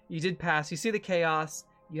 15, you did pass. You see the chaos.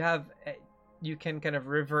 You can kind of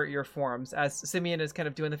revert your forms. As Simeon is kind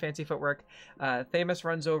of doing the fancy footwork, Thamus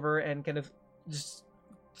runs over and kind of just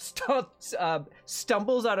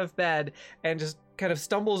stumbles out of bed and just kind of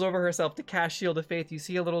stumbles over herself to cast Shield of Faith. You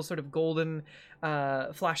see a little sort of golden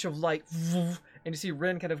flash of light, and you see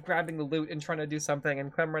Rin kind of grabbing the loot and trying to do something,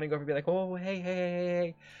 and Clem running over and be like, oh,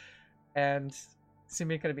 hey. And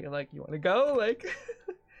Simeon kind of being like, you want to go? Like,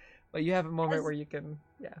 but you have a moment where you can,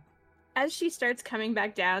 yeah. As she starts coming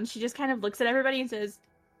back down, she just kind of looks at everybody and says,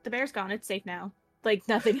 the bear's gone, it's safe now. Like,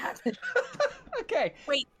 nothing happened. Okay.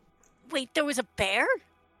 Wait, there was a bear?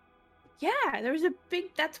 Yeah, there was a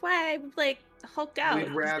big, that's why I, like, hulked out. We'd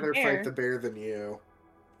rather fight the bear than you.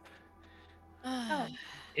 Oh,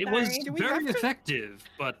 It sorry. was Do we very have to- effective,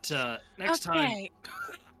 but next time Okay.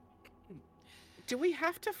 Do we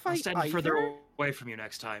have to I'll fight stand either? further away from you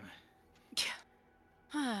next time.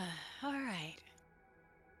 All right.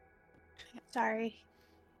 sorry.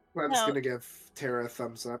 I'm just No. gonna give Terra a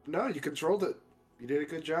thumbs up. No, you controlled it. You did a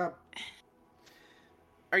good job.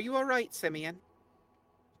 Are you alright, Simeon?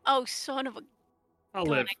 Oh, son of a I'll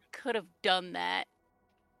gun, live. I could have done that.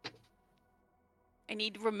 I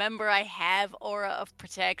need to remember I have Aura of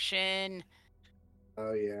Protection.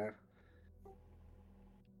 Oh yeah.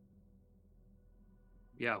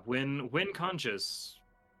 Yeah, when conscious,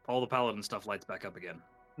 all the paladin stuff lights back up again.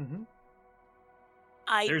 Mm-hmm.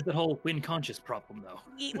 There's the whole when conscious problem, though.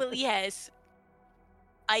 Well, yes.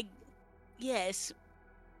 Yes.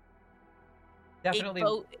 Definitely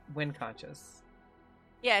boat- when conscious.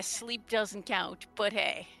 Yeah, sleep doesn't count, but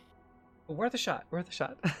hey. But worth a shot.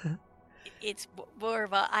 It's more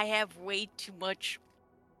of a I have way too much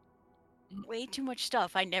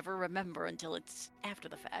stuff I never remember until it's after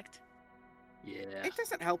the fact. Yeah. It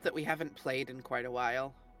doesn't help that we haven't played in quite a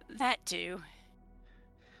while. That too.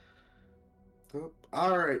 Oh,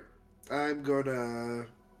 all right. I'm gonna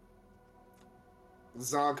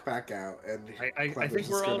zonk back out, and I Clever's think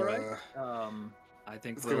we're just all gonna- right. I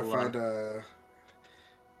think It's gonna we'll find a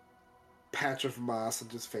patch of moss and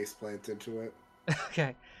just face plant into it.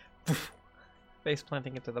 Okay. Face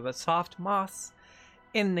planting into the soft moss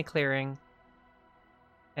in the clearing.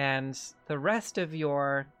 And the rest of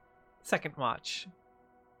your second watch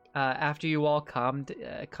after you all calm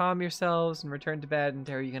yourselves and return to bed, and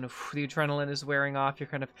there you kind of the adrenaline is wearing off. You're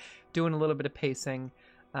kind of doing a little bit of pacing,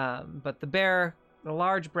 but the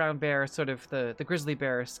large brown bear, sort of the grizzly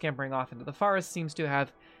bear, scampering off into the forest, seems to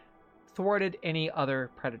have thwarted any other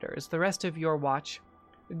predators. The rest of your watch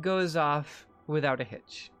goes off without a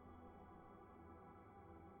hitch.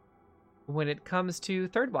 When it comes to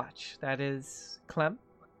third watch, that is Clem.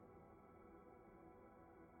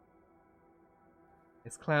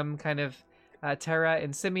 It's Clem, kind of Terra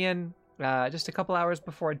and Simeon. Just a couple hours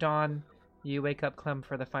before dawn, you wake up Clem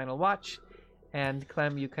for the final watch. And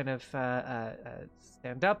Clem, you kind of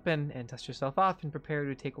stand up and dust yourself off and prepare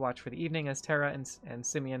to take watch for the evening as Terra and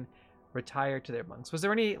Simeon retire to their bunks. Was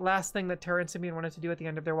there any last thing that Terra and Simeon wanted to do at the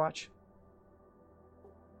end of their watch?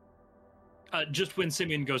 Just when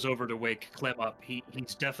Simeon goes over to wake Clem up,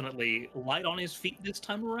 he's definitely light on his feet this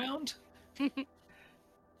time around.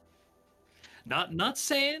 Not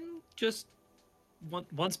saying just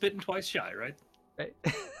once bitten, twice shy, right? Right.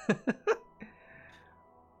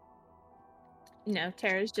 No,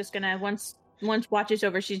 Tara's just gonna once watch is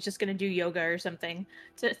over, she's just gonna do yoga or something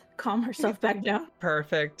to calm herself back down.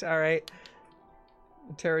 Perfect. All right.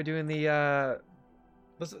 Terra doing the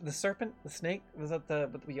was it the serpent, the snake? Was that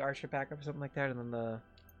the archer back up or something like that? And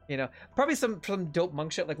then probably some dope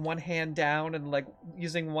monk shit, like one hand down and like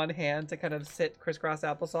using one hand to kind of sit crisscross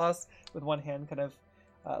applesauce with one hand kind of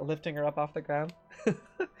lifting her up off the ground.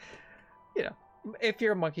 If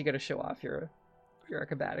you're a monk, you got to show off your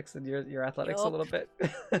acrobatics and your athletics a little bit.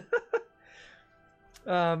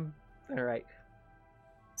 All right.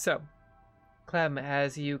 So, Clem,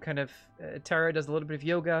 as you kind of Tara does a little bit of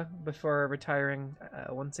yoga before retiring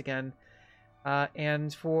once again.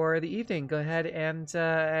 And for the evening, go ahead and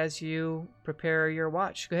as you prepare your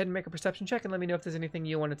watch, go ahead and make a perception check and let me know if there's anything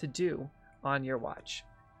you wanted to do on your watch.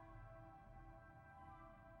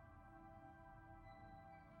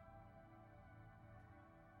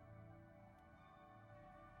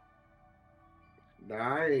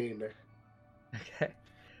 Nine. Okay.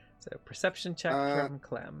 So perception check from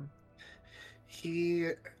Clem.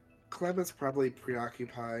 Clem is probably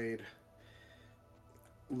preoccupied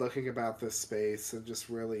looking about this space and just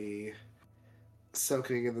really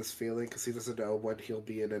soaking in this feeling because he doesn't know when he'll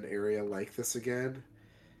be in an area like this again,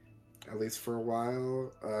 at least for a while.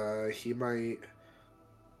 He might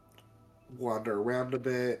wander around a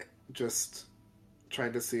bit, just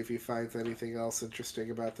trying to see if he finds anything else interesting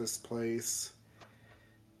about this place,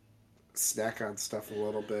 snack on stuff a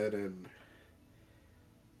little bit, and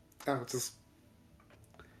just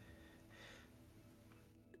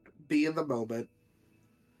be in the moment.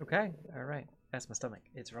 Okay, all right. That's my stomach.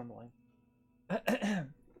 It's rumbling.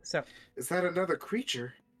 So, is that another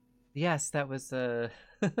creature? Yes, that was that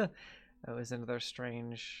was another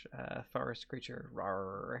strange forest creature.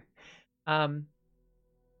 Rawr.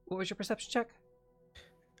 What was your perception check?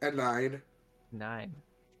 A 9. 9.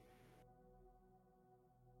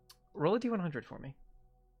 Roll a d100 for me.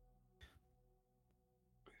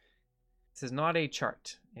 This is not a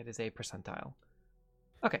chart. It is a percentile.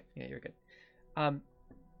 Okay, yeah, you're good.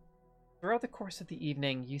 Throughout the course of the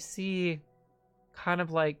evening, you see kind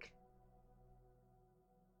of like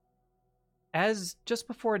as just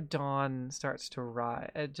before dawn starts to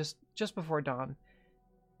rise, just before dawn,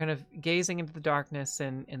 kind of gazing into the darkness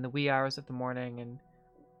and in the wee hours of the morning, and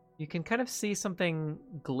you can kind of see something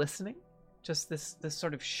glistening, just this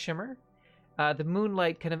sort of shimmer. The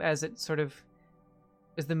moonlight kind of as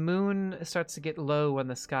the moon starts to get low on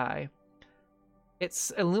the sky,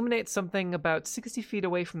 it illuminates something about 60 feet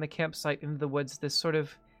away from the campsite into the woods, this sort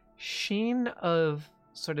of sheen of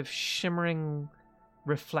sort of shimmering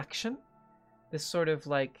reflection, this sort of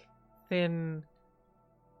like thin,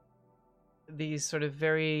 these sort of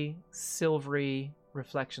very silvery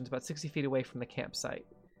reflections about 60 feet away from the campsite.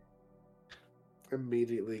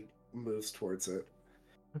 Immediately moves towards it.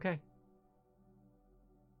 Okay.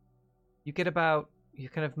 You kind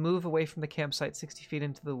of move away from the campsite 60 feet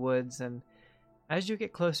into the woods, and as you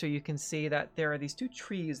get closer, you can see that there are these two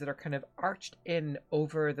trees that are kind of arched in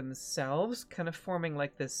over themselves, kind of forming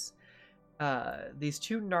like this, these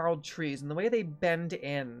two gnarled trees. And the way they bend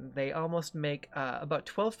in, they almost make about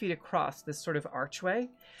 12 feet across this sort of archway.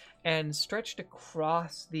 And stretched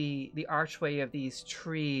across the archway of these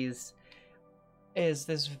trees is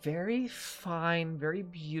this very fine, very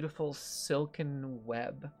beautiful silken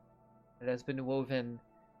web that has been woven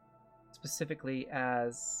specifically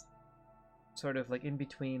as sort of like in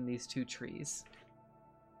between these two trees.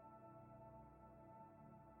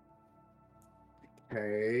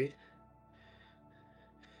 Okay.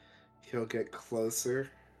 He'll get closer.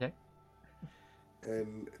 Okay.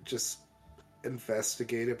 And just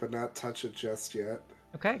investigate it, but not touch it just yet.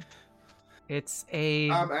 Okay. It's a.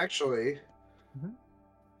 Actually.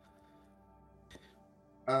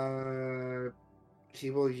 Mhm. He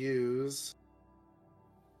will use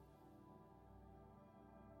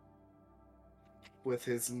with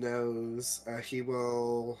his nose. He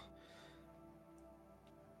will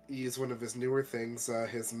use one of his newer things,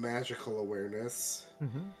 his magical awareness.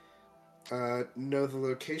 Know the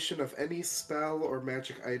location of any spell or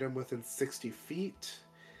magic item within 60 feet.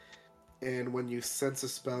 And when you sense a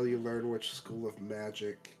spell, you learn which school of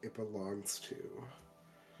magic it belongs to.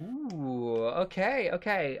 Ooh, okay.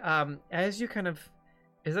 As you kind of,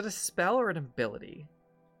 is it a spell or an ability?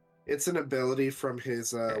 It's an ability from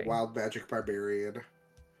his Okay. Wild Magic Barbarian.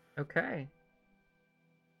 Okay.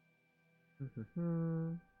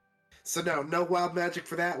 Mhm. So no wild magic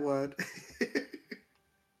for that one.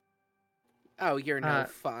 Oh, you're no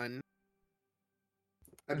fun.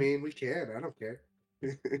 I mean, we can. I don't care.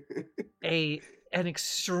 An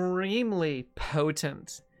extremely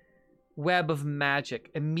potent web of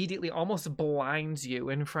magic immediately almost blinds you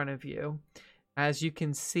in front of you, as you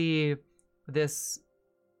can see this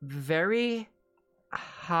very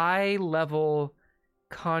high level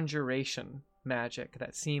conjuration magic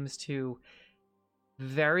that seems to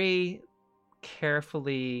very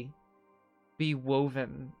carefully be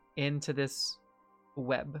woven into this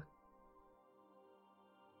web,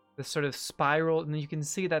 this sort of spiral. And you can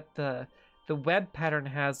see that the web pattern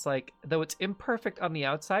has, like, though it's imperfect on the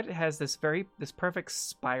outside, it has this perfect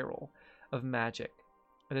spiral of magic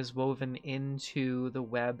that is woven into the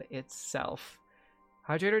web itself.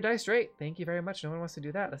 Hydrator dice straight. Thank you very much. No one wants to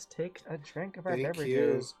do that. Let's take a drink of our Thank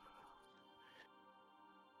beverages.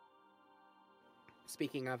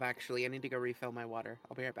 Speaking of, actually, I need to go refill my water.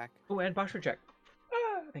 I'll be right back. Oh, and posture check.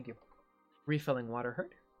 Thank you. Refilling water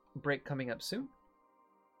hurt. Break coming up soon.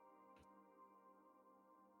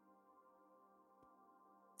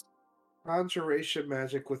 Conjuration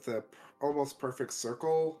magic with a almost perfect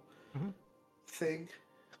circle thing.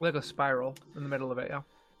 Like a spiral in the middle of it, yeah.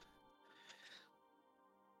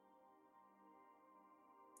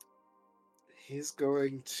 He's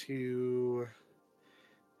going to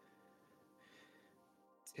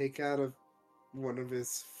take out one of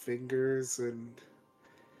his fingers and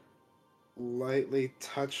lightly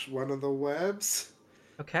touch one of the webs.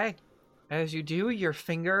 Okay. As you do, your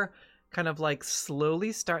finger kind of like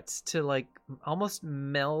slowly starts to like almost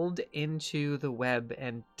meld into the web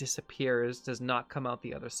and disappears, does not come out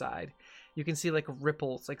the other side. You can see like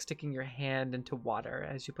ripples, like sticking your hand into water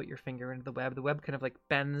as you put your finger into the web. The web kind of like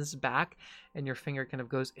bends back and your finger kind of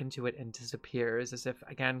goes into it and disappears, as if,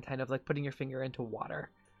 again, kind of like putting your finger into water.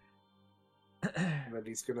 And then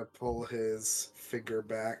he's going to pull his finger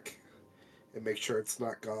back and make sure it's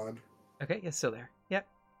not gone. Okay, it's still there. Yep.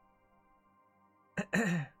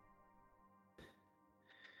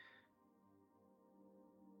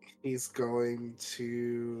 He's going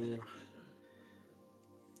to...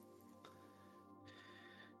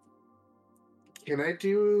 Can I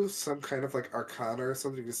do some kind of like arcana or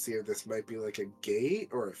something to see if this might be like a gate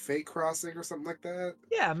or a fake crossing or something like that?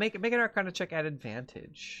 Yeah, make an arcana check at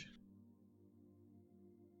advantage.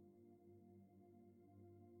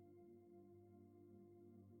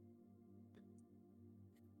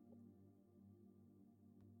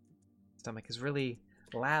 Stomach is really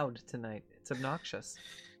loud tonight. It's obnoxious.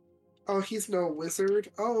 Oh, he's no wizard.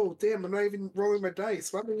 Oh, damn, I'm not even rolling my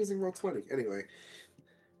dice. Why am I using Roll20? Anyway.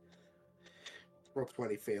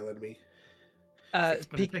 Roll20 failing me.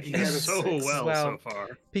 So well so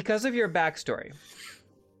far. Because of your backstory,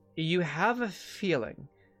 you have a feeling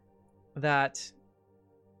that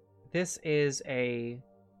this is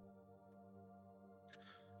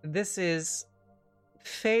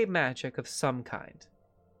fey magic of some kind.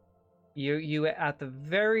 You at the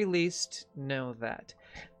very least know that.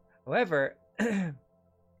 However,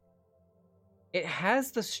 it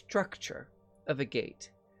has the structure of a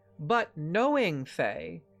gate. But knowing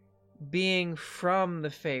Fey, being from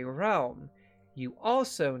the Fey realm, you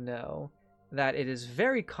also know that it is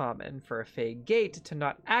very common for a Fey gate to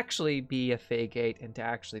not actually be a Fey gate and to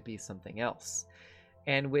actually be something else.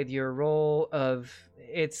 And with your role of,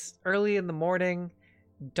 it's early in the morning,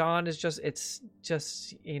 dawn is it's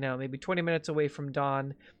just, maybe 20 minutes away from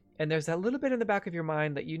dawn, and there's that little bit in the back of your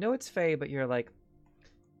mind that you know it's Fey, but you're like,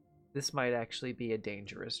 this might actually be a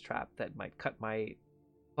dangerous trap that might cut my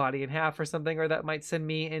body in half or something, or that might send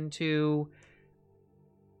me into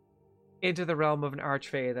the realm of an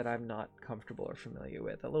archfey that I'm not comfortable or familiar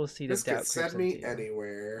with. A little seed this of doubt could send me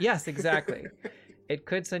anywhere. Yes, exactly. It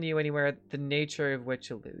could send you anywhere, the nature of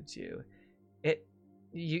which eludes you.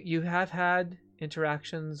 You have had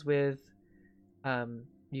interactions with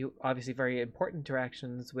You obviously very important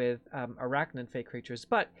interactions with arachnid fey creatures,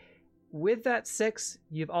 but with that 6,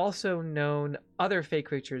 you've also known other fey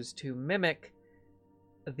creatures to mimic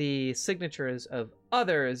the signatures of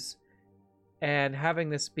others, and having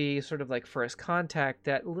this be sort of like first contact,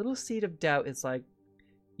 that little seed of doubt is like,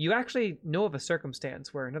 you actually know of a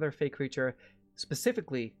circumstance where another fey creature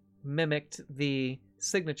specifically mimicked the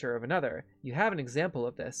signature of another. You have an example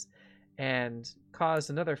of this, and caused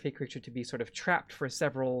another fey creature to be sort of trapped for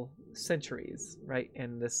several centuries, right,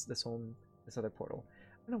 in this other portal.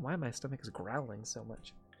 I don't know why my stomach is growling so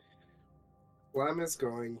much. Clem is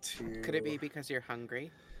going to... Could it be because you're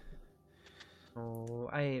hungry? Oh,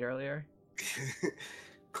 I ate earlier.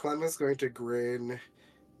 Clem is going to grin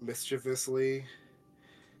mischievously,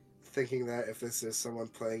 thinking that if this is someone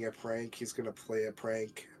playing a prank, he's going to play a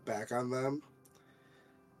prank back on them.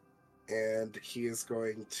 And he is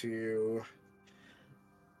going to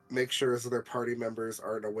make sure his other party members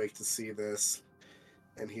aren't awake to see this.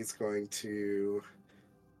 And he's going to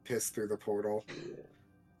piss through the portal.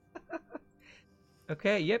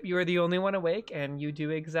 Okay, yep, you are the only one awake, and you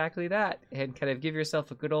do exactly that, and kind of give yourself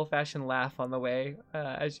a good old-fashioned laugh on the way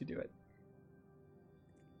as you do it.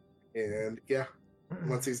 And yeah,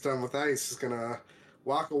 once he's done with that, he's just gonna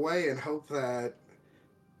walk away and hope that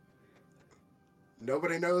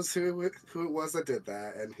nobody knows who it was that did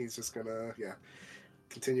that, and he's just gonna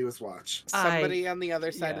continue his watch. Somebody on the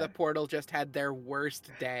other side of the portal just had their worst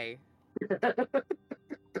day.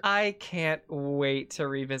 I can't wait to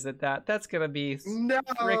revisit that. That's gonna be No!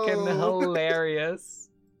 freaking hilarious.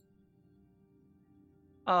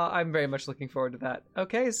 I'm very much looking forward to that.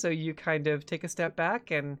 Okay, so you kind of take a step back,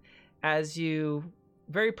 and as you,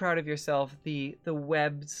 very proud of yourself, the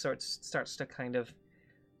web starts to kind of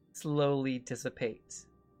slowly dissipate,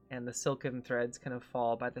 and the silken threads kind of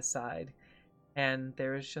fall by the side, and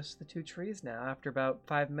there's just the 2 trees now. After about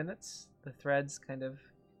 5 minutes, the threads kind of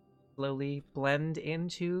slowly blend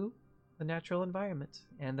into the natural environment,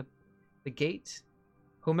 and the gate,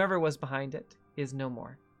 whomever was behind it, is no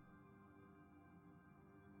more.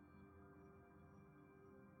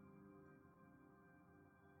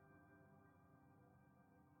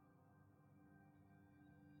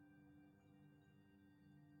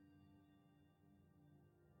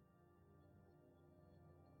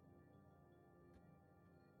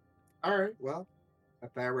 All right, well,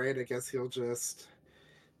 at that rate, I guess he'll just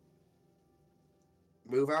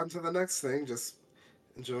move on to the next thing, just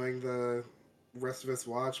enjoying the rest of his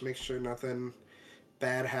watch, make sure nothing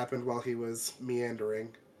bad happened while he was meandering.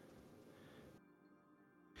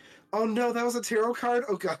 Oh no, that was a tarot card?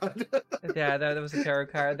 Oh god. Yeah, that was a tarot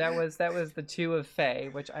card. That was the 2 of Fae,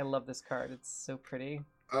 which I love this card. It's so pretty.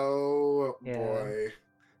 Oh boy.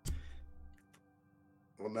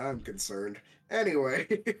 Well, now I'm concerned. Anyway.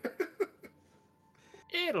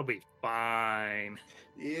 It'll be fine.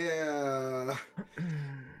 Yeah.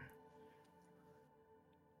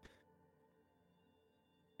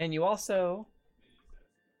 And you also...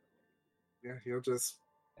 Yeah, he'll just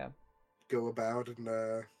go about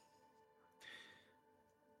and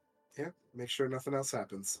make sure nothing else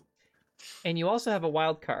happens. And you also have a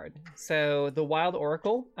wild card. So the Wild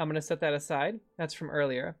Oracle, I'm going to set that aside. That's from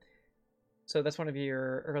earlier. So that's one of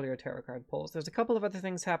your earlier tarot card pulls. There's a couple of other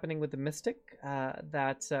things happening with the Mystic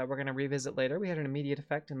that we're going to revisit later. We had an immediate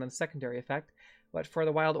effect and then a secondary effect. But for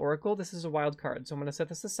the Wild Oracle, this is a wild card. So I'm going to set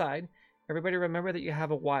this aside. Everybody remember that you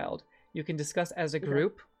have a wild. You can discuss as a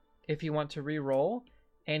group if you want to re-roll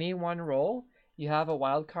any one roll. You have a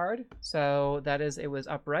wild card. So that is, it was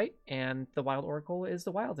upright, and the Wild Oracle is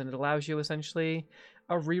the wild. And it allows you essentially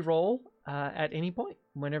a re-roll at any point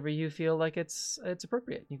whenever you feel like it's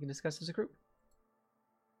appropriate. You can discuss as a group.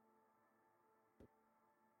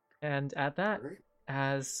 And at that,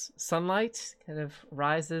 as sunlight kind of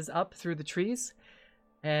rises up through the trees,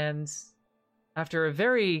 and after a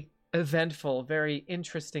very eventful, very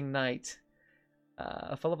interesting night,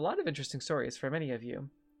 full of a lot of interesting stories for many of you,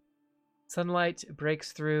 sunlight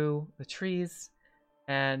breaks through the trees,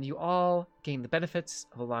 and you all gain the benefits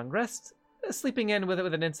of a long rest, sleeping in with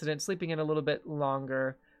an incident, sleeping in a little bit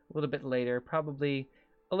longer, a little bit later, probably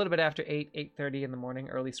a little bit after 8:30 in the morning,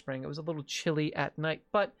 early spring. It was a little chilly at night,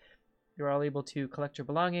 but you're all able to collect your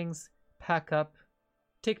belongings, pack up,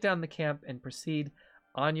 take down the camp, and proceed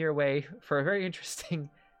on your way for a very interesting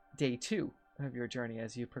day 2 of your journey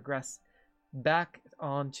as you progress back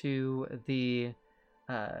onto the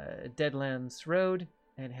Deadlands Road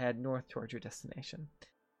and head north towards your destination.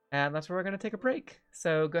 And that's where we're going to take a break.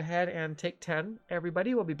 So go ahead and take 10.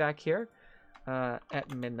 Everybody, we'll be back here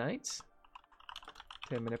at midnight.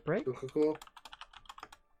 10-minute break. Cool.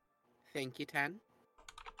 Thank you, 10.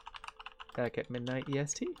 back at midnight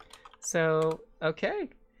EST. So, okay.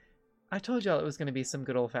 I told y'all it was going to be some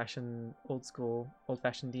good old-fashioned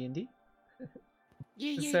D&D.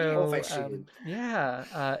 Yeah. So, Old-fashioned.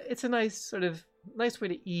 it's a nice way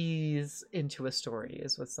to ease into a story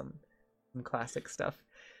is with some classic stuff.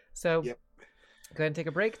 So, Yep. go ahead and take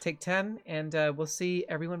a break, take 10, and we'll see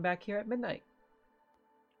everyone back here at midnight.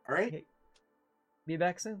 All right. Okay. Be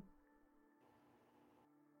back soon.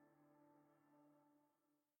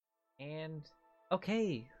 And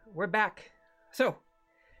okay, we're back. So,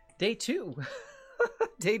 day 2.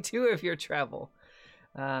 Day 2 of your travel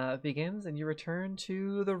begins, and you return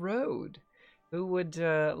to the road. Who would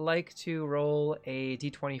like to roll a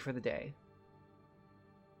d20 for the day?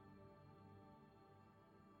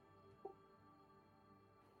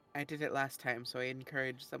 I did it last time, so I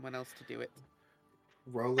encourage someone else to do it.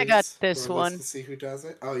 Rollies. I got this Rollies one. to see who does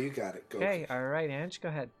it. Oh, you got it. Go. Okay, all right, Ange, go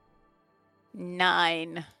ahead.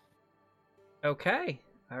 9. Okay,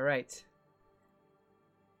 all right.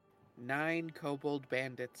 9 kobold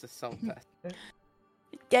bandits assault us.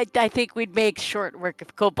 I think we'd make short work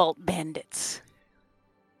of Cobalt Bandits.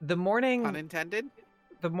 The morning Unintended?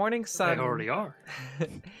 sun. They already are.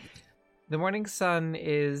 The morning sun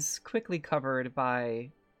is quickly covered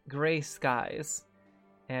by gray skies,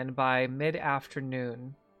 and by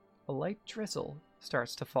mid-afternoon, a light drizzle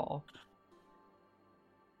starts to fall.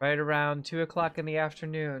 Right around 2 o'clock in the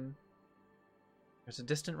afternoon, there's a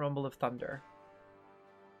distant rumble of thunder,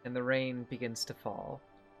 and the rain begins to fall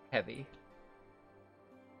heavy.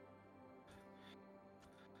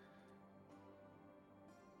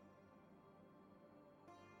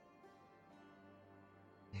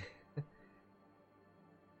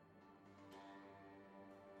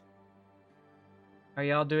 Are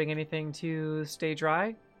y'all doing anything to stay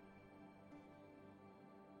dry?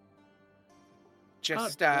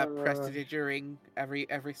 Just prestidigering every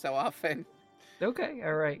so often. Okay,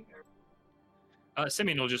 all right.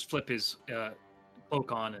 Simeon will just flip his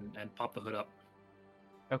cloak on and pop the hood up.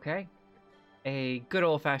 Okay. A good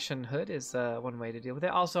old-fashioned hood is one way to deal with it.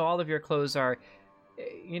 Also, all of your clothes are,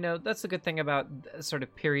 that's the good thing about sort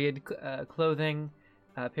of period clothing,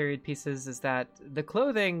 period pieces, is that the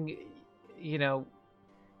clothing,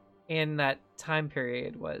 in that time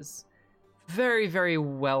period was very, very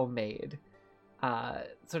well made.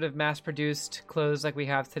 Sort of mass-produced clothes like we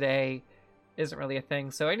have today isn't really a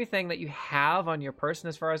thing. So anything that you have on your person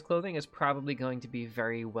as far as clothing is probably going to be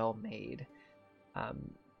very well made.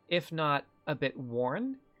 If not a bit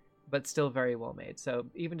worn, but still very well made. So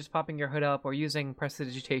even just popping your hood up or using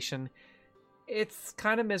prestidigitation, it's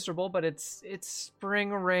kind of miserable, but it's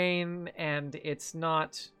spring rain, and it's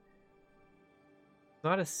not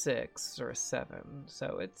a 6 or a 7,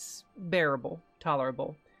 so it's bearable,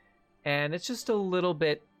 tolerable, and it's just a little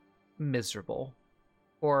bit miserable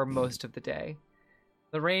for most of the day.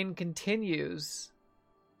 The rain continues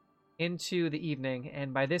into the evening,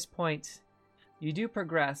 and by this point, you do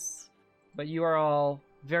progress, but you are all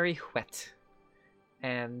very wet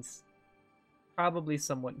and probably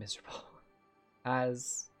somewhat miserable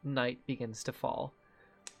as night begins to fall.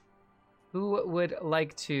 Who would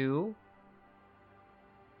like to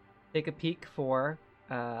take a peek for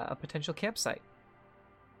a potential campsite?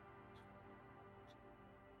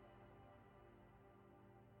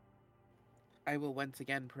 I will once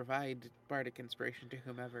again provide bardic inspiration to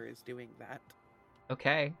whomever is doing that.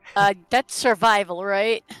 Okay. That's survival,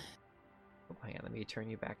 right? Oh, hang on, let me turn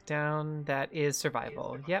you back down. That is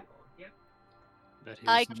survival. Yep. That is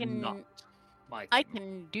I can- not my I thing.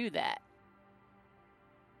 can do that.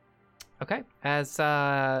 Okay. As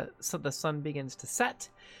so the sun begins to set,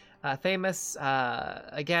 Thamus,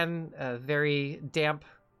 again, very damp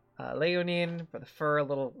Leonine, for the fur a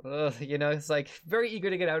little, it's like very eager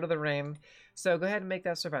to get out of the rain. So go ahead and make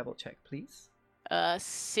that survival check, please.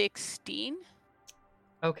 16.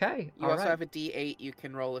 Okay. You all also right. have a d8 you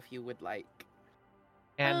can roll if you would like.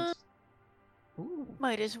 And ooh.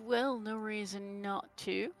 Might as well, no reason not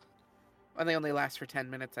to. And they only last for 10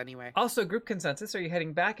 minutes anyway. Also, group consensus: are you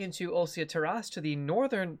heading back into Olcia Terras to the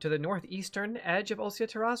northeastern edge of Olcia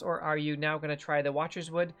Terras, or are you now going to try the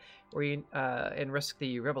Watcher's Wood, or you and risk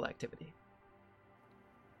the rebel activity?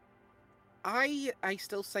 I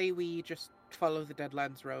still say we just follow the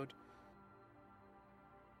Deadlands Road.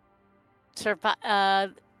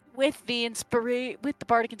 With the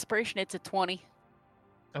bardic inspiration, it's a 20.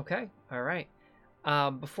 Okay, all right.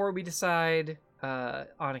 Before we decide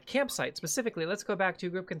on a campsite specifically, let's go back to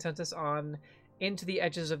group consensus on into the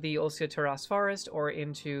edges of the Olcia Terras forest or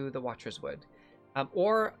into the Watcher's Wood,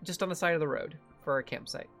 or just on the side of the road for a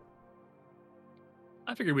campsite.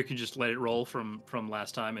 I figured we could just let it roll from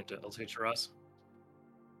last time into Elsator us.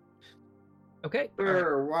 Okay. all right.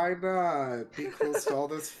 Sure, why not? Be close to all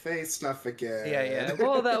this face stuff again. Yeah.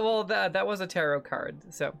 That was a tarot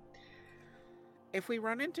card. So If we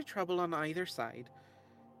run into trouble on either side,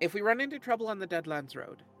 if we run into trouble on the Deadlands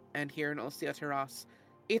Road and here in Ostia Terras,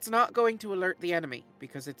 it's not going to alert the enemy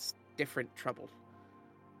because it's different trouble.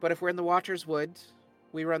 But if we're in the Watcher's Wood,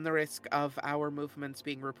 we run the risk of our movements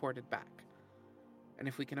being reported back. And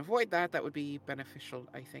if we can avoid that, that would be beneficial,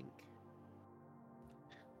 I think.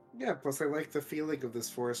 Yeah, plus I like the feeling of this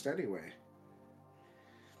forest anyway.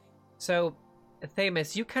 So,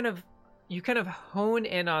 Themis, you kind of hone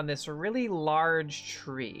in on this really large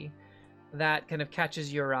tree that kind of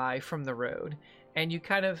catches your eye from the road, and you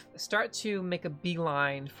kind of start to make a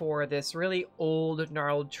beeline for this really old,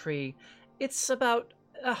 gnarled tree. It's about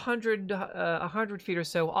 100 feet or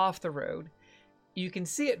so off the road. You can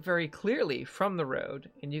see it very clearly from the road,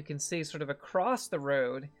 and you can see sort of across the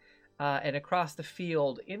road and across the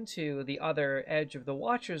field into the other edge of the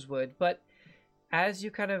Watcher's Wood. But as you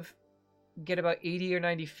kind of get about 80 or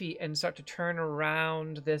 90 feet and start to turn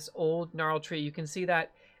around this old gnarled tree, you can see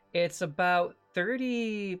that it's about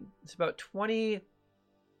 20 to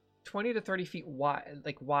 30 feet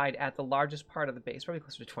wide at the largest part of the base, probably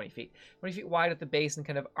closer to 20 feet. 20 feet wide at the base and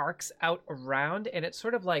kind of arcs out around, and it's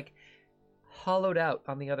sort of like hollowed out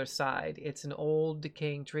on the other side. It's an old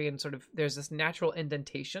decaying tree, and sort of there's this natural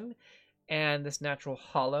indentation and this natural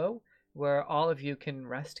hollow where all of you can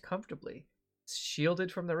rest comfortably. It's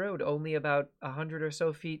shielded from the road, only about 100 or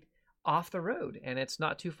so feet off the road, and it's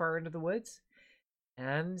not too far into the woods,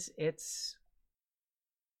 and it's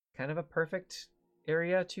kind of a perfect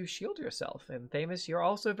area to shield yourself. And Themis, you're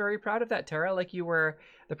also very proud of that, Tara, like you were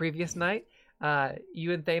the previous night.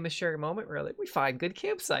 You and Themis share a moment where like, we find good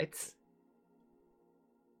campsites.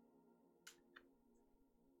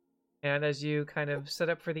 And as you kind of set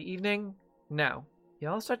up for the evening, now, you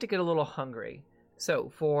all start to get a little hungry. So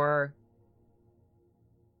for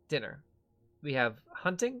dinner, we have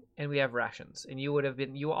hunting and we have rations. And you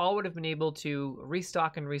all would have been able to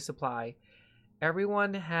restock and resupply.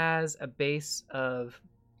 Everyone has a base of,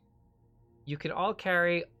 you can all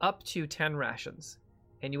carry up to 10 rations.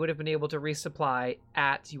 And you would have been able to resupply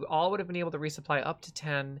up to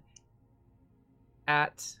 10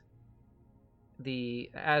 as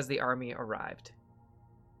the army arrived.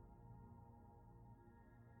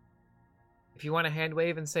 If you want to hand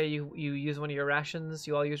wave and say you use one of your rations,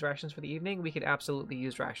 you all use rations for the evening, we could absolutely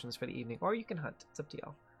use rations for the evening. Or you can hunt. It's up to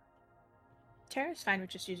y'all. Tara's fine with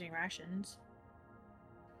just using rations.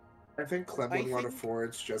 I think Clem would want to think-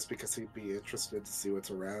 forage just because he'd be interested to see what's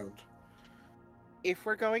around. If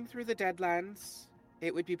we're going through the Deadlands,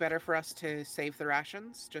 it would be better for us to save the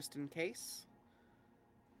rations, just in case.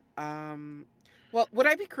 Well, would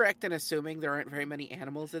I be correct in assuming there aren't very many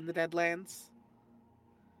animals in the Deadlands?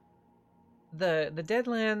 The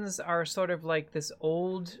Deadlands are sort of like this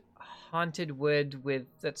old haunted wood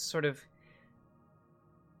it's sort of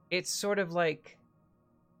like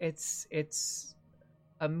it's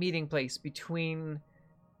a meeting place between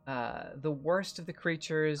the worst of the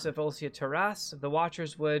creatures of Ostia Terras, of the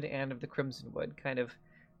Watcher's Wood, and of the Crimson Wood kind of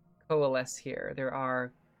coalesce here. There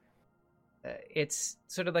are it's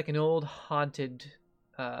sort of like an old haunted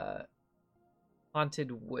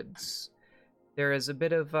woods. There is a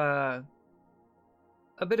bit of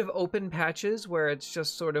open patches where it's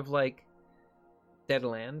just sort of like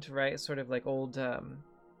deadland, right? Sort of like old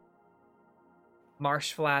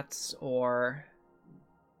marsh flats or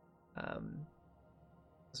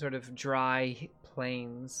sort of dry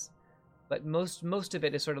plains. But most of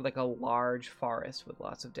it is sort of like a large forest with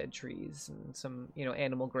lots of dead trees and some,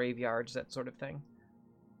 animal graveyards, that sort of thing.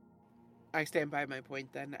 I stand by my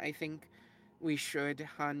point then. I think we should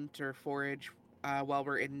hunt or forage while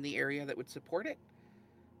we're in the area that would support it,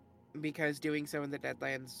 because doing so in the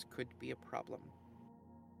Deadlands could be a problem.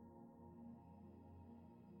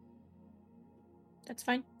 That's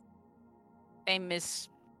fine. Famous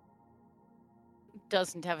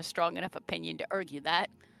doesn't have a strong enough opinion to argue that.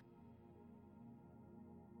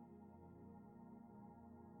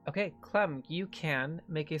 Okay, Clem, you can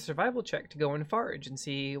make a survival check to go and forage and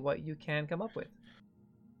see what you can come up with.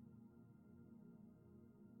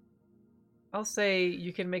 I'll say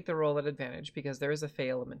you can make the roll at advantage because there is a fey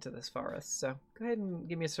element to this forest. So go ahead and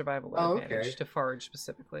give me a survival at advantage to forage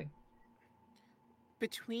specifically.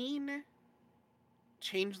 Between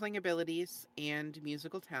changeling abilities and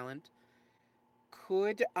musical talent,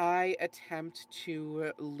 could I attempt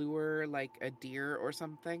to lure like a deer or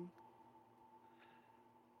something?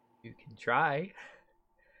 You can try.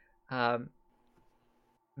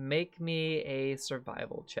 Make me a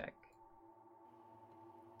survival check.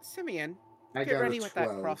 Simeon, I get got ready a with that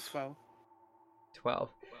 12. crossbow. 12.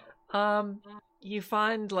 You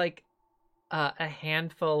find like a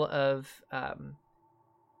handful of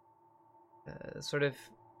sort of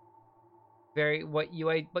very what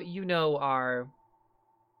you know are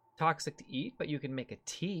toxic to eat, but you can make a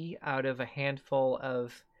tea out of a handful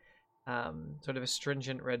of sort of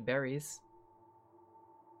astringent red berries.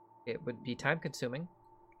 It would be time consuming.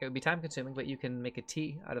 But you can make a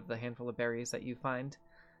tea out of the handful of berries that you find.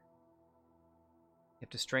 You have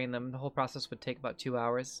to strain them. The whole process would take about 2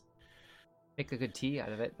 hours. Make a good tea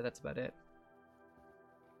out of it, but that's about it.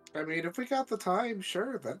 I mean, if we got the time,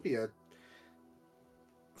 sure, that'd be a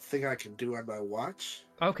thing I can do on my watch.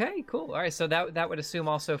 Okay, cool. All right, so that would assume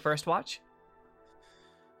also first watch.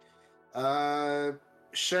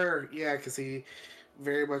 Sure, yeah, because he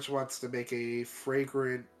very much wants to make a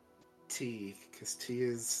fragrant tea, because tea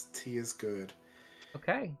is good.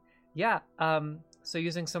 Okay, yeah. So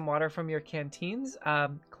using some water from your canteens,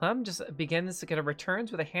 Clem just begins to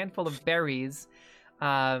returns with a handful of berries,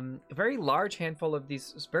 a very large handful of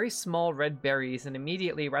these very small red berries, and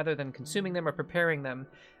immediately, rather than consuming them or preparing them,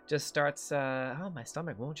 just starts. Oh, my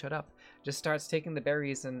stomach won't shut up. Just starts taking the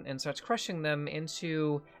berries and starts crushing them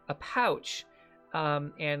into a pouch,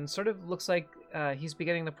 and sort of looks like he's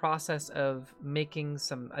beginning the process of making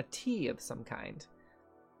a tea of some kind.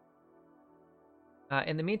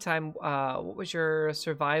 In the meantime, what was your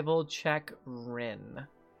survival check, Rin?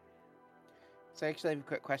 So I actually have a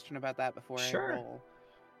quick question about that before Sure. I roll.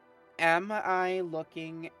 Am I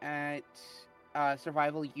looking at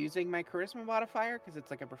survival using my charisma modifier because it's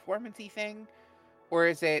like a performance-y thing? Or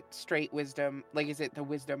is it straight wisdom? Like, is it the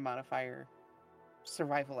wisdom modifier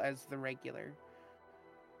survival as the regular?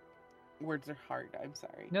 Words are hard, I'm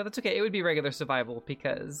sorry. No, that's okay. It would be regular survival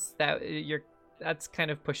because that's kind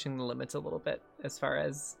of pushing the limits a little bit as far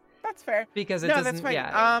as That's fair. because it No, doesn't. that's fine.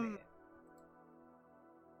 Yeah.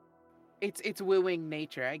 It's wooing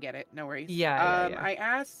nature. I get it. No worries. Yeah.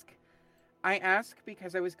 I ask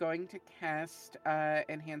because I was going to cast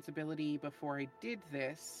enhanceability before I did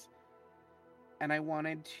this, and I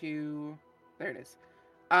wanted to. There it is.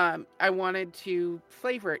 I wanted to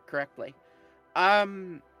flavor it correctly.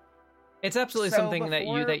 It's absolutely So something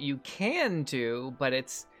before- that you can do, but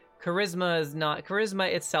it's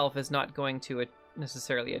charisma itself is not going to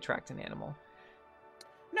necessarily attract an animal.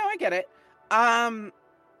 No, I get it.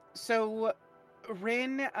 So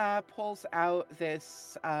Rin pulls out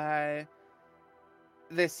this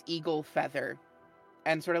this eagle feather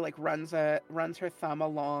and sort of like runs her thumb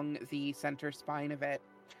along the center spine of it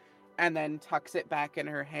and then tucks it back in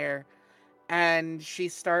her hair, and she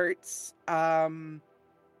starts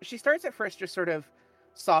at first just sort of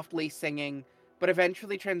softly singing, but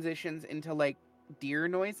eventually transitions into like deer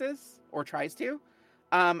noises, or tries to.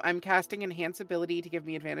 I'm casting enhance ability to give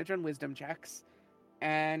me advantage on wisdom checks,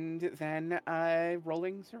 and then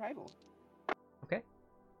rolling survival. Okay.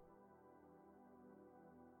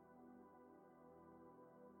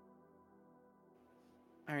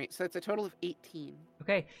 All right, so it's a total of 18.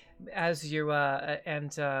 Okay. As you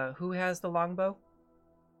who has the longbow?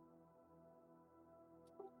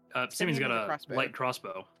 Simeon's got has a a crossbow. light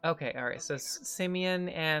crossbow. Okay, all right. So Simeon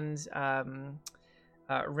and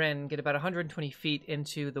Ren get about 120 feet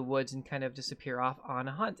into the woods and kind of disappear off on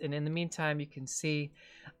a hunt. And in the meantime, you can see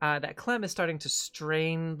that Clem is starting to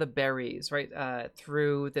strain the berries right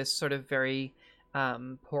through this sort of very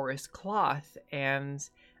porous cloth, and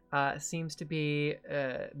seems to be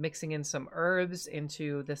mixing in some herbs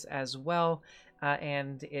into this as well,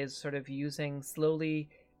 and is sort of using slowly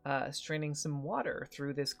straining some water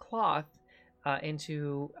through this cloth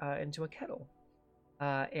into a kettle.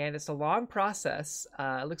 And it's a long process.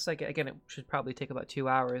 It looks like, again, it should probably take about 2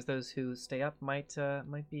 hours. Those who stay up might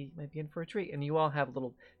be in for a treat. And you all have a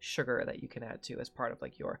little sugar that you can add to as part of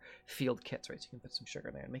like your field kits, right? So you can put some sugar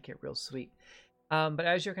in there and make it real sweet. But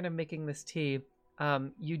as you're kind of making this tea,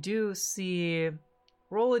 you do see,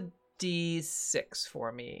 roll a d6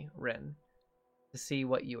 for me, Rin, to see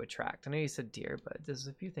what you attract. I know you said deer, but there's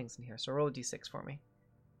a few things in here. So roll a d6 for me.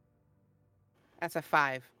 That's a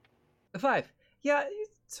 5. A 5. Yeah,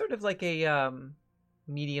 it's sort of like a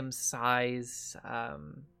medium size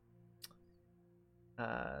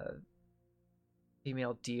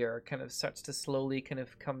female deer kind of starts to slowly kind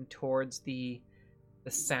of come towards the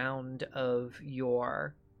sound of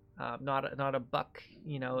your not a buck,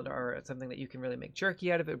 or something that you can really make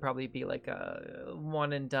jerky out of. It would probably be like a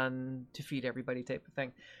one and done to feed everybody type of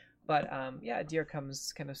thing. But yeah, a deer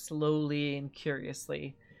comes kind of slowly and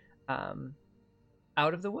curiously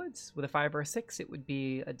out of the woods. With a 5 or a 6, it would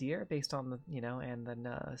be a deer based on the, and then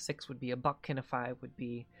 6 would be a buck, and a 5 would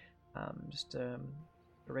be just a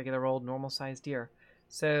regular old normal sized deer.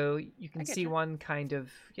 So you can I see getcha. one kind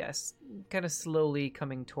of, yes, kind of slowly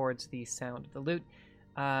coming towards the sound of the lute.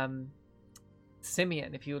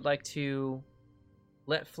 Simeon, if you would like to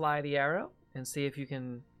let fly the arrow and see if you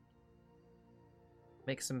can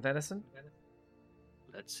make some venison.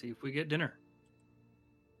 Let's see if we get dinner.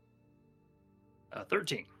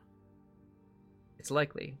 13. It's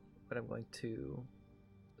likely, but I'm going to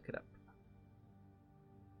look it up.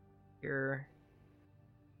 Here.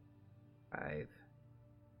 5.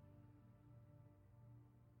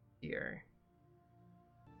 Here.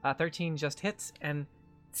 13 just hits, and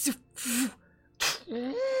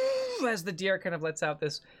as the deer kind of lets out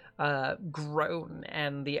this groan,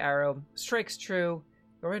 and the arrow strikes true.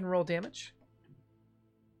 Go ahead and roll damage.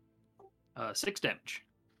 6 damage.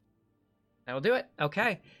 That'll do it.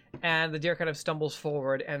 Okay. And the deer kind of stumbles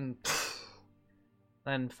forward and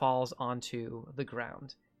then falls onto the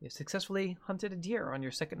ground. You've successfully hunted a deer on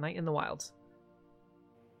your second night in the wilds.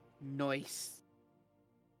 Nice.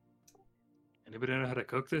 Anybody know how to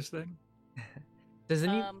cook this thing? Does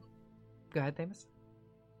any... Go ahead, Thamus.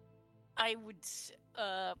 I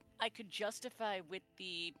could justify with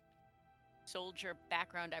the soldier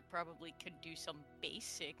background. I probably could do some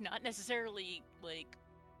basic, not necessarily like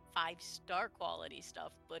 5-star quality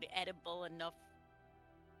stuff, but edible enough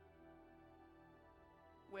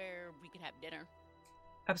where we could have dinner.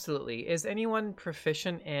 Absolutely. Is anyone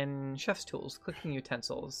proficient in chef's tools, cooking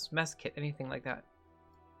utensils, mess kit, anything like that?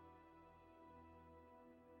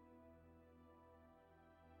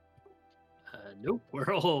 Nope.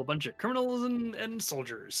 We're all a bunch of criminals and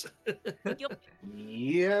soldiers. Yep.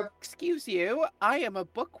 Yep. Excuse you, I am a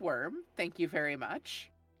bookworm. Thank you very much.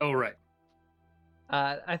 Oh, right.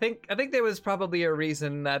 I think there was probably a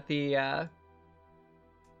reason that the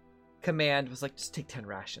command was like, just take 10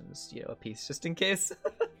 rations, a piece, just in case.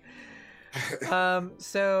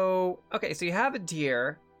 So you have a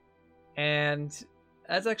deer, and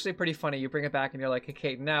that's actually pretty funny. You bring it back, and you're like,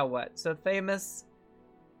 okay, now what? So Thamus.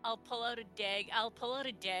 I'll pull out a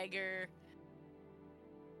dagger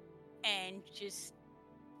and just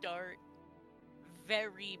start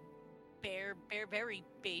very very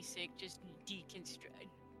basic, just deconstruct.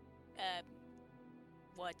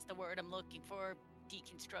 What's the word I'm looking for?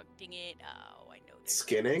 Deconstructing it. Oh, I know.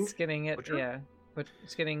 Skinning it, Butcher? yeah. But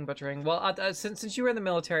butchering. Well, since you were in the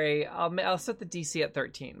military, I'll set the DC at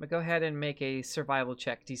 13. But go ahead and make a survival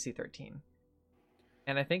check, DC 13.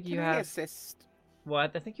 And I think you Can I have assist?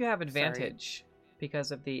 what? I think you have advantage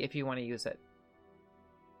because of the if you want to use it.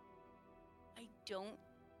 I don't.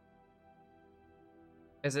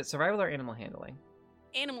 Is it survival or animal handling?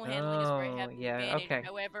 Animal handling is where I have Oh, the yeah, advantage. okay.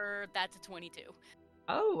 However, that's a 22.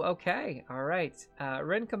 Oh, okay. All right.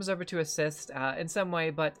 Rin comes over to assist in some way,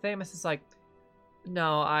 but Thamus is like,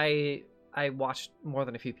 no, I watched more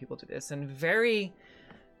than a few people do this, and very,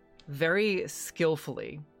 very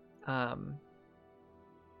skillfully.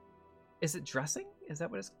 Is it dressing? Is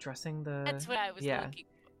that what it's dressing the? That's what I was looking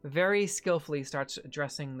for. Very skillfully starts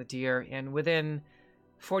dressing the deer, and within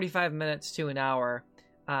 45 minutes to an hour,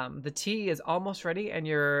 the tea is almost ready, and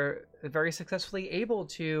you're very successfully able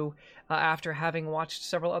to, after having watched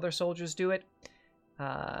several other soldiers do it,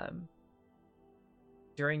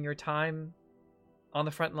 during your time on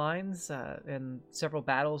the front lines in several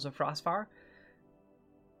battles of Frostfire,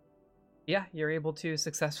 yeah, you're able to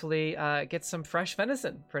successfully get some fresh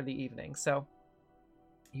venison for the evening. So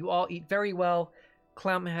you all eat very well.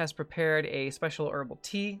 Clem has prepared a special herbal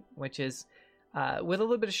tea, which is with a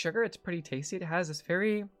little bit of sugar. It's pretty tasty. It has this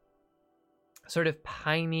very sort of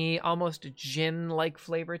piney, almost gin-like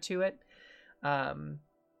flavor to it.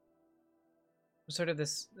 Sort of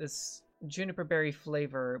this juniper berry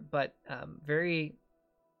flavor, but very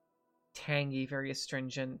tangy, very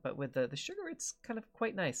astringent. But with the sugar, it's kind of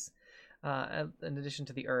quite nice. In addition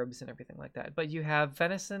to the herbs and everything like that. But you have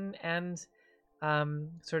venison and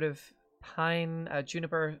sort of pine,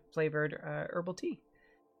 juniper flavored herbal tea.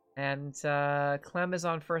 And Clem is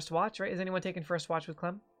on first watch, right? Is anyone taking first watch with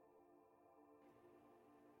Clem?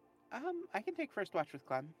 I can take first watch with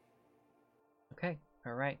Clem. Okay,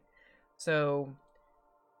 all right. So,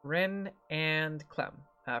 Rin and Clem,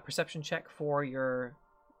 perception check for your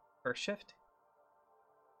first shift.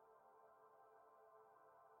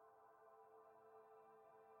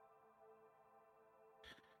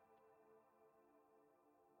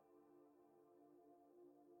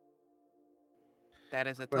 That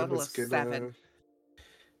is a Clem total is of 7.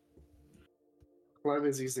 Clem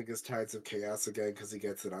is using his Tides of Chaos again because he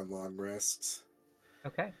gets it on long rests.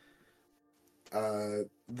 Okay.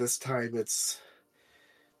 This time it's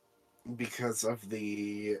because of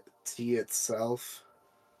the tea itself.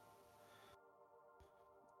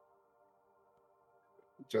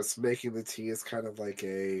 Just making the tea is kind of like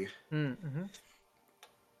Mm-hmm.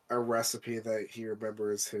 a recipe that he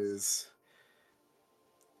remembers his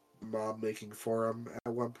mom making for him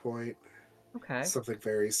at one point. Okay. Something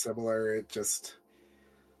very similar. It just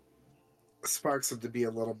sparks him to be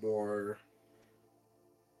a little more,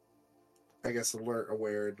 I guess, alert,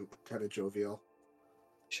 aware, and kind of jovial.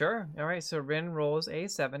 Sure. All right. So Rin rolls a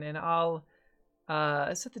 7, and I'll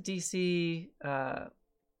set the DC.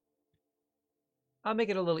 I'll make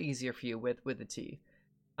it a little easier for you with the T.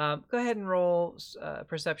 Go ahead and roll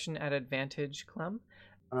perception at advantage, Clem.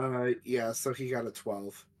 Yeah. So he got a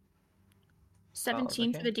 12.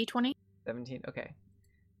 17 for okay. the d20. 17. Okay.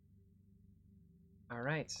 All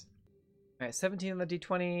right. All right. 17 on the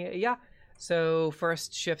d20. Yeah. So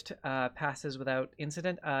first shift passes without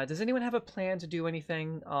incident. Does anyone have a plan to do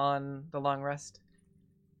anything on the long rest?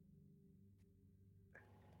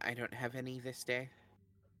 I don't have any this day.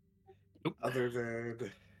 Nope. Other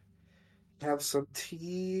than have some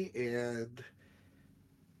tea and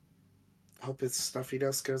hope his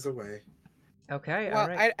stuffiness goes away. Okay. Well, all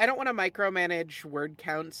right. I don't want to micromanage word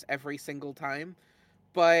counts every single time,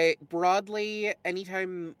 but broadly,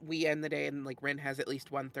 anytime we end the day and like Rin has at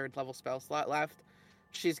least 1/3 level spell slot left,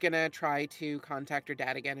 she's gonna try to contact her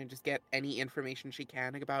dad again and just get any information she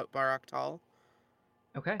can about Barak Tal.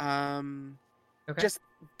 Okay. Okay. Just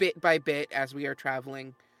bit by bit as we are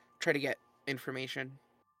traveling, try to get information.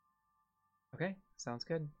 Okay. Sounds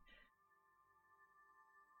good.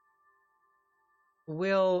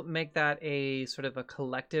 We'll make that a sort of a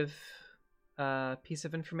collective piece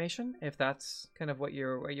of information, if that's kind of what you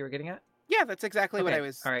were getting at. Yeah, that's exactly what Okay. I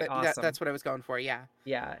was. All right, awesome. That's what I was going for. Yeah,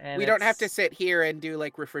 Yeah, and we don't have to it's- sit here and do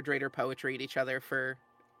like refrigerator poetry at each other for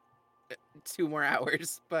 2 more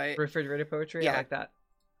hours. But refrigerator poetry. I Yeah. like that.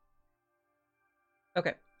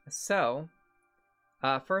 Okay, so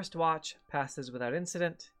first watch passes without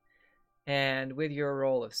incident, and with your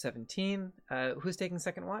roll of 17, who's taking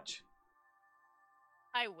second watch?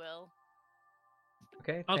 I will.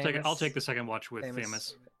 Okay, I'll take it. I'll Thamus- take the second watch with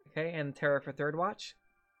Thamus. Okay, and Terra for third watch.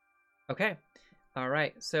 Okay, all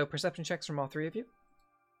right. So perception checks from all three of you.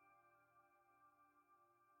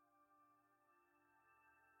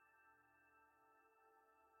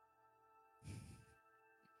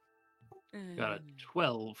 Got a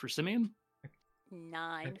 12 for Simeon.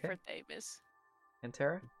 9 for Okay. Thamus. And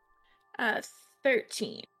Terra?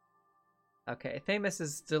 13. Okay, Thamus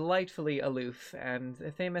is delightfully aloof, and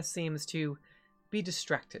Thamus seems to be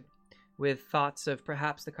distracted with thoughts of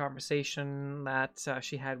perhaps the conversation that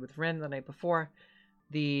she had with Ren the night before.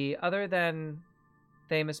 Other than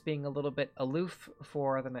Thamus being a little bit aloof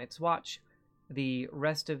for the night's watch, the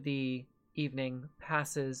rest of the evening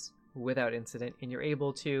passes without incident, and you're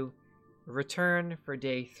able to return for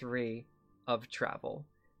day 3 of travel.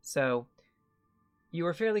 So you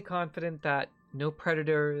were fairly confident that no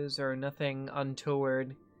predators or nothing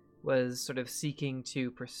untoward was sort of seeking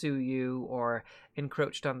to pursue you or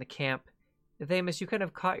encroached on the camp. Thamus, you kind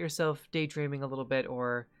of caught yourself daydreaming a little bit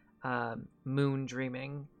or moon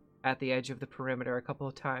dreaming at the edge of the perimeter a couple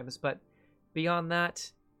of times, but beyond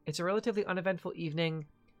that, it's a relatively uneventful evening.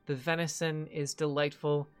 The venison is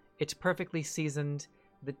delightful. It's perfectly seasoned.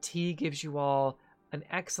 The tea gives you all an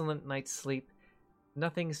excellent night's sleep.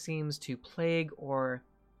 Nothing seems to plague or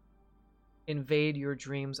invade your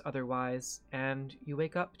dreams otherwise, and you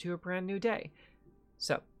wake up to a brand new day.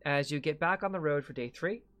 So, as you get back on the road for day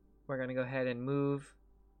 3, we're going to go ahead and move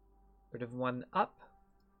sort of one up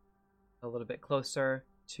a little bit closer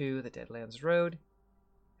to the Deadlands Road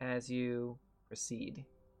as you proceed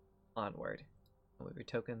onward. I'll move your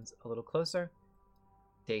tokens a little closer.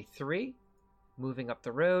 Day 3, moving up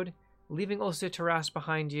the road, leaving Osu Terrace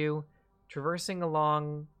behind you, traversing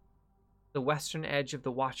along the western edge of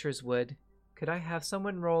the Watcher's Wood. Could I have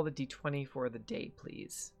someone roll the d20 for the day,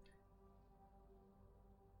 please?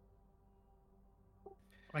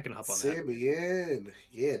 I can hop on that. Simeon!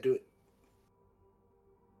 Yeah, do it.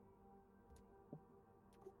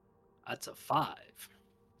 That's a 5.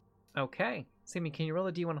 Okay. Sammy, can you roll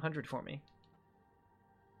a d100 for me?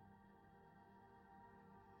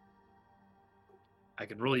 I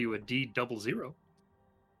can roll you a D00.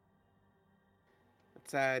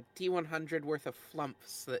 it's a D100 worth of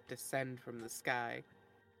flumps that descend from the sky.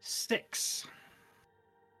 6.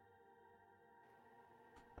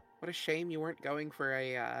 What a shame you weren't going for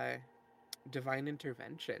a divine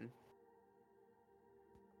intervention.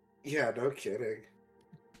 Yeah, no kidding.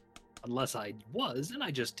 Unless I was, and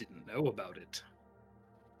I just didn't know about it.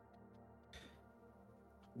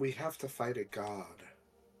 We have to fight a god.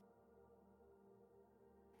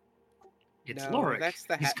 It's No, Lorik. that's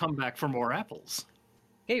the He's come back for more apples.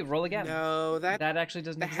 Okay, roll again. No, that actually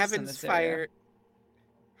doesn't the exist in Heavens this area.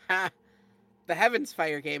 Fire. Ha! The Heavens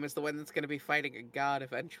Fire game is the one that's going to be fighting a god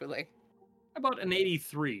eventually. How about an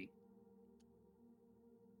 83?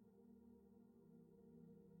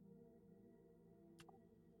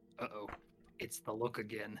 Uh-oh. It's the look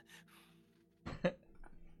again. I'm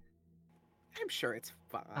sure it's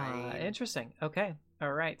fine. Interesting. Okay.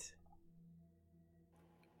 All right.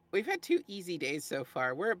 We've had 2 easy days so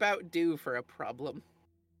far. We're about due for a problem.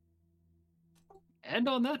 And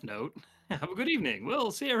on that note, have a good evening.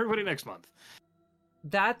 We'll see everybody next month.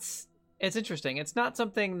 It's interesting. It's not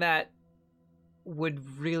something that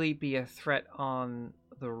would really be a threat on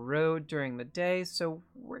the road during the day, so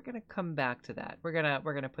we're gonna come back to that. We're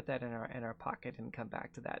gonna put that in our pocket and come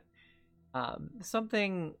back to that.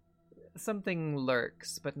 Something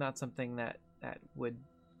lurks, but not something that would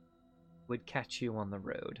catch you on the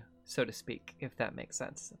road, so to speak, if that makes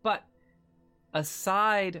sense. But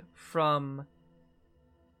aside from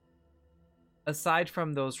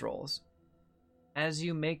those rolls, as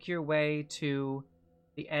you make your way to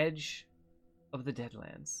the edge of the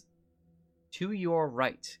Deadlands, to your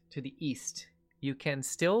right, to the east, you can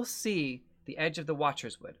still see the edge of the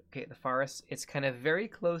Watcher's Wood. Okay, the forest, it's kind of very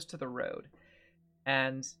close to the road.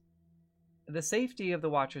 And the safety of the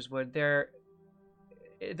Watcher's Wood,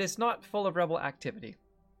 it's not full of rebel activity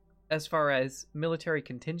as far as military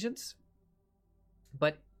contingents,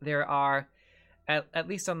 but there are, at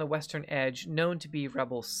least on the western edge, known to be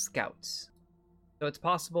rebel scouts. So it's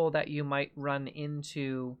possible that you might run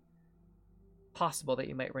into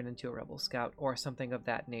a rebel scout or something of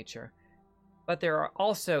that nature. But there are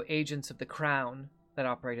also agents of the Crown that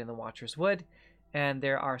operate in the Watcher's Wood, and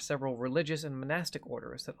there are several religious and monastic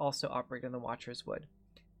orders that also operate in the Watcher's Wood.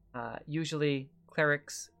 Usually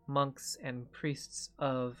clerics, monks, and priests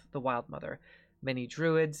of the Wild Mother. Many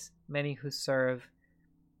druids, many who serve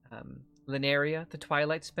Lineria, the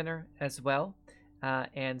Twilight Spinner, as well,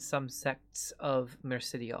 and some sects of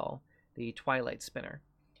Mercidial, the Twilight Spinner,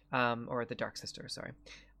 or the Dark Sister, sorry.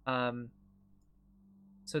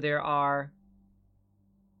 So there are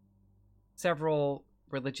several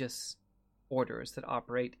religious orders that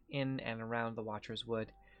operate in and around the Watcher's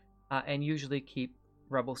Wood, and usually keep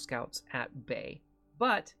rebel scouts at bay.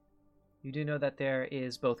 But you do know that there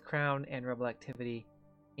is both Crown and rebel activity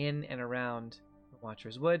in and around the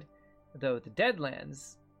Watcher's Wood, though the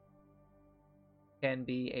Deadlands can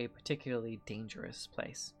be a particularly dangerous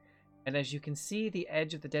place. And as you can see the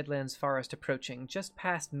edge of the Deadlands forest approaching just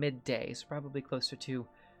past midday, so probably closer to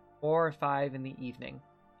 4 or 5 in the evening.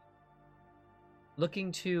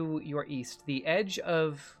 Looking to your east, the edge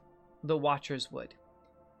of the Watcher's Wood,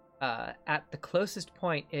 at the closest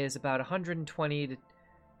point, is about 120,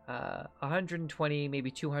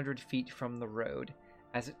 maybe 200 feet from the road,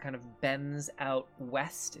 as it kind of bends out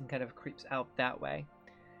west and kind of creeps out that way.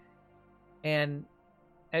 And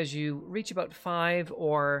as you reach about 5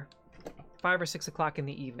 or 6 o'clock in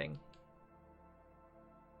the evening,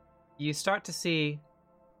 you start to see,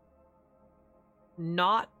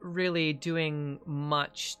 not really doing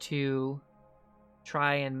much to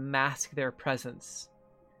try and mask their presence,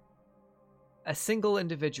 a single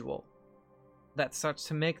individual that starts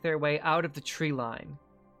to make their way out of the tree line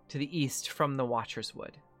to the east from the Watcher's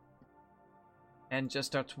Wood, and just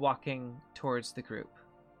starts walking towards the group.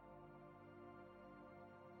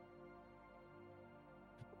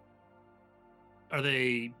 Are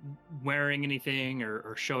they wearing anything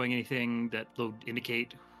or showing anything that would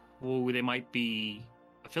indicate who they might be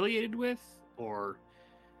affiliated with, or?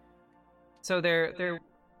 So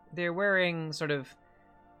they're wearing sort of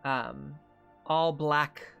all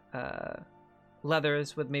black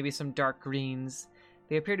leathers with maybe some dark greens.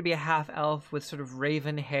 They appear to be a half elf with sort of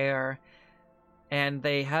raven hair, and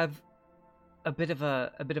they have a bit of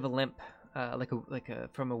a limp, like a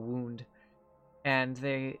from a wound, and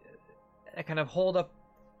they kind of hold up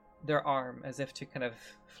their arm as if to kind of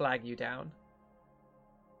flag you down.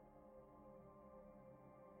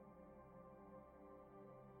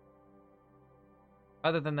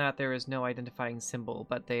 Other than that, there is no identifying symbol,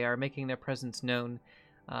 but they are making their presence known,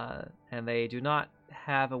 and they do not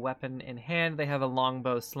have a weapon in hand. They have a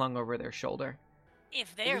longbow slung over their shoulder.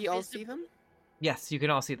 If they're We all see them? Yes, you can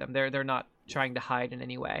all see them. They're not trying to hide in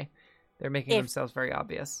any way. They're making themselves very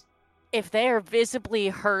obvious. If they're visibly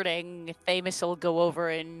hurting, Thamus will go over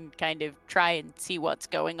and kind of try and see what's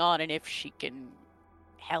going on and if she can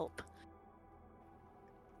help.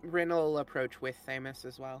 Rin will approach with Thamus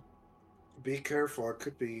as well. Be careful, it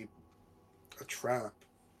could be a trap,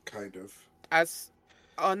 kind of.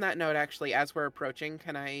 On that note, actually, as we're approaching,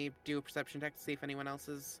 can I do a perception check to see if anyone else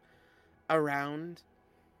is around?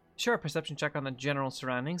 Sure, perception check on the general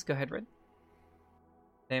surroundings. Go ahead, Red.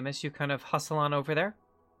 Thamus, you kind of hustle on over there.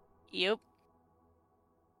 Yep.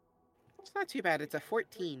 It's not too bad. It's a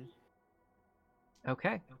 14.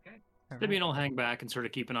 Okay. All Simeon right. will hang back and sort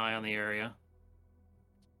of keep an eye on the area.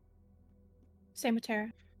 Same with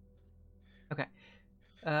Tara.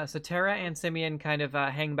 So Tara and Simeon kind of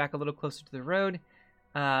hang back a little closer to the road.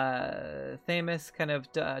 Thamus kind of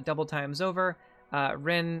double times over.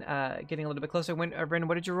 Rin getting a little bit closer. Rin,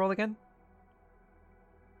 what did you roll again?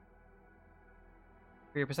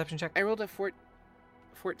 For your perception check? I rolled a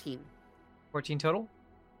 14. 14 total?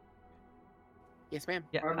 Yes, ma'am.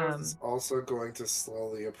 Yeah. I was also going to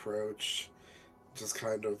slowly approach, just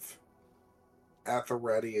kind of at the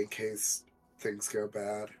ready in case things go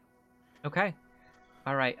bad. Okay.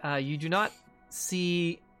 All right. You do not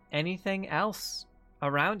see anything else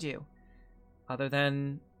around you other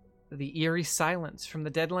than the eerie silence from the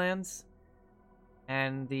Deadlands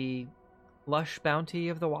and the lush bounty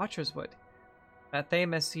of the Watcher's Wood. At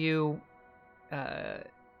Thamus, you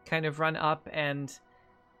kind of run up, and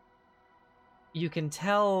you can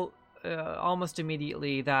tell almost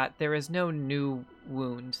immediately that there is no new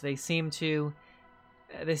wound. There seems to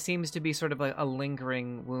be sort of like a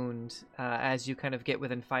lingering wound as you kind of get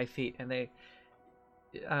within 5 feet, and they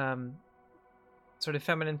sort of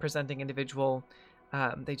feminine presenting individual,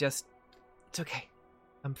 it's okay,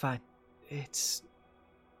 I'm fine. It's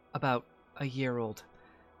about a year old.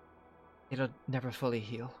 It'll never fully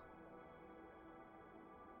heal.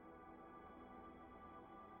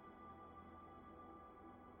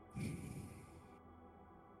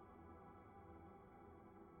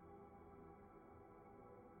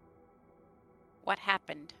 What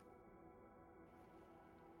happened?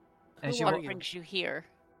 As Who you are What you? brings you here?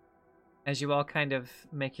 As you all kind of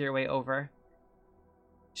make your way over,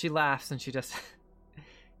 she laughs and she just...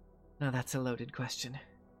 Now that's a loaded question.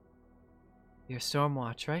 You're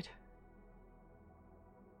Stormwatch, right?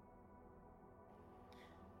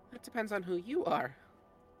 It depends on who you are.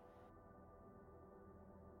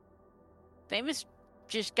 Thamus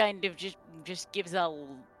just kind of just gives a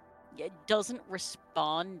doesn't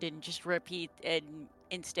respond and just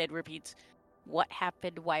instead repeats, "What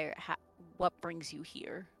happened? What brings you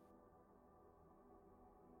here?"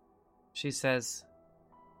 She says,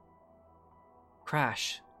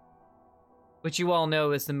 Crash. Which you all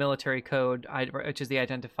know is the military code, which is the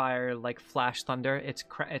identifier like Flash Thunder. It's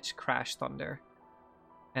Crash Thunder.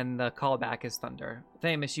 And the callback is Thunder.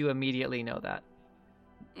 Thamus, you immediately know that.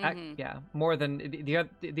 Mhm. Yeah, more than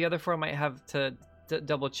the other four might have to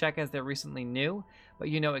double check as they're recently new, but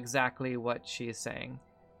you know exactly what she is saying.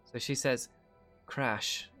 So she says,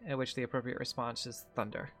 Crash, at which the appropriate response is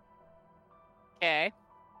Thunder. Okay.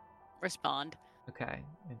 Respond. Okay,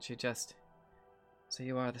 and she just... So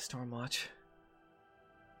you are the Stormwatch.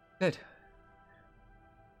 Good.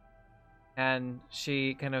 And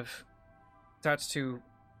she kind of starts to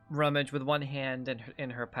rummage with one hand in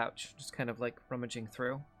her pouch, just kind of like rummaging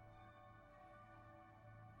through.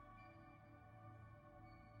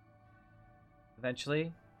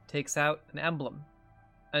 Eventually, takes out an emblem.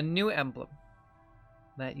 A new emblem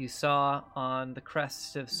that you saw on the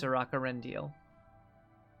crest of Soraka Rendiel.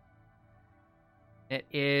 It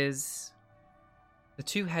is the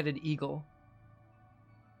two-headed eagle,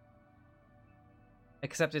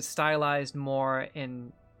 except it's stylized more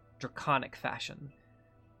in draconic fashion.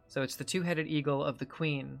 So it's the two-headed eagle of the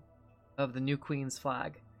queen, of the new queen's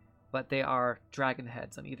flag, but they are dragon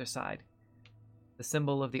heads on either side. The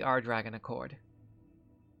symbol of the Ardragon Accord,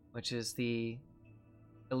 which is the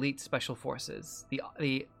elite special forces,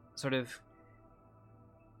 the sort of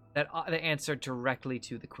that answer directly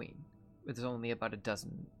to the queen. There's only about a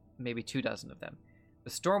dozen, maybe 24 of them.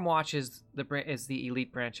 The Stormwatch is the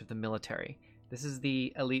elite branch of the military. This is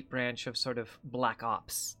the elite branch of sort of black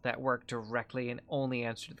ops that work directly and only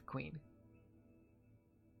answer to the queen.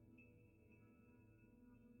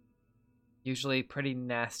 Usually pretty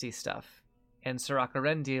nasty stuff. And Soraka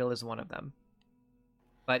Rendiel is one of them.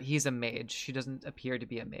 But he's a mage. She doesn't appear to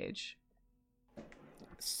be a mage.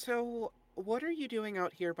 So, what are you doing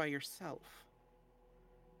out here by yourself?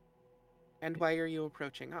 And why are you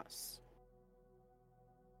approaching us?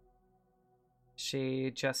 She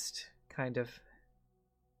just kind of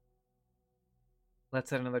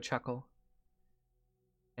lets out another chuckle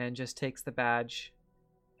and just takes the badge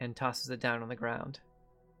and tosses it down on the ground.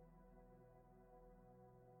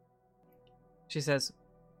 She says,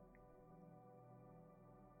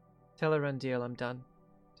 Tell Rendiel I'm done.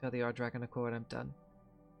 Tell the Ardragon Accord I'm done.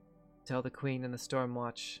 Tell the Queen and the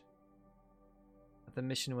Stormwatch that the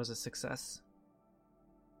mission was a success.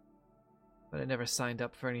 But I never signed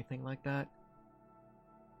up for anything like that.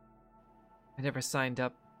 I never signed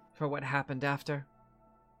up for what happened after.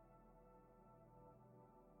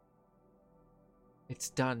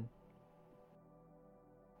 It's done.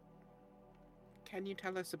 Can you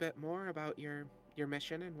tell us a bit more about your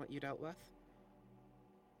mission and what you dealt with?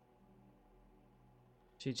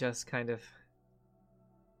 She just kind of,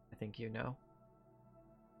 I think you know,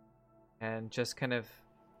 and just kind of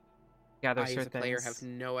gathers I, her as a player, things. have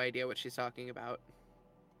no idea what she's talking about.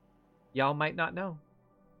 Y'all might not know.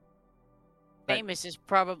 But- Famous is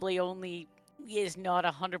not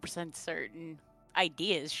 100% certain.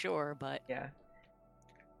 Ideas, sure, but Yeah.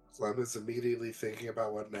 Clem is immediately thinking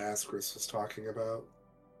about what Nazgris was talking about,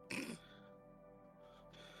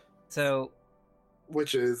 So,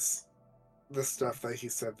 which is the stuff that he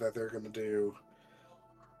said that they're going to do.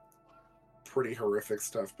 Pretty horrific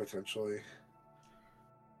stuff, potentially.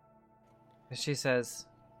 she says,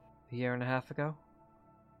 a year and a half ago,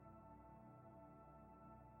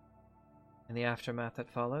 in the aftermath that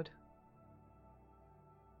followed,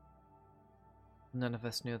 none of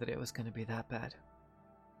us knew that it was going to be that bad.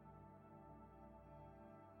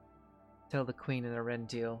 Tell the Queen and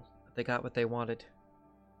Arendil that they got what they wanted.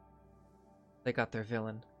 They got their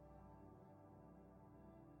villain.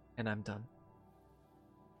 And I'm done.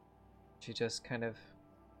 She just kind of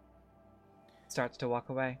starts to walk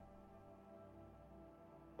away.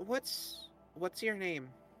 What's your name?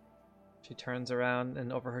 She turns around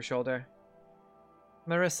and over her shoulder.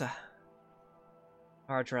 Marissa.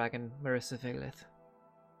 Our dragon, Marissa Vaylith.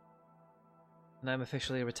 And I'm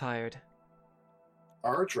officially retired.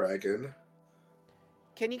 Our dragon.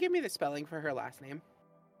 Can you give me the spelling for her last name?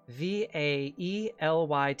 Vaelyth.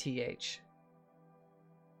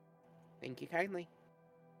 Thank you kindly.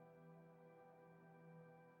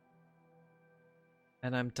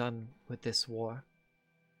 And I'm done with this war.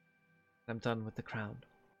 I'm done with the crown.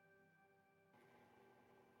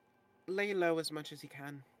 Lay low as much as you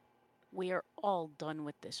can. we are all done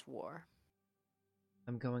with this war.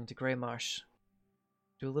 I'm going to Greymarsh.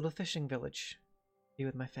 To a little fishing village. Be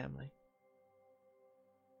with my family.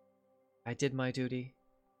 I did my duty.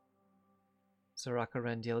 Soraka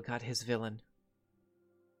Rendil got his villain.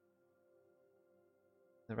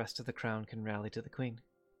 The rest of the crown can rally to the queen.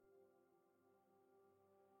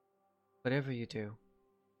 Whatever you do,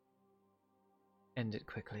 end it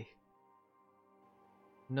quickly.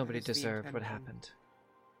 Nobody That is the deserved what intention. happened.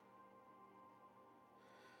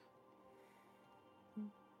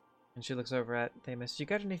 And she looks over at Thamus. You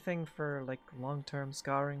got anything for, like, long-term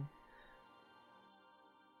scarring?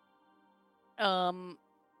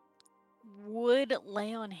 Would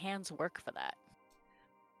lay on hands work for that?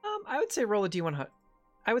 I would say roll a D100.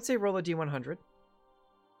 I would say roll a D100.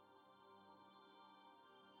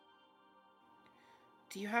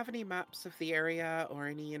 Do you have any maps of the area or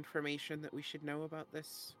any information that we should know about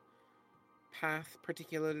this path,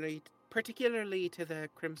 particularly to the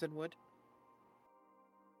Crimson Wood?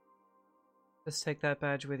 Just take that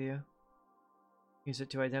badge with you. Use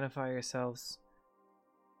it to identify yourselves.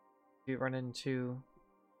 If you run into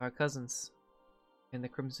our cousins in the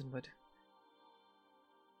Crimson Wood.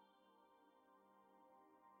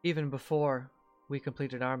 Even before we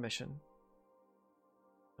completed our mission,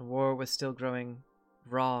 the war was still growing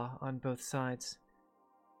raw on both sides.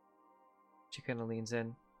 She kind of leans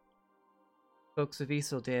in. Folks of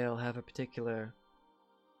Easildale have a particular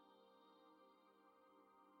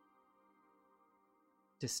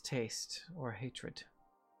distaste or hatred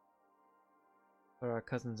for our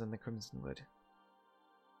cousins in the Crimson Wood.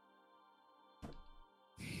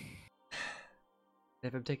 They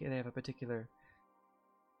have a particular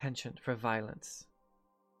penchant for violence.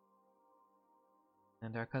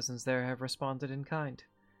 And our cousins there have responded in kind.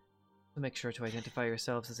 So make sure to identify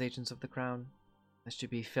yourselves as agents of the Crown, lest you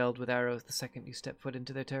be felled with arrows the second you step foot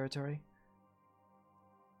into their territory,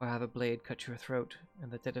 or have a blade cut your throat in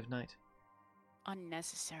the dead of night.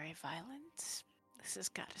 Unnecessary violence. This has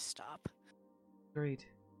got to stop. Agreed.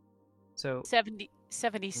 So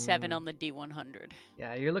 77 on the D100.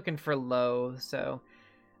 yeah, you're looking for low, so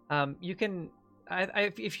you can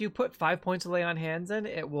if you put 5 points of lay on hands in,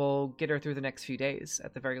 it will get her through the next few days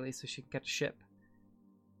at the very least, so she can catch a ship.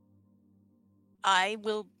 I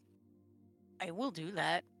will do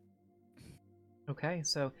that. Okay,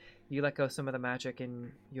 so you let go some of the magic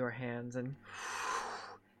in your hands, and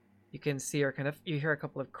you can see her you hear a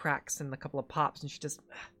couple of cracks and a couple of pops, and she just,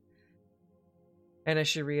 and as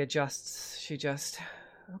she readjusts, she just,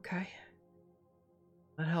 okay,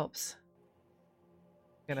 that helps.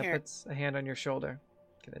 Kinda Here. puts a hand on your shoulder,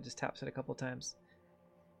 kinda just taps it a couple times.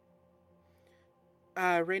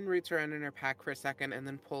 Rain roots around in her pack for a second and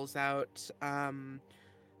then pulls out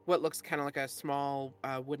what looks kind of like a small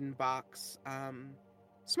wooden box,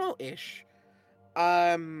 small-ish.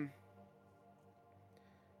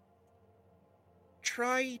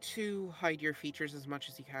 Try to hide your features as much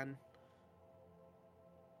as you can.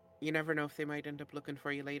 You never know if they might end up looking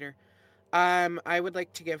for you later. I would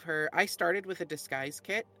like to give her... I started with a disguise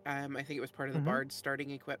kit. I think it was part of the Bard's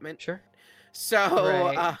starting equipment. Sure. So,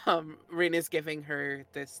 Right. Rin is giving her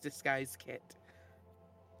this disguise kit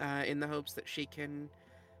in the hopes that she can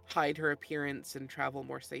hide her appearance and travel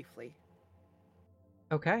more safely.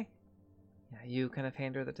 Okay. Yeah, you kind of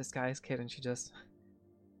hand her the disguise kit and she just...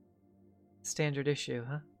 Standard issue,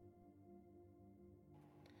 huh?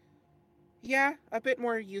 Yeah, a bit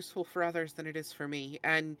more useful for others than it is for me.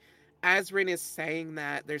 And as Rin is saying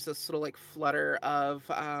that, there's this little like flutter of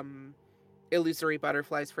illusory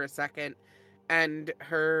butterflies for a second, and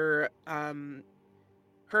her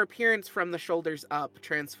appearance from the shoulders up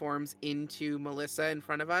transforms into Melissa in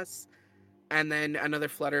front of us, and then another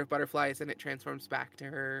flutter of butterflies, and it transforms back to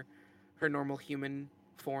her normal human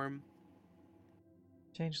form.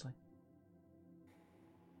 Changeling.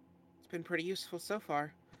 It's been pretty useful so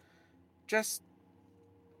far. Just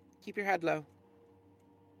keep your head low.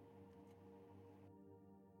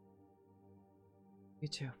 You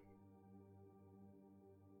too.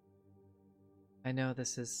 I know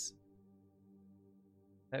this is...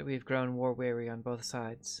 that we've grown war-weary on both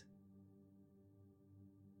sides.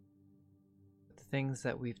 But the things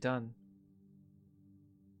that we've done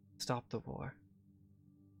stop the war.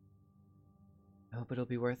 I hope it'll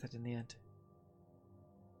be worth it in the end.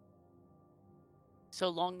 So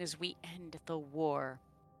long as we end the war,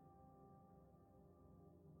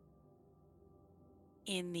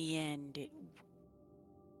 in the end,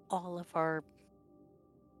 all of our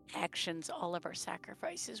actions, all of our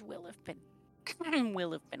sacrifices will have been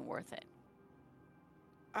worth it.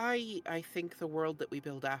 I think the world that we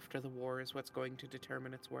build after the war is what's going to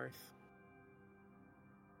determine its worth.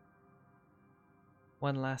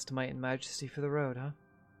 One last might and majesty for the road, huh?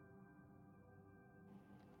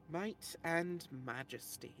 Might and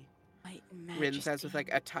majesty. Might and majesty. Rin says with like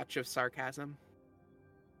a touch of sarcasm.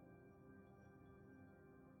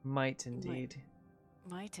 Might indeed.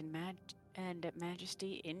 Might and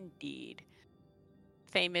majesty indeed.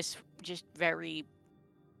 Famous, just very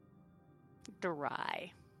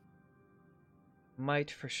dry.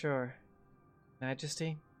 Might for sure.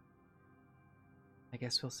 Majesty? I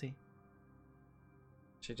guess we'll see.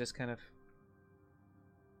 She just kind of...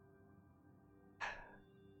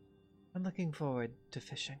 I'm looking forward to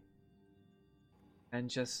fishing. And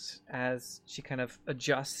just as she kind of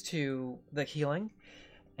adjusts to the healing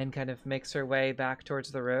and kind of makes her way back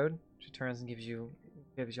towards the road, she turns and gives you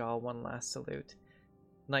all one last salute.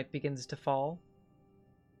 Night begins to fall,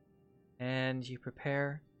 and you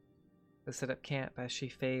prepare to set up camp as she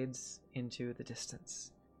fades into the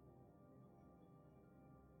distance.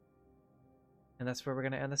 And that's where we're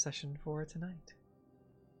going to end the session for tonight.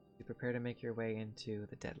 You prepare to make your way into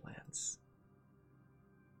the Deadlands.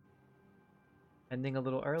 Ending a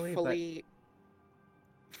little early,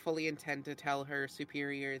 fully intend to tell her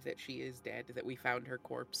superior that she is dead, that we found her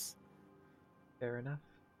corpse. Fair enough.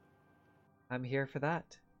 I'm here for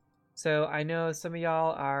that. So I know some of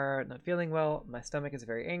y'all are not feeling well. My stomach is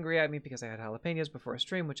very angry at me because I had jalapenos before a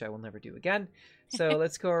stream, which I will never do again. So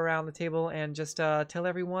let's go around the table and just tell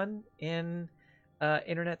everyone in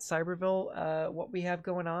Internet Cyberville what we have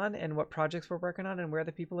going on and what projects we're working on and where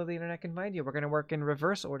the people of the internet can find you. We're going to work in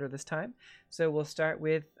reverse order this time. So we'll start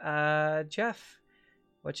with Jeff.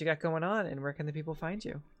 What you got going on and where can the people find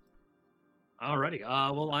you? Alrighty.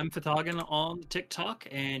 Well, I'm Fatagan on TikTok,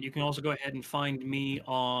 and you can also go ahead and find me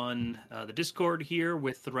on the Discord here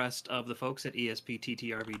with the rest of the folks at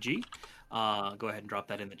ESPTTRVG. Go ahead and drop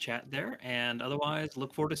that in the chat there. And otherwise,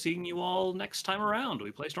 look forward to seeing you all next time around.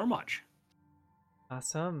 We play Stormwatch.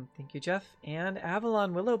 Awesome. Thank you, Jeff. And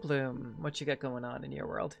Avalon Willowbloom, what you got going on in your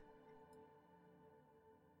world?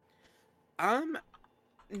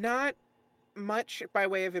 Not much by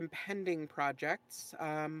way of impending projects.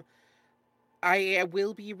 I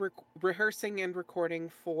will be rehearsing and recording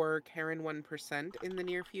for Karen 1% in the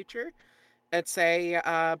near future. It's a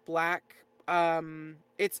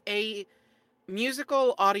it's a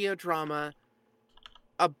musical audio drama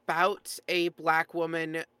about a black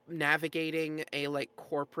woman navigating a like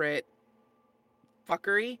corporate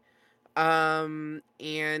fuckery. And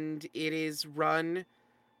it is run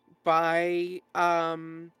by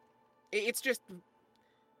it's just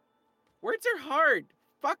words are hard.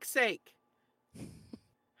 Fuck's sake.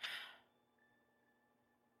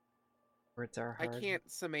 Words are hard. I can't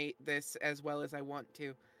summate this as well as I want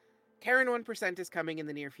to. Karen 1% is coming in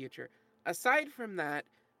the near future. Aside from that,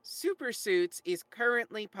 Super Suits is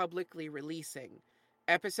currently publicly releasing.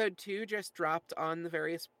 Episode 2 just dropped on the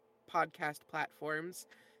various podcast platforms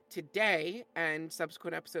today, and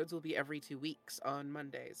subsequent episodes will be every 2 weeks on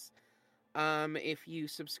Mondays. If you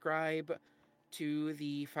subscribe to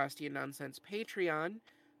the Faustian Nonsense Patreon,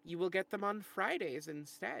 you will get them on Fridays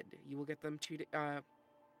instead. You will get them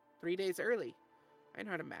 3 days early. I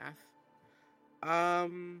know how to math.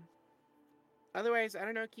 Otherwise, I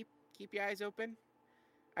don't know, keep your eyes open.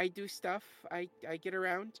 I do stuff. I get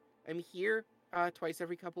around. I'm here twice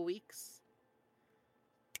every couple weeks.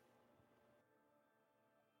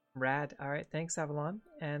 Rad. All right, thanks, Avalon.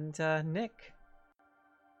 And Nick.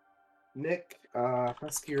 Nick,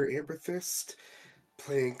 Huskier Amberthist,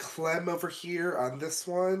 playing Clem over here on this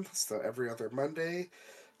one, so every other Monday.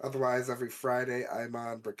 Otherwise, every Friday, I'm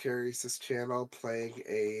on Precarious' channel playing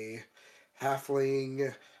a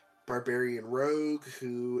halfling barbarian rogue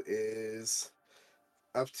who is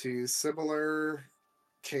up to similar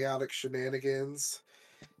chaotic shenanigans.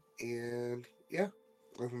 And yeah,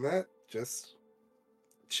 other than that, just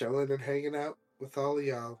chilling and hanging out with all of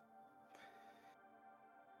y'all.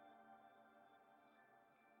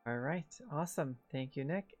 All right, awesome. Thank you,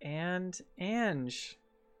 Nick. And Ange.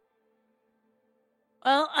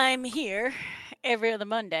 Well, I'm here every other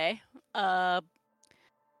Monday.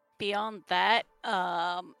 Beyond that,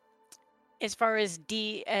 as far as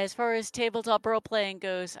tabletop role playing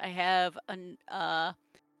goes, I have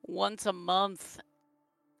once a month.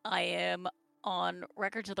 I am on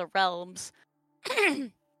Records of the Realms,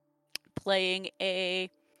 playing a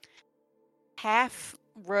half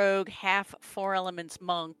rogue, half Four Elements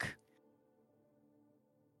monk.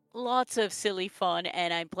 Lots of silly fun,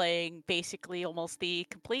 and I'm playing basically almost the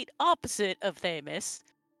complete opposite of Themis.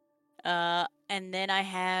 And then I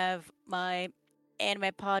have my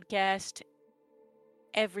anime podcast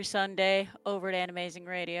every Sunday over at Animazing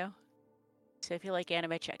Radio. So if you like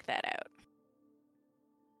anime, check that out.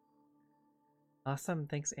 Awesome.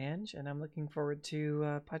 Thanks, Ange. And I'm looking forward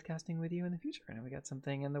to podcasting with you in the future. I know we got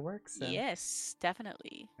something in the works. So. Yes,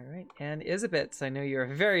 definitely. All right. And Isabeth, I know you're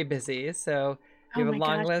very busy, so you have a my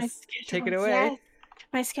long gosh, list. Take it away. Yes.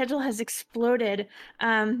 My schedule has exploded.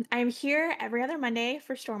 I'm here every other Monday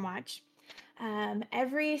for Stormwatch.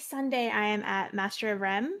 Every Sunday I am at Master of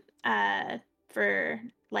Rem for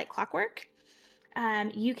Light Clockwork.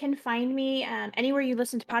 You can find me anywhere you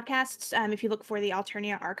listen to podcasts. If you look for the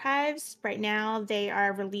Alternia Archives, right now they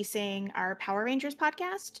are releasing our Power Rangers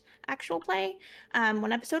podcast, actual play,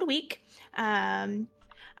 1 episode a week.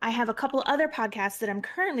 I have a couple other podcasts that I'm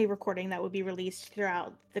currently recording that will be released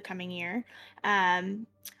throughout the coming year.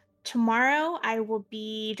 Tomorrow,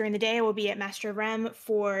 during the day, I will be at Master of Rem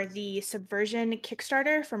for the Subversion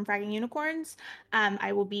Kickstarter from Fragging Unicorns.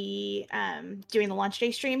 I will be doing the launch day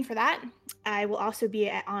stream for that. I will also be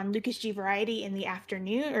on Lucas G Variety in the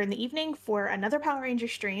afternoon or in the evening for another Power Ranger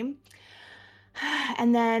stream.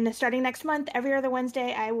 And then starting next month, every other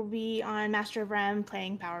Wednesday, I will be on Master of Rem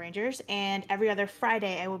playing Power Rangers. And every other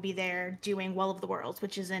Friday, I will be there doing Well of the Worlds,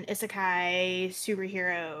 which is an isekai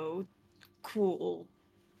superhero cool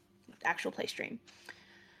actual play stream.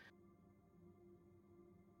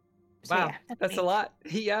 So, Wow, yeah, that's me. a lot.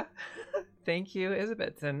 Yeah. Thank you,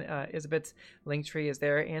 Isabeth. And Isabeth's link tree is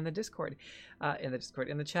there in the Discord, in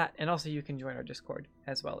the chat. And also you can join our Discord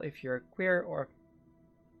as well. If you're queer or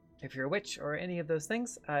if you're a witch or any of those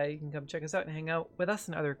things, you can come check us out and hang out with us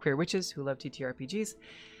and other queer witches who love TTRPGs.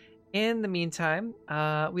 In the meantime,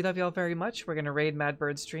 we love you all very much. We're going to raid Mad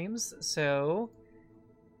Bird streams. So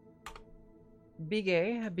be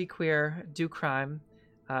gay, be queer, do crime.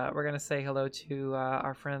 We're going to say hello to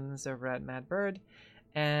our friends over at Mad Bird.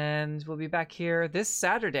 And we'll be back here this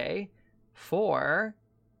Saturday for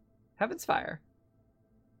Heaven's Fire,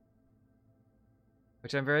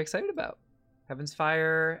 which I'm very excited about. Heaven's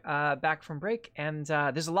Fire, back from break. And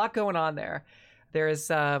there's a lot going on there. There's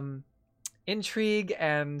intrigue,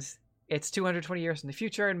 and it's 220 years in the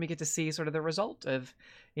future, and we get to see sort of the result of,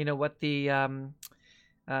 what the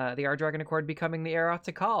Our Dragon Accord becoming the Era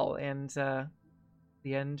to call, and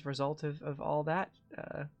the end result of all that.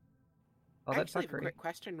 All that Actually, I have a fuckery. quick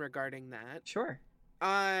question regarding that. Sure.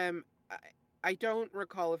 I don't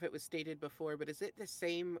recall if it was stated before, but is it the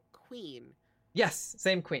same queen? Yes,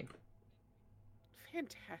 same queen.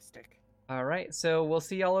 Fantastic. All right, so we'll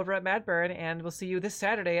see y'all over at Mad Bird, and we'll see you this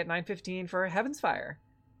Saturday at 9:15 for Heaven's Fire.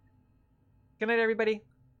 Good night, everybody.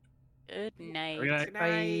 Good night. Good night. Good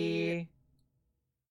night. Bye.